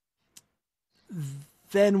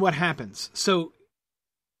 Then what happens? So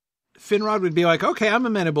Finrod would be like, okay, I'm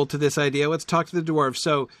amenable to this idea. Let's talk to the dwarves.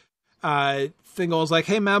 So Thingol's like,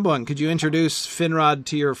 hey, Mablung, could you introduce Finrod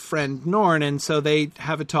to your friend Norn? And so they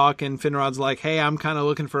have a talk, and Finrod's like, hey, I'm kind of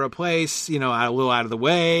looking for a place, a little out of the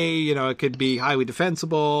way. It could be highly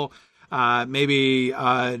defensible, maybe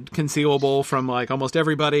concealable from like almost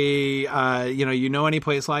everybody. Any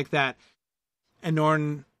place like that. And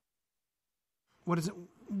Norn, what does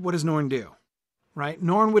Norn do? Right?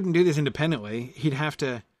 Norn wouldn't do this independently. He'd have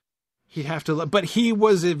to, but he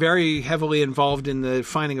was very heavily involved in the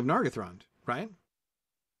finding of Nargothrond, right?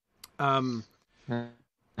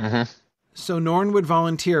 Mm-hmm. So Norn would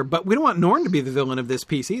volunteer, but we don't want Norn to be the villain of this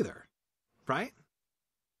piece either, right?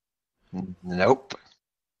 Nope.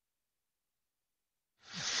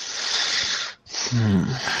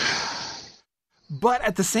 But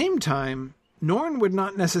at the same time, Norn would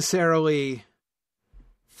not necessarily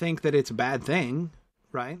think that it's a bad thing,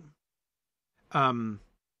 right?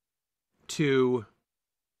 To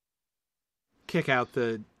kick out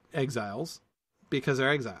the exiles because they're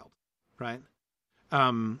exiled, right?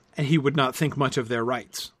 And he would not think much of their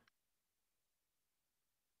rights.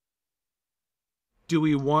 Do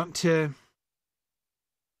we want to...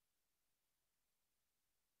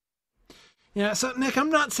 So Nick, I'm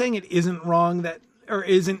not saying it isn't wrong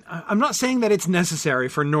I'm not saying that it's necessary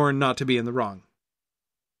for Norn not to be in the wrong.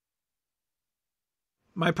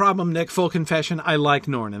 My problem, Nick, full confession, I like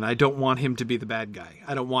Norn, and I don't want him to be the bad guy.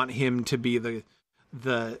 I don't want him to be the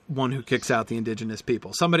one who kicks out the indigenous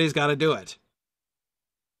people. Somebody's got to do it.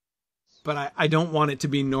 But I don't want it to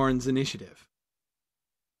be Norn's initiative.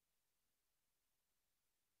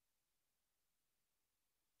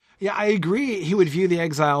 Yeah, I agree he would view the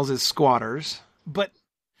exiles as squatters, but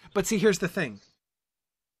see, here's the thing.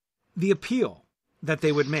 The appeal that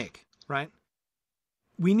they would make, right?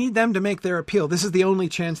 We need them to make their appeal. This is the only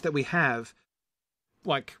chance that we have,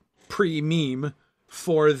 like pre-meme,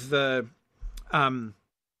 for the petty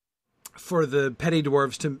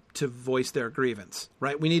dwarves to voice their grievance,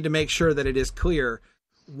 right? We need to make sure that it is clear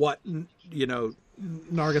what,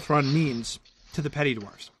 Nargothrond means to the petty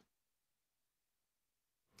dwarves.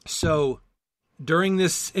 So during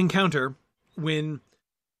this encounter, when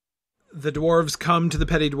the dwarves come to the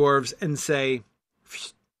petty dwarves and say,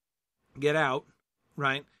 get out,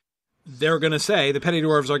 right? They're going to say, the petty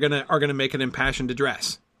dwarves are going to make an impassioned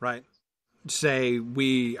address, right? Say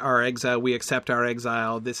we are exile, we accept our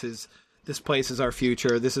exile. This place is our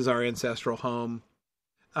future. This is our ancestral home.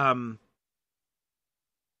 And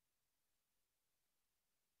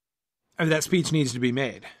that speech needs to be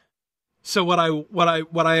made. So what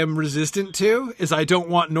I am resistant to is I don't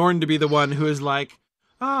want Norn to be the one who is like,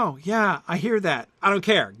 oh yeah, I hear that. I don't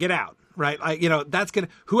care. Get out. Right?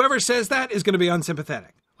 Whoever says that is gonna be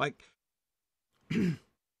unsympathetic. Like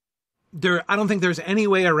I don't think there's any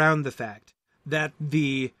way around the fact that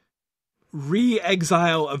the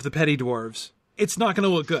re-exile of the petty dwarves, it's not gonna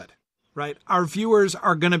look good. Right? Our viewers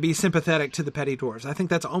are gonna be sympathetic to the petty dwarves. I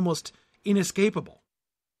think that's almost inescapable.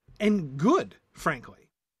 And good, frankly.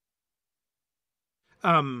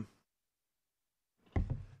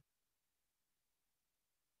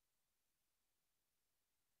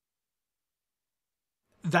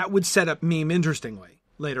 That would set up Meme interestingly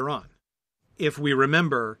later on, if we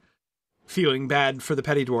remember feeling bad for the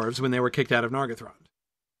petty dwarves when they were kicked out of Nargothrond.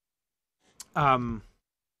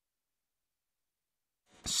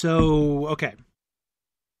 Okay.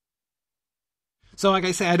 So like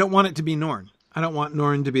I say, I don't want it to be Norn. I don't want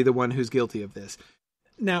Norn to be the one who's guilty of this.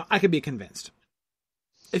 Now, I could be convinced.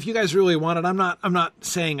 If you guys really want it, I'm not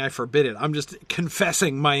saying I forbid it. I'm just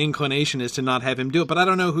confessing my inclination is to not have him do it, but I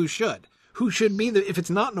don't know who should. Who should be if it's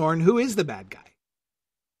not Norn, who is the bad guy?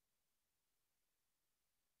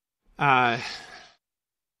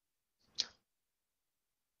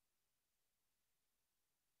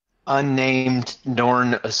 Unnamed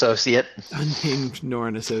Norn associate. Unnamed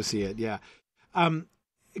Norn associate, yeah.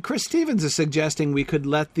 Chris Stevens is suggesting we could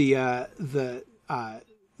let the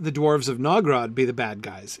dwarves of Nogrod be the bad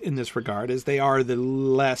guys in this regard, as they are the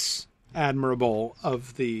less admirable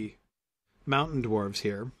of the mountain dwarves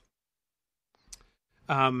here.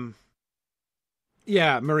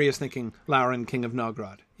 Yeah, Maria's thinking Lauren, King of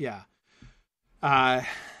Nogrod. Yeah.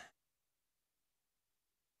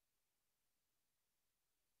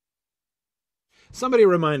 Somebody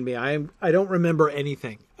remind me. I don't remember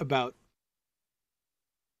anything about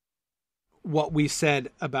what we said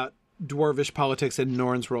about dwarvish politics and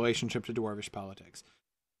Norn's relationship to dwarvish politics.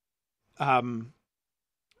 That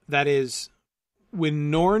is, when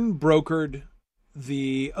Norn brokered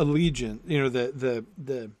the allegiance,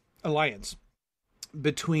 the alliance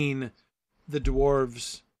between the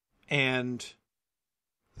dwarves and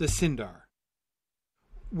the Sindar,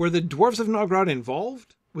 were the dwarves of Nogrod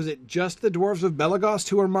involved? Was it just the dwarves of Belegost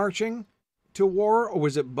who were marching to war, or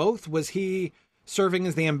was it both? Was he serving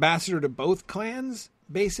as the ambassador to both clans,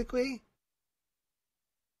 basically?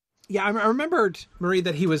 Yeah, I remembered, Marie,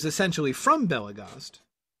 that he was essentially from Belegost.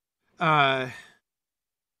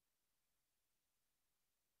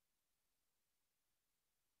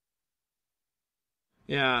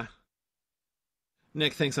 Yeah.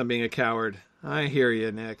 Nick thinks I'm being a coward. I hear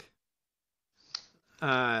you, Nick.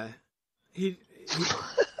 He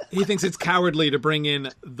thinks it's cowardly to bring in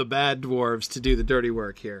the bad dwarves to do the dirty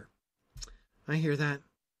work here. I hear that.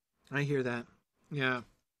 Yeah.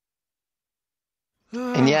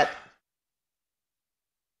 And yet...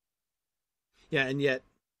 Yeah, and yet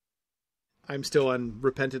I'm still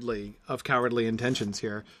unrepentantly of cowardly intentions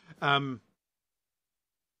here.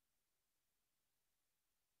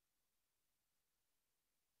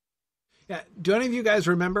 Yeah, do any of you guys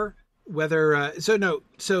remember whether... So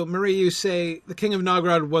Marie, you say the King of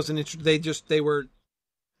Nogrod wasn't interested. They were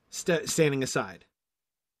standing aside.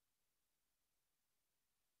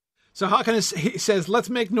 So Hakon says, let's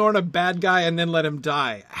make Norn a bad guy and then let him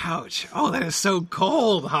die. Ouch. Oh, that is so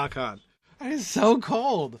cold, Hakon. That is so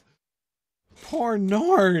cold. Poor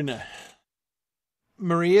Norn.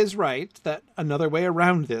 Marie is right that another way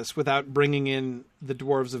around this without bringing in the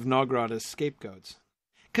dwarves of Nogrod as scapegoats.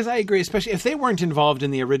 Because I agree, especially if they weren't involved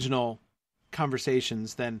in the original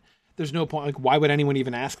conversations, then there's no point. Like, why would anyone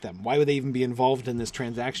even ask them? Why would they even be involved in this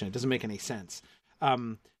transaction? It doesn't make any sense.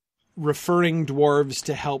 Referring dwarves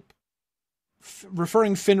to help,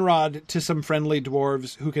 referring Finrod to some friendly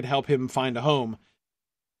dwarves who could help him find a home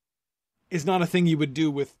is not a thing you would do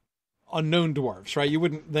with unknown dwarves, right? You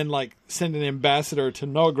wouldn't then send an ambassador to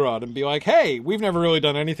Nogrod and be like, hey, we've never really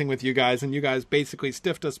done anything with you guys and you guys basically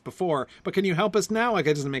stiffed us before, but can you help us now? It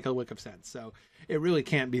doesn't make a lick of sense. So it really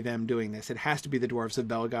can't be them doing this. It has to be the dwarves of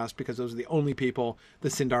Belegost because those are the only people the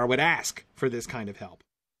Sindar would ask for this kind of help.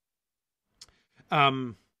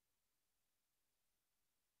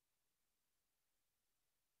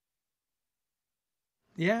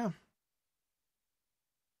 Yeah.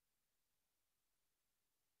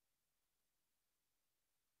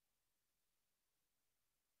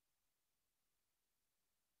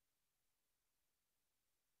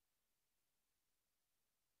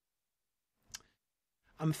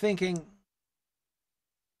 I'm thinking,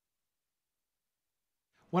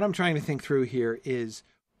 what I'm trying to think through here is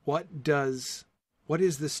what is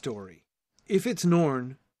the story? If it's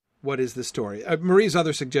Norn, what is the story? Marie's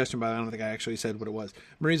other suggestion, but I don't think I actually said what it was.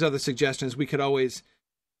 Marie's other suggestion is we could always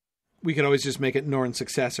just make it Norn's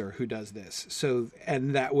successor who does this. So,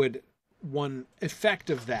 and that would, one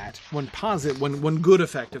effect of that, one good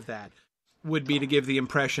effect of that would be to give the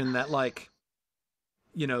impression that, like,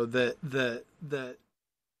 you know, the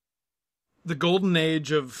golden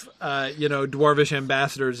age of, dwarvish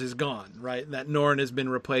ambassadors is gone, right? That Norn has been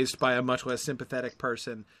replaced by a much less sympathetic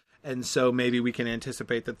person. And so maybe we can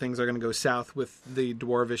anticipate that things are going to go south with the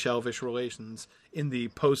dwarvish-elvish relations in the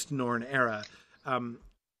post-Norn era.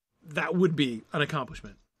 That would be an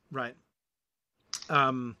accomplishment, right?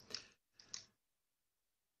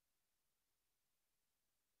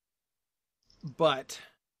 But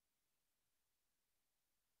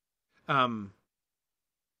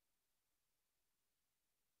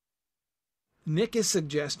Nick is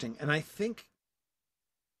suggesting, and I think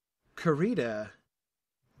Karita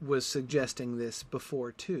was suggesting this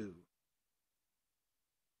before too.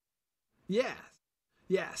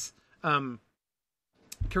 Yes.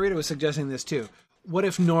 Karita was suggesting this too. What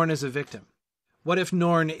if Norn is a victim? What if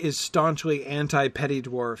Norn is staunchly anti-petty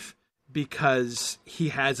dwarf because he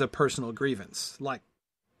has a personal grievance, like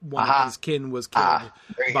one of his kin was killed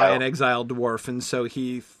by an exiled dwarf, and so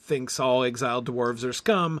he thinks all exiled dwarves are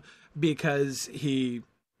scum because he,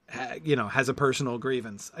 has a personal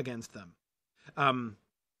grievance against them.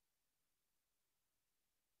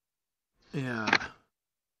 Yeah.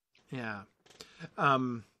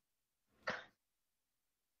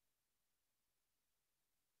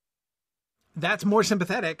 That's more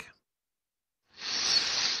sympathetic.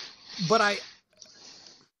 But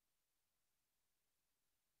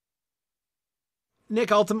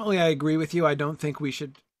Nick, ultimately I agree with you. I don't think we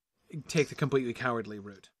should take the completely cowardly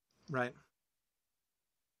route, right?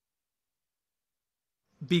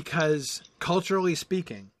 Because culturally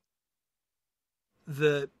speaking,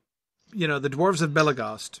 the dwarves of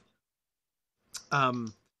Belegost,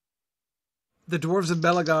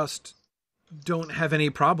 don't have any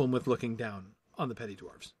problem with looking down on the petty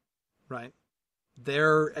dwarves, right?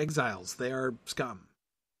 They're exiles. They are scum.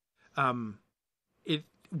 It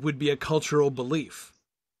would be a cultural belief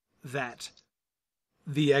that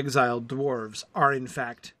the exiled dwarves are in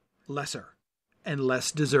fact lesser and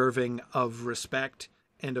less deserving of respect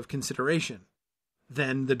and of consideration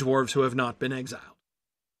than the dwarves who have not been exiled.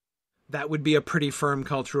 That would be a pretty firm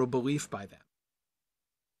cultural belief by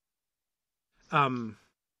them.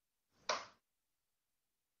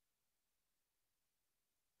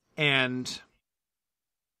 And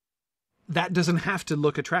that doesn't have to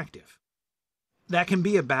look attractive. That can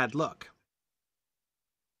be a bad look.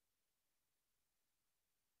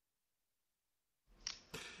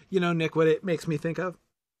 You know, Nick, what it makes me think of?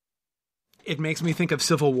 It makes me think of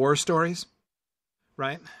Civil War stories,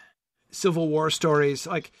 right? Civil War stories,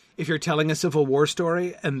 like if you're telling a Civil War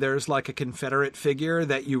story and there's like a Confederate figure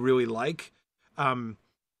that you really like,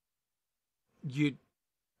 you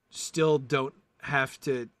still don't have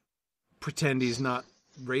to pretend he's not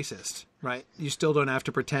racist, right? You still don't have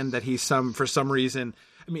to pretend that he's for some reason.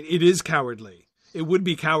 I mean, it is cowardly. It would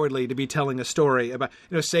be cowardly to be telling a story about,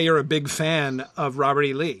 say you're a big fan of Robert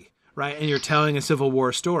E. Lee, right? And you're telling a Civil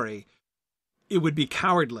War story. It would be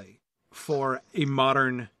cowardly for a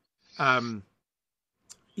modern, a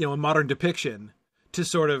modern depiction to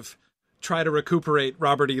sort of try to recuperate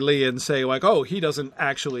Robert E. Lee and say like, oh, he doesn't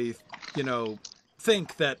actually,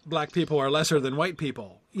 think that black people are lesser than white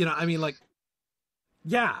people. He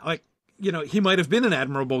might have been an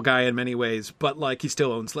admirable guy in many ways, but like he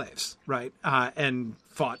still owned slaves, right? And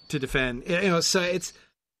fought to defend, so it's,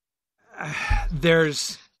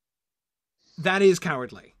 that is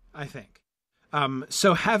cowardly, I think.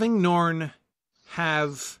 So having Norn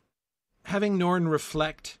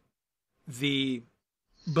reflect the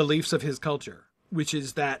beliefs of his culture, which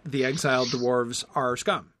is that the exiled dwarves are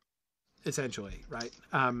scum, essentially, right?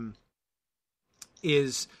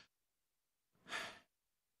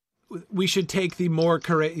 We should take the more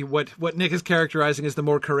what Nick is characterizing as the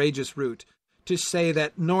more courageous route to say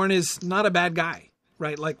that Norn is not a bad guy,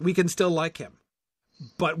 right? Like we can still like him,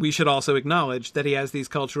 but we should also acknowledge that he has these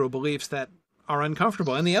cultural beliefs that are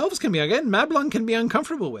uncomfortable, and the elves can be again. Mablung can be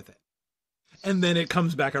uncomfortable with it, and then it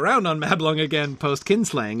comes back around on Mablung again post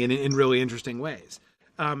kinslaying in really interesting ways.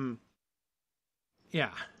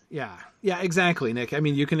 Yeah, exactly, Nick. I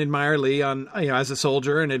mean, you can admire Lee on, as a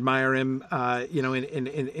soldier and admire him,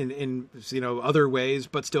 in other ways,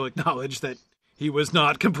 but still acknowledge that he was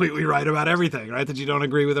not completely right about everything, right? That you don't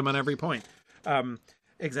agree with him on every point.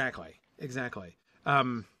 Exactly.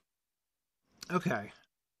 Okay.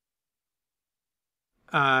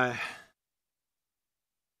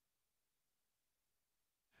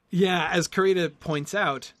 Yeah, as Karita points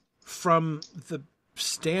out, from the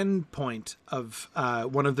standpoint of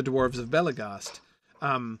one of the dwarves of Belagast,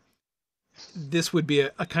 this would be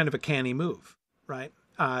a kind of a canny move, right?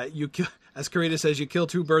 You kill, as Karita says, you kill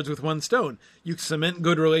two birds with one stone. You cement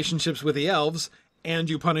good relationships with the elves, and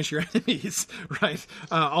you punish your enemies, right?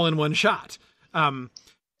 All in one shot.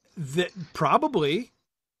 That probably,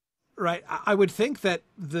 right? I would think that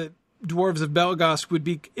the dwarves of Belagast would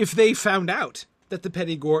be, if they found out that the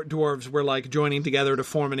petty dwarves were like joining together to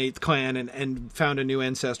form an 8th clan and found a new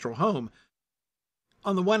ancestral home.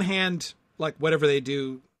 On the one hand, like whatever they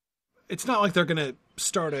do, it's not like they're going to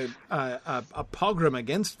start a pogrom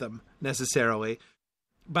against them necessarily,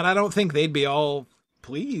 but I don't think they'd be all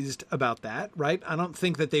pleased about that, right? I don't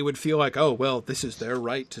think that they would feel like, oh, well, this is their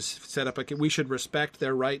right to set up we should respect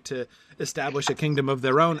their right to establish a kingdom of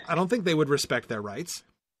their own. I don't think they would respect their rights.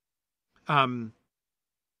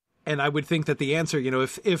 And I would think that the answer,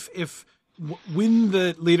 if when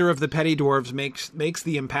the leader of the petty dwarves makes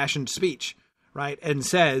the impassioned speech, right, and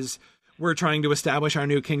says, we're trying to establish our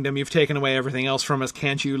new kingdom, you've taken away everything else from us,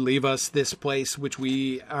 can't you leave us this place which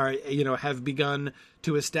we are, have begun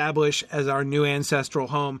to establish as our new ancestral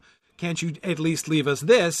home? Can't you at least leave us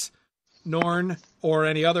this? Norn or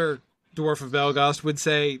any other dwarf of Belagast would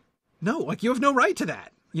say, no, like, you have no right to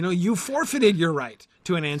that. You forfeited your right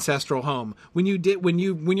to an ancestral home when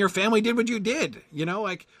your family did what you did,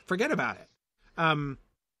 forget about it.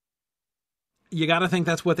 You got to think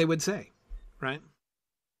that's what they would say, right?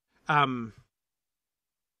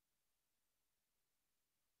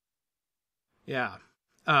 Yeah.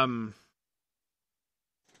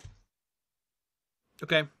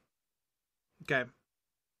 Okay.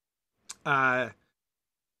 All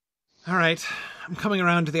right. I'm coming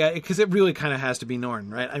around to because it really kind of has to be Norn,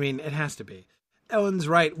 right? I mean, it has to be. Ellen's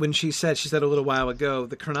right when she said a little while ago,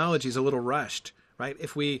 the chronology is a little rushed, right?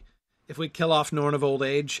 If we kill off Norn of old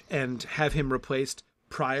age and have him replaced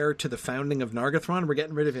prior to the founding of Nargothrond, we're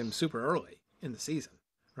getting rid of him super early in the season,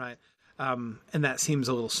 right? And that seems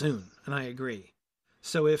a little soon, and I agree.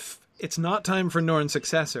 So if it's not time for Norn's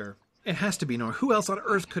successor, it has to be Norn. Who else on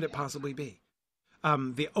earth could it possibly be?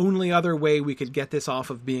 The only other way we could get this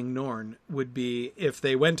off of being Norn would be if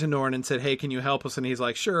they went to Norn and said, hey, can you help us? And he's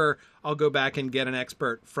like, sure, I'll go back and get an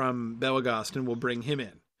expert from Belagast and we'll bring him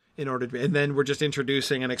in order to, and then we're just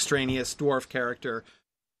introducing an extraneous dwarf character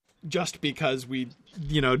just because we,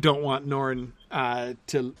 don't want Norn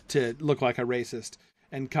to look like a racist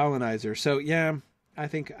and colonizer. So yeah, I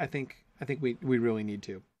think we really need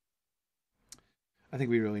to. I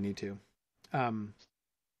think we really need to.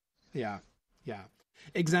 Yeah,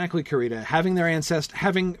 exactly,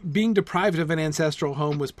 Karita. Being deprived of an ancestral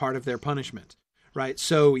home was part of their punishment, right?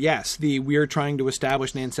 So yes, we're trying to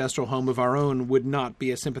establish an ancestral home of our own would not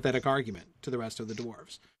be a sympathetic argument to the rest of the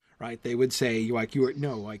dwarves, right? They would say, you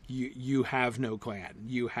have no clan,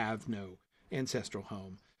 you have no ancestral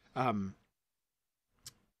home.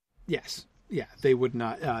 Yes, yeah, they would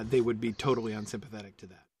not. They would be totally unsympathetic to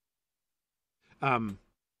that. And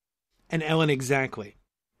Ellen, exactly.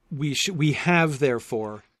 We have,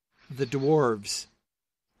 therefore, the dwarves.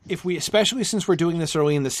 Especially since we're doing this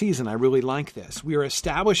early in the season, I really like this. We are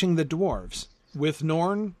establishing the dwarves with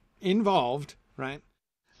Norn involved, right?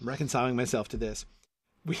 I'm reconciling myself to this.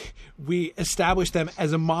 We establish them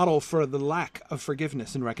as a model for the lack of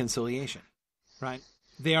forgiveness and reconciliation, right?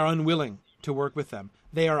 They are unwilling to work with them.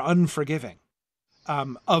 They are unforgiving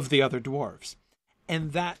of the other dwarves.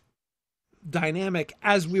 And that dynamic,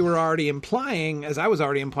 as I was already implying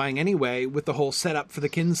anyway, with the whole setup for the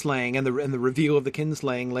kinslaying and the reveal of the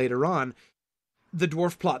kinslaying later on, the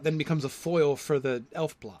dwarf plot then becomes a foil for the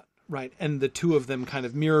elf plot, right? And the two of them kind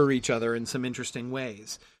of mirror each other in some interesting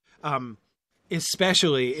ways.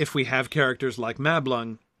 Especially if we have characters like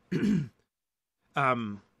Mablung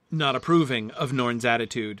not approving of Norn's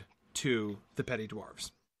attitude to the petty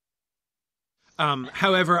dwarves.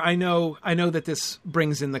 However, I know that this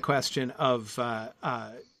brings in the question of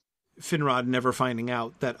Finrod never finding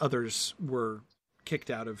out that others were kicked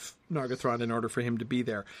out of Nargothrond in order for him to be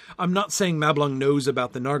there. I'm not saying Mablung knows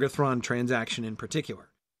about the Nargothrond transaction in particular,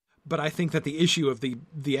 but I think that the issue of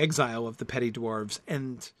the exile of the petty dwarves,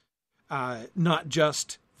 and not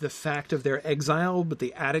just the fact of their exile, but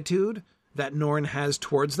the attitude that Norn has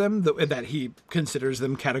towards them, that he considers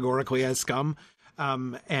them categorically as scum,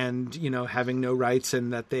 and having no rights,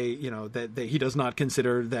 and that that he does not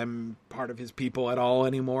consider them part of his people at all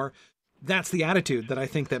anymore. That's the attitude that I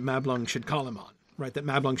think that Mablung should call him on, right? That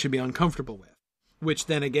Mablung should be uncomfortable with. which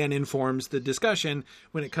then again informs the discussion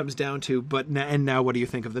when it comes down to, and now what do you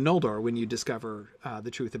think of the Noldor when you discover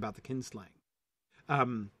the truth about the kinslaying?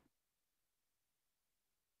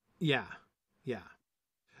 Yeah.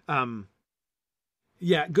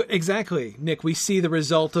 Exactly, Nick. We see the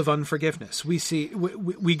result of unforgiveness.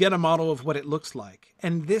 We get a model of what it looks like.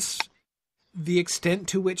 And the extent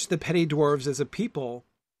to which the petty dwarves as a people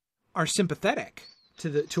are sympathetic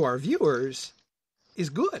to our viewers is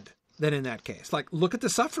good then in that case. Like, look at the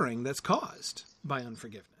suffering that's caused by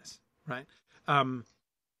unforgiveness, right?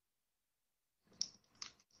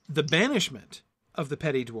 The banishment of the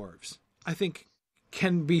petty dwarves, I think,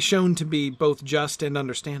 can be shown to be both just and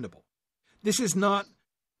understandable. This is not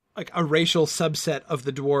like a racial subset of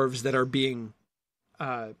the dwarves that are being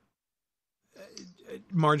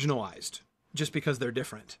marginalized just because they're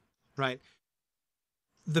different, right?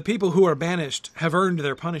 The people who are banished have earned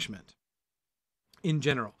their punishment in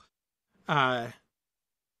general. Though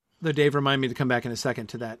Dave, remind me to come back in a second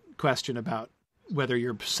to that question about whether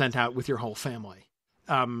you're sent out with your whole family.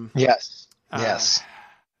 Yes.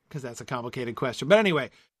 Because that's a complicated question. But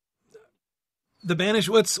anyway, the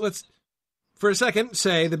let's for a second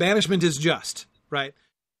say the banishment is just, right?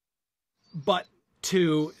 But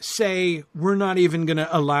to say we're not even going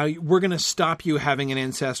to allow you, we're going to stop you having an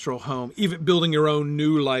ancestral home, even building your own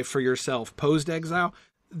new life for yourself post exile,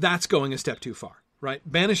 that's going a step too far, right?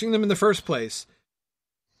 Banishing them in the first place,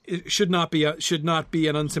 it should not be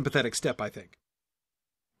an unsympathetic step, I think.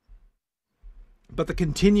 But the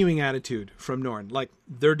continuing attitude from Norn, like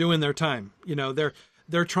they're doing their time,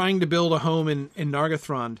 they're trying to build a home in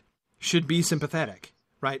Nargothrond, should be sympathetic,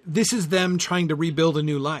 right? This is them trying to rebuild a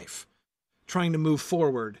new life, trying to move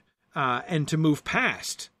forward and to move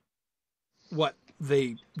past what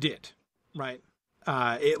they did, right?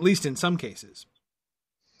 At least in some cases.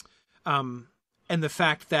 And the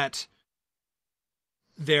fact that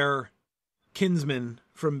their kinsmen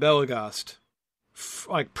from Belegost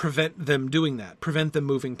prevent them doing that, prevent them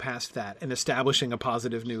moving past that and establishing a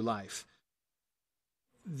positive new life.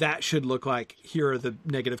 That should look like, here are the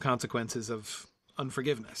negative consequences of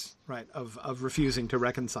unforgiveness, right? Of refusing to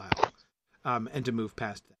reconcile and to move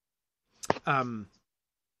past that.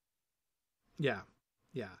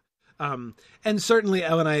 And certainly,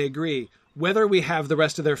 Elle and I agree, whether we have the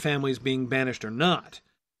rest of their families being banished or not,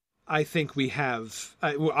 I think we have,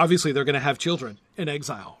 obviously they're going to have children in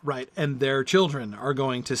exile, right? And their children are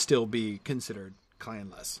going to still be considered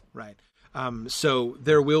clanless, right? So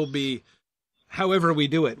there will be, however we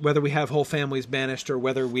do it, whether we have whole families banished or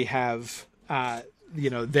whether we have,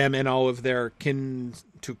 them and all of their kin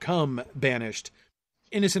to come banished,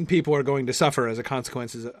 innocent people are going to suffer as a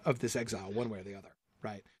consequence of this exile, one way or the other,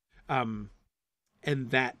 right? And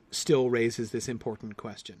that still raises this important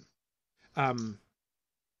question.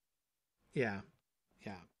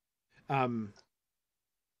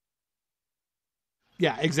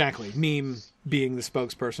 Exactly. Meme being the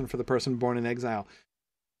spokesperson for the person born in exile.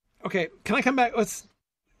 Okay, can I come back? Let's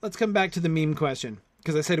come back to the meme question,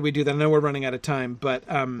 because I said we do that. I know we're running out of time, but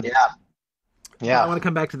I want to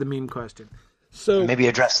come back to the meme question. So maybe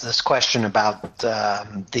address this question about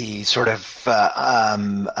the sort of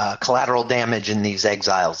collateral damage in these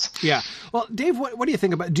exiles. Yeah. Well, Dave, what do you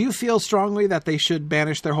think about? Do you feel strongly that they should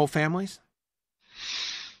banish their whole families?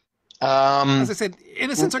 As I said,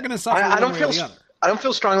 innocents are going to suffer one way or the other. I don't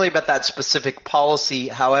feel strongly about that specific policy.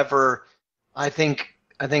 However, I think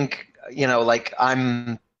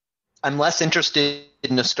I'm less interested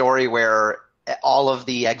in a story where all of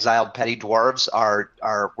the exiled petty dwarves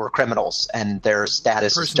were criminals and their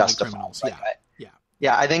status is justified.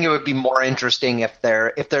 Yeah. I think it would be more interesting if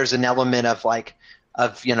there's an element of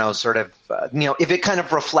if it kind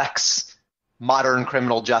of reflects modern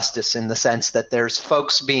criminal justice in the sense that there's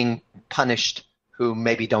folks being punished who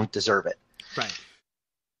maybe don't deserve it. Right.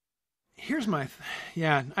 Here's I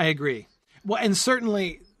agree. Well, and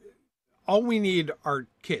certainly all we need are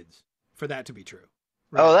kids for that to be true.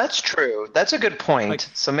 Right? Oh, that's true. That's a good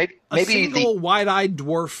point. So maybe a single wide-eyed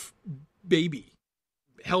dwarf baby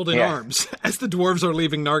held in arms as the dwarves are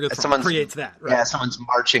leaving Nargothrond creates that. Right? Yeah, someone's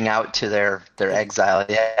marching out to their exile.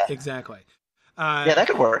 Yeah, exactly. That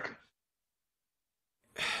could work.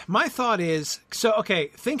 My thought is,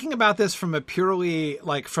 thinking about this from a purely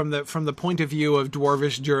from the point of view of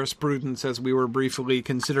dwarvish jurisprudence, as we were briefly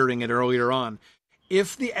considering it earlier on,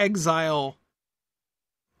 if the exile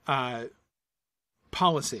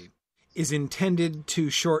policy is intended to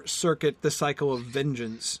short circuit the cycle of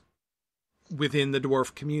vengeance within the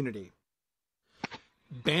dwarf community,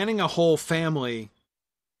 banning a whole family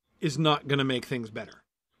is not going to make things better,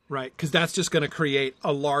 right? Because that's just going to create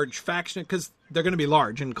a large faction, because they're going to be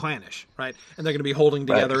large and clannish, right? And they're going to be holding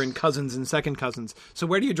together in cousins and second cousins. So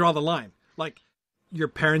where do you draw the line? Like your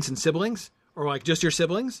parents and siblings, or like just your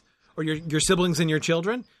siblings, or your siblings and your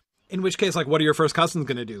children? In which case, like, what are your first cousins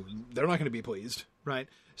going to do? They're not going to be pleased, right?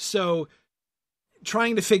 So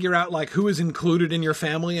trying to figure out like who is included in your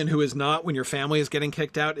family and who is not when your family is getting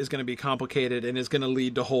kicked out is going to be complicated and is going to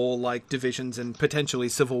lead to whole like divisions and potentially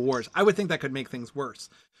civil wars. I would think that could make things worse.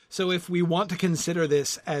 So if we want to consider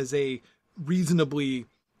this as a reasonably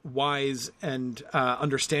wise and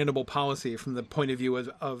understandable policy from the point of view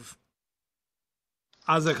of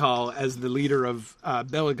Azakal as the leader of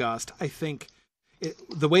Belegost, I think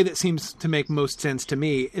the way that seems to make most sense to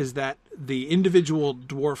me is that the individual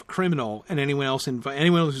dwarf criminal and anyone else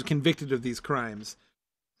who's convicted of these crimes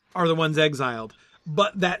are the ones exiled,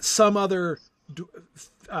 but that some other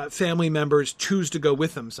family members choose to go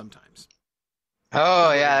with them sometimes.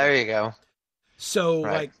 Oh yeah, there you go. So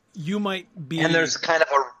like you might be, and there's kind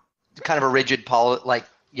of a rigid policy, like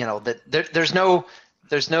that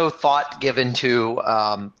there's no thought given to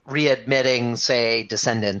readmitting, say,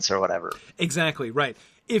 descendants or whatever. Exactly, right.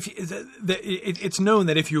 If it's known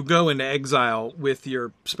that if you go into exile with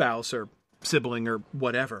your spouse or sibling or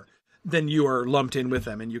whatever, then you are lumped in with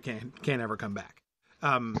them and you can't ever come back.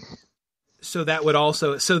 So that would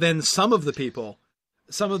also, so then some of the people,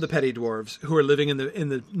 some of the petty dwarves who are living in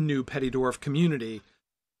the new petty dwarf community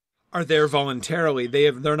are there voluntarily.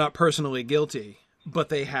 They're not personally guilty, but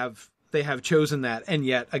they have chosen that, and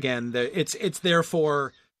yet again, it's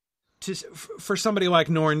therefore for somebody like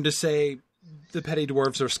Norn to say the petty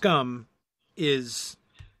dwarves are scum is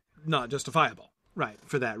not justifiable, right?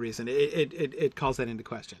 For that reason, it calls that into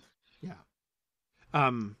question. Yeah.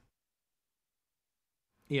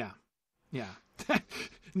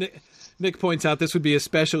 Nick points out this would be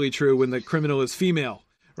especially true when the criminal is female.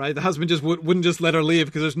 Right, the husband just wouldn't just let her leave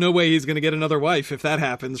because there's no way he's going to get another wife if that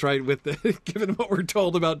happens. Right, given what we're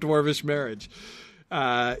told about dwarvish marriage.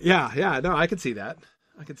 No, I could see that.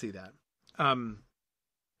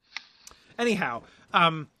 Anyhow,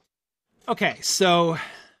 okay, so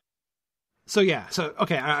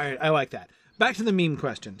okay, I like that. Back to the meme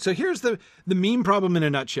question. So here's the meme problem in a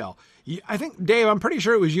nutshell. I think, Dave, I'm pretty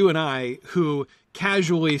sure it was you and I who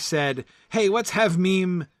casually said, "Hey, let's have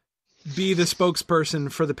meme be the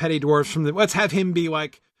spokesperson for the petty dwarves let's have him be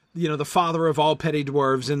like, the father of all petty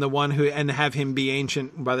dwarves and have him be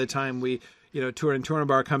ancient by the time we, Turin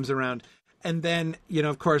Turinbar comes around." And then,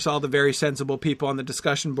 of course, all the very sensible people on the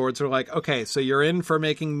discussion boards are like, okay, so you're in for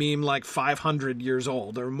making meme like 500 years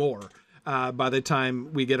old or more by the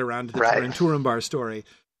time we get around to the Turin Turinbar story.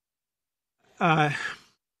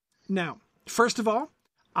 Now, first of all,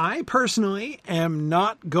 I personally am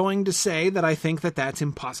not going to say that I think that that's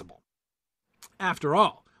impossible. After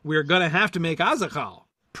all, we're going to have to make Azakal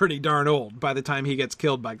pretty darn old by the time he gets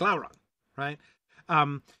killed by Glaurung, right?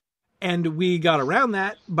 And we got around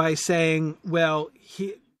that by saying, well,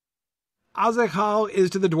 Azakal is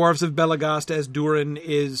to the dwarves of Belegost as Durin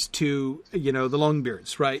is to, the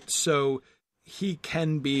Longbeards, right? So he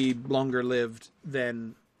can be longer lived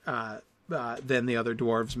than the other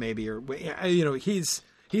dwarves, maybe, or he's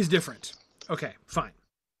different. Okay, fine.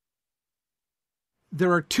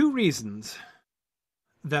 There are two reasons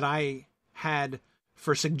that I had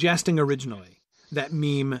for suggesting originally that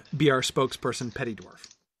meme be our spokesperson petty dwarf.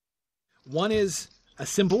 One is a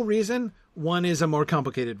simple reason, one is a more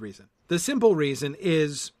complicated reason. The simple reason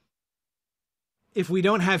is if we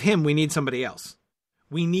don't have him, we need somebody else.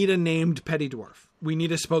 We need a named petty dwarf. We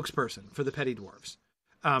need a spokesperson for the petty dwarves.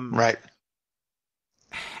 Right.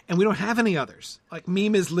 And we don't have any others. Like,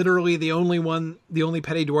 meme is literally the only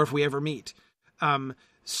petty dwarf we ever meet.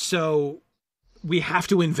 So we have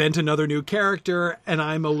to invent another new character, and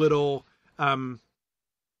I'm a little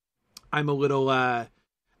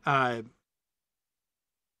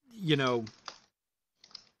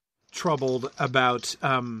troubled about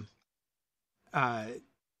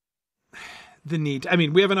the need. I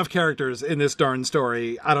mean, we have enough characters in this darn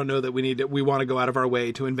story. I don't know that we want to go out of our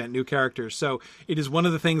way to invent new characters. So it is one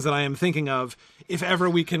of the things that I am thinking of. If ever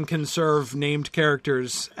we can conserve named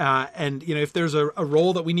characters, and if there's a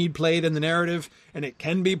role that we need played in the narrative, and it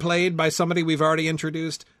can be played by somebody we've already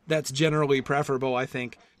introduced, that's generally preferable, I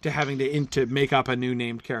think, to having to make up a new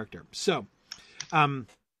named character. So,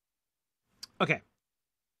 okay.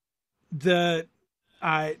 The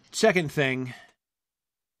second thing,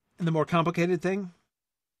 and the more complicated thing,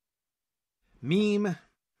 Meme's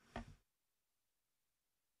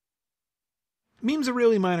a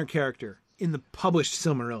really minor character in the published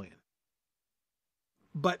Silmarillion.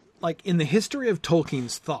 But, like, in the history of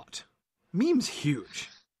Tolkien's thought, Meme's huge.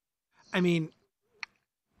 I mean,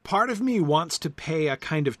 part of me wants to pay a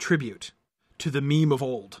kind of tribute to the meme of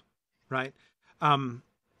old, right?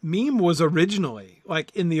 Meme was originally,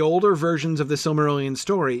 like in the older versions of the Silmarillion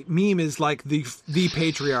story, Meme is like the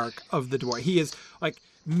patriarch of the dwarf. He is like,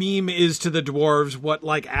 Meme is to the dwarves what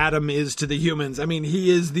like Adam is to the humans. I mean, he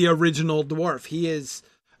is the original dwarf. He is,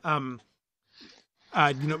 Meme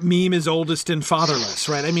is oldest and fatherless,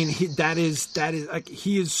 right? I mean, that is like,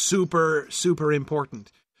 he is super, super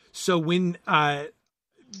important. So when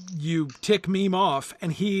you tick Meme off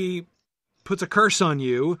and he puts a curse on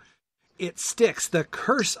you, it sticks. The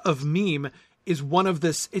curse of Meme is one of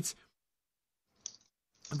this.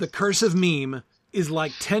 The curse of Meme is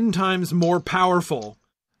like 10 times more powerful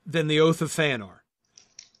than the Oath of Feanor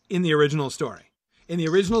in the original story. In the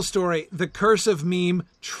original story, the curse of Meme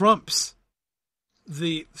trumps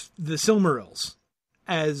the Silmarils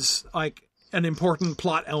as like an important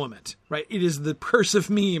plot element, right? It is the curse of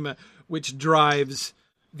Meme which drives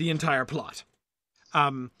the entire plot.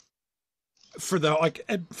 From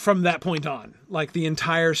that point on, like the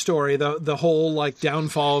entire story, the whole like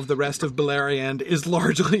downfall of the rest of Beleriand is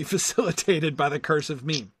largely facilitated by the curse of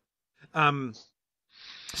Meme.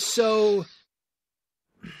 So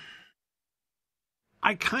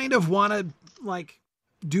I kind of want to like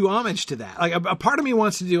do homage to that. Like a part of me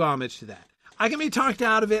wants to do homage to that. I can be talked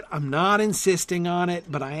out of it. I'm not insisting on it,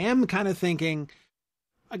 but I am kind of thinking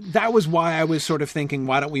that was why I was sort of thinking,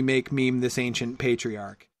 why don't we make Meme this ancient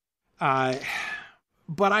patriarch?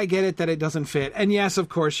 But I get it that it doesn't fit. And yes, of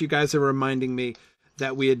course, you guys are reminding me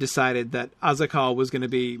that we had decided that Azakal was going to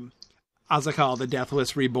be Azakal the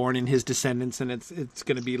Deathless reborn in his descendants, and it's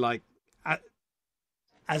going to be like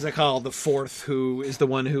Azakal the Fourth, who is the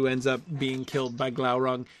one who ends up being killed by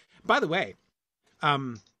Glaurung. By the way,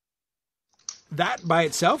 that by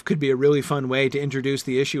itself could be a really fun way to introduce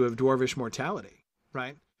the issue of dwarvish mortality,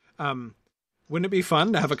 right? Wouldn't it be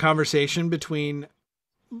fun to have a conversation between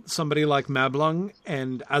somebody like Mablung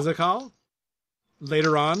and Azakal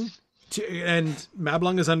later on? And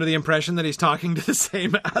Mablung is under the impression that he's talking to the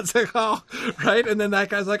same Azakal, right? And then that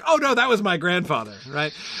guy's like, oh no, that was my grandfather,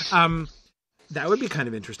 right? That would be kind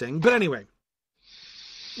of interesting. But anyway,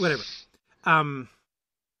 whatever.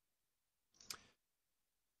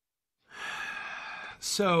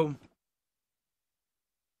 So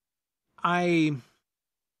I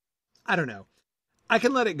don't know. I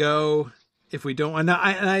can let it go if we don't. And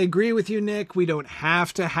I agree with you, Nick. We don't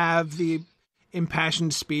have to have the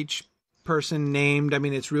impassioned speech person named. I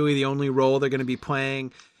mean, it's really the only role they're going to be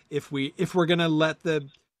playing. If we're going to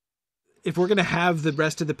have the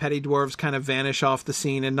rest of the petty dwarves kind of vanish off the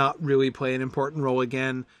scene and not really play an important role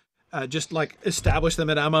again, just like establish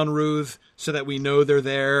them at Amon-Ruth so that we know they're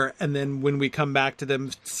there. And then when we come back to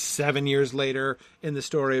them 7 years later in the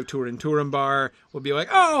story of Turin Turambar, we'll be like,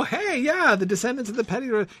 oh, hey, yeah, the descendants of the petty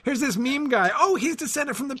dwarves. Here's this Meme guy. Oh, he's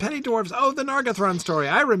descended from the petty dwarves. Oh, the Nargothrond story.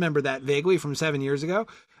 I remember that vaguely from 7 years ago.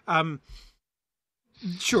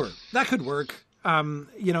 Sure, that could work. And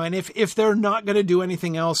if they're not going to do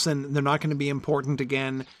anything else and they're not going to be important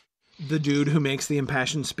again, the dude who makes the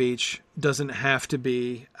impassioned speech doesn't have to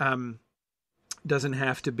be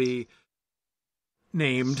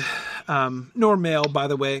named, nor male, by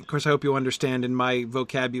the way. Of course, I hope you understand in my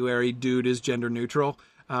vocabulary, dude is gender neutral.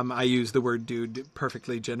 I use the word dude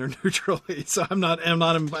perfectly gender neutrally, so I'm not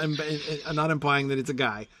implying that it's a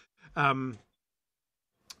guy. Of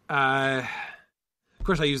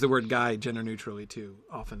course, I use the word guy gender neutrally too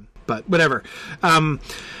often, but whatever.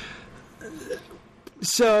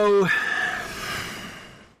 So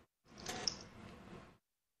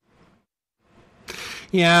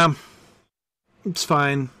yeah, it's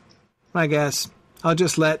fine, I guess. I'll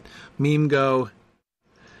just let Meme go,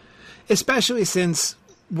 especially since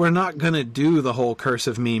we're not going to do the whole curse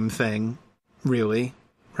of Meme thing, really,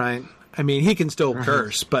 right? I mean, he can still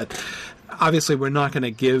curse, but obviously we're not going to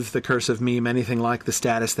give the curse of Meme anything like the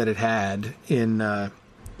status that it had in the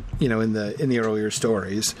earlier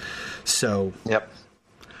stories. So yep.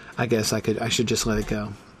 I guess I should just let it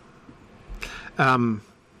go.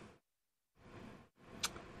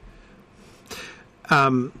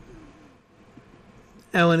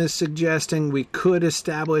 Ellen is suggesting we could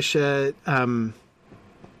establish a, Meme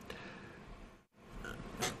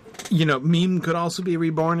could also be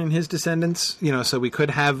reborn in his descendants, so we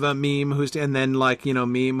could have a Meme and then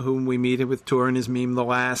Meme whom we meet with Turin is Meme the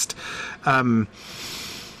Last.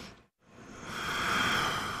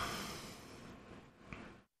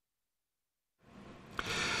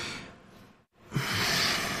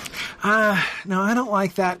 No, I don't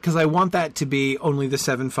like that because I want that to be only the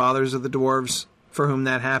seven fathers of the dwarves for whom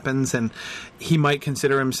that happens, and he might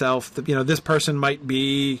consider himself, this person might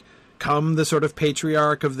be become the sort of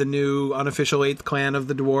patriarch of the new unofficial 8th clan of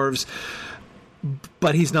the dwarves,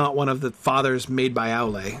 but he's not one of the fathers made by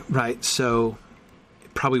Aule, right? So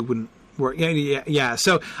it probably wouldn't work. Yeah.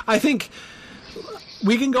 So I think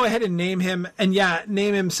we can go ahead and name him, and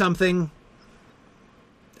name him something,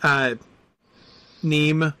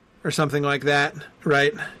 Neem or something like that,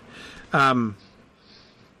 right? And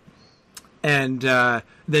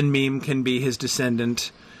then Meme can be his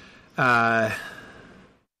descendant.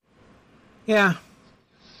 Yeah.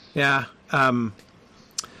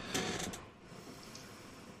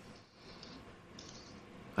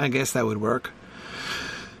 I guess that would work.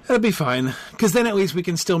 That'd be fine, because then at least we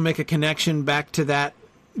can still make a connection back to that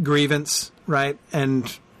grievance, right?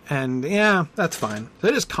 And yeah, that's fine.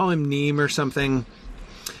 So just call him Neem or something,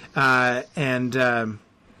 yeah,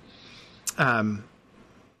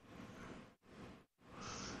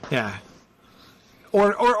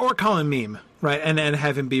 or call him Meme, right? And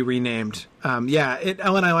have him be renamed.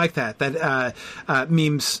 Ellen, I like that. That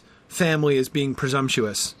Meme's family is being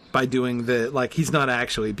presumptuous by doing he's not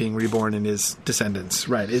actually being reborn in his descendants,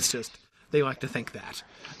 right? It's just they like to think that.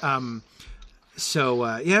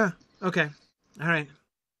 Yeah, okay, all right.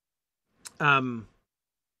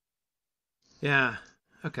 Yeah,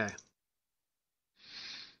 okay,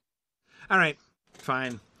 all right,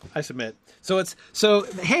 fine. I submit.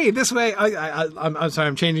 Hey, this way. I'm sorry.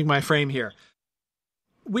 I'm changing my frame here.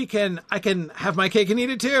 I can have my cake and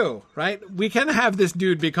eat it too, right? We can have this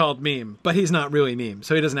dude be called Meme, but he's not really Meme,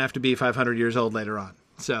 so he doesn't have to be 500 years old later on.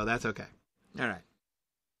 So that's okay. All right.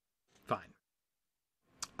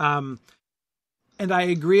 Fine. And I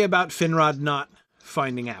agree about Finrod not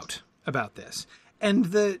finding out about this.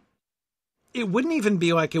 And it wouldn't even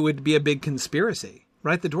be like it would be a big conspiracy,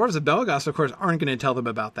 right? The dwarves of Belagos, of course, aren't going to tell them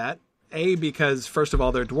about that. Because first of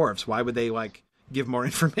all, they're dwarves. Why would they give more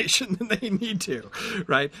information than they need to,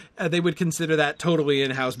 right? They would consider that totally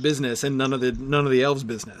in-house business and none of the elves'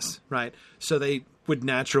 business, right? So they would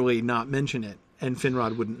naturally not mention it, and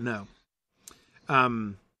Finrod wouldn't know.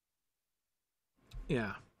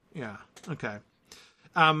 Yeah, okay.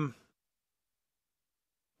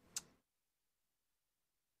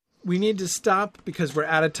 We need to stop because we're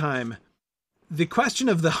out of time. The question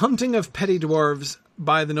of the hunting of petty dwarves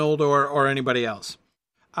by the Noldor or anybody else.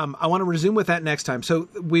 I want to resume with that next time. So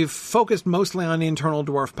we've focused mostly on internal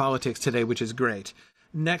dwarf politics today, which is great.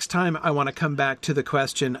 Next time, I want to come back to the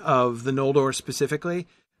question of the Noldor specifically.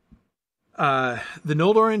 The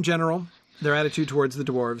Noldor in general, their attitude towards the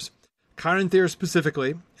dwarves. Caranthir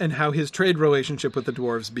specifically, and how his trade relationship with the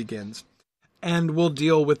dwarves begins. And we'll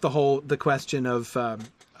deal with the question of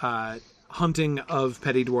hunting of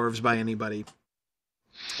petty dwarves by anybody.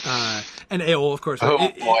 And Eol, of course.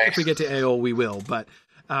 If we get to Eol, we will. But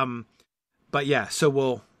yeah, so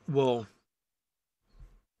we'll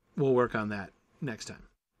work on that next time.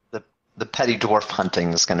 The petty dwarf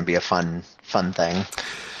hunting is going to be a fun thing.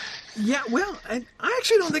 Yeah, well, I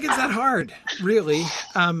actually don't think it's that hard, really.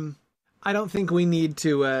 I don't think we need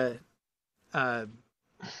to. I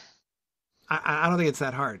don't think it's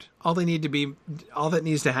that hard. All that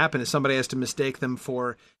needs to happen is somebody has to mistake them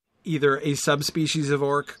for either a subspecies of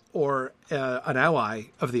orc or an ally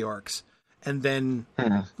of the orcs, and then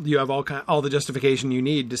you have all the justification you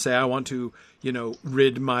need to say, I want to,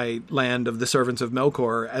 rid my land of the servants of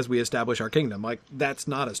Melkor as we establish our kingdom. That's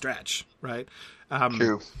not a stretch, right?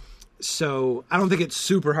 True. So I don't think it's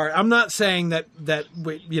super hard. I'm not saying that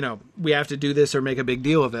we have to do this or make a big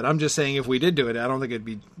deal of it. I'm just saying if we did do it, I don't think it'd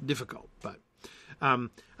be difficult. But hang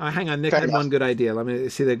on, Nick had one good idea. Let me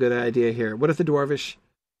see the good idea here. What if the dwarvish?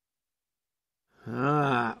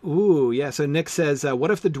 So Nick says, what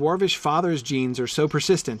if the dwarvish father's genes are so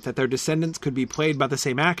persistent that their descendants could be played by the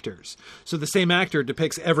same actors? So the same actor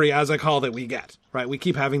depicts every Azakal that we get, right? We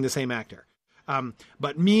keep having the same actor.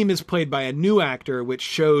 But Meme is played by a new actor, which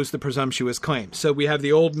shows the presumptuous claim. So we have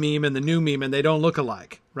the old Meme and the new Meme, and they don't look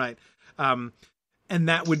alike, right? And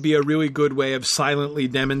that would be a really good way of silently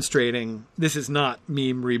demonstrating this is not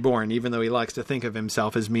Meme Reborn, even though he likes to think of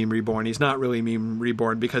himself as Meme Reborn. He's not really Meme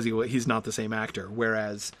Reborn because he's not the same actor,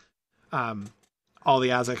 whereas all the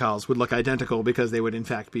Azakals would look identical because they would, in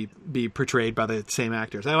fact, be portrayed by the same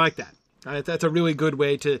actors. I like that. That's a really good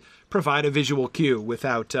way to provide a visual cue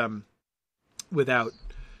without having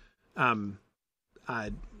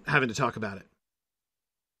to talk about it.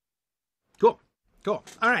 Cool.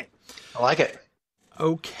 All right. I like it.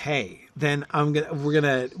 Okay, then we're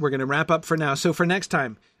gonna wrap up for now. So for next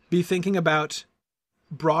time, be thinking about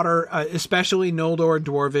broader, especially Noldor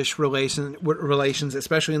dwarvish relations,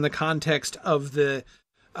 especially in the context of the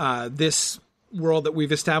this world that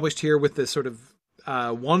we've established here with the sort of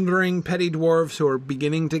wandering petty dwarves who are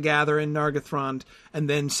beginning to gather in Nargothrond, and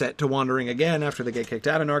then set to wandering again after they get kicked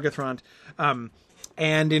out of Nargothrond.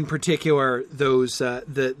 And in particular, those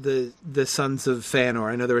the Sons of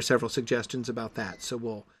Fëanor. I know there were several suggestions about that, so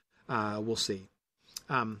we'll see.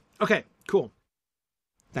 Okay, cool.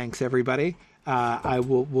 Thanks, everybody.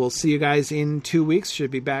 We'll see you guys in 2 weeks.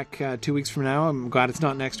 Should be back 2 weeks from now. I'm glad it's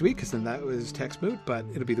not next week, because then that was Text Moot, but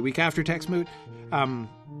it'll be the week after Text Moot.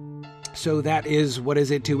 So that is,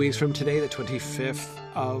 2 weeks from today, the 25th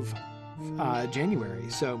of January.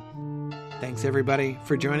 So thanks, everybody,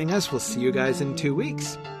 for joining us. We'll see you guys in 2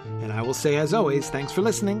 weeks. And I will say, as always, thanks for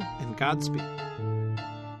listening, and Godspeed.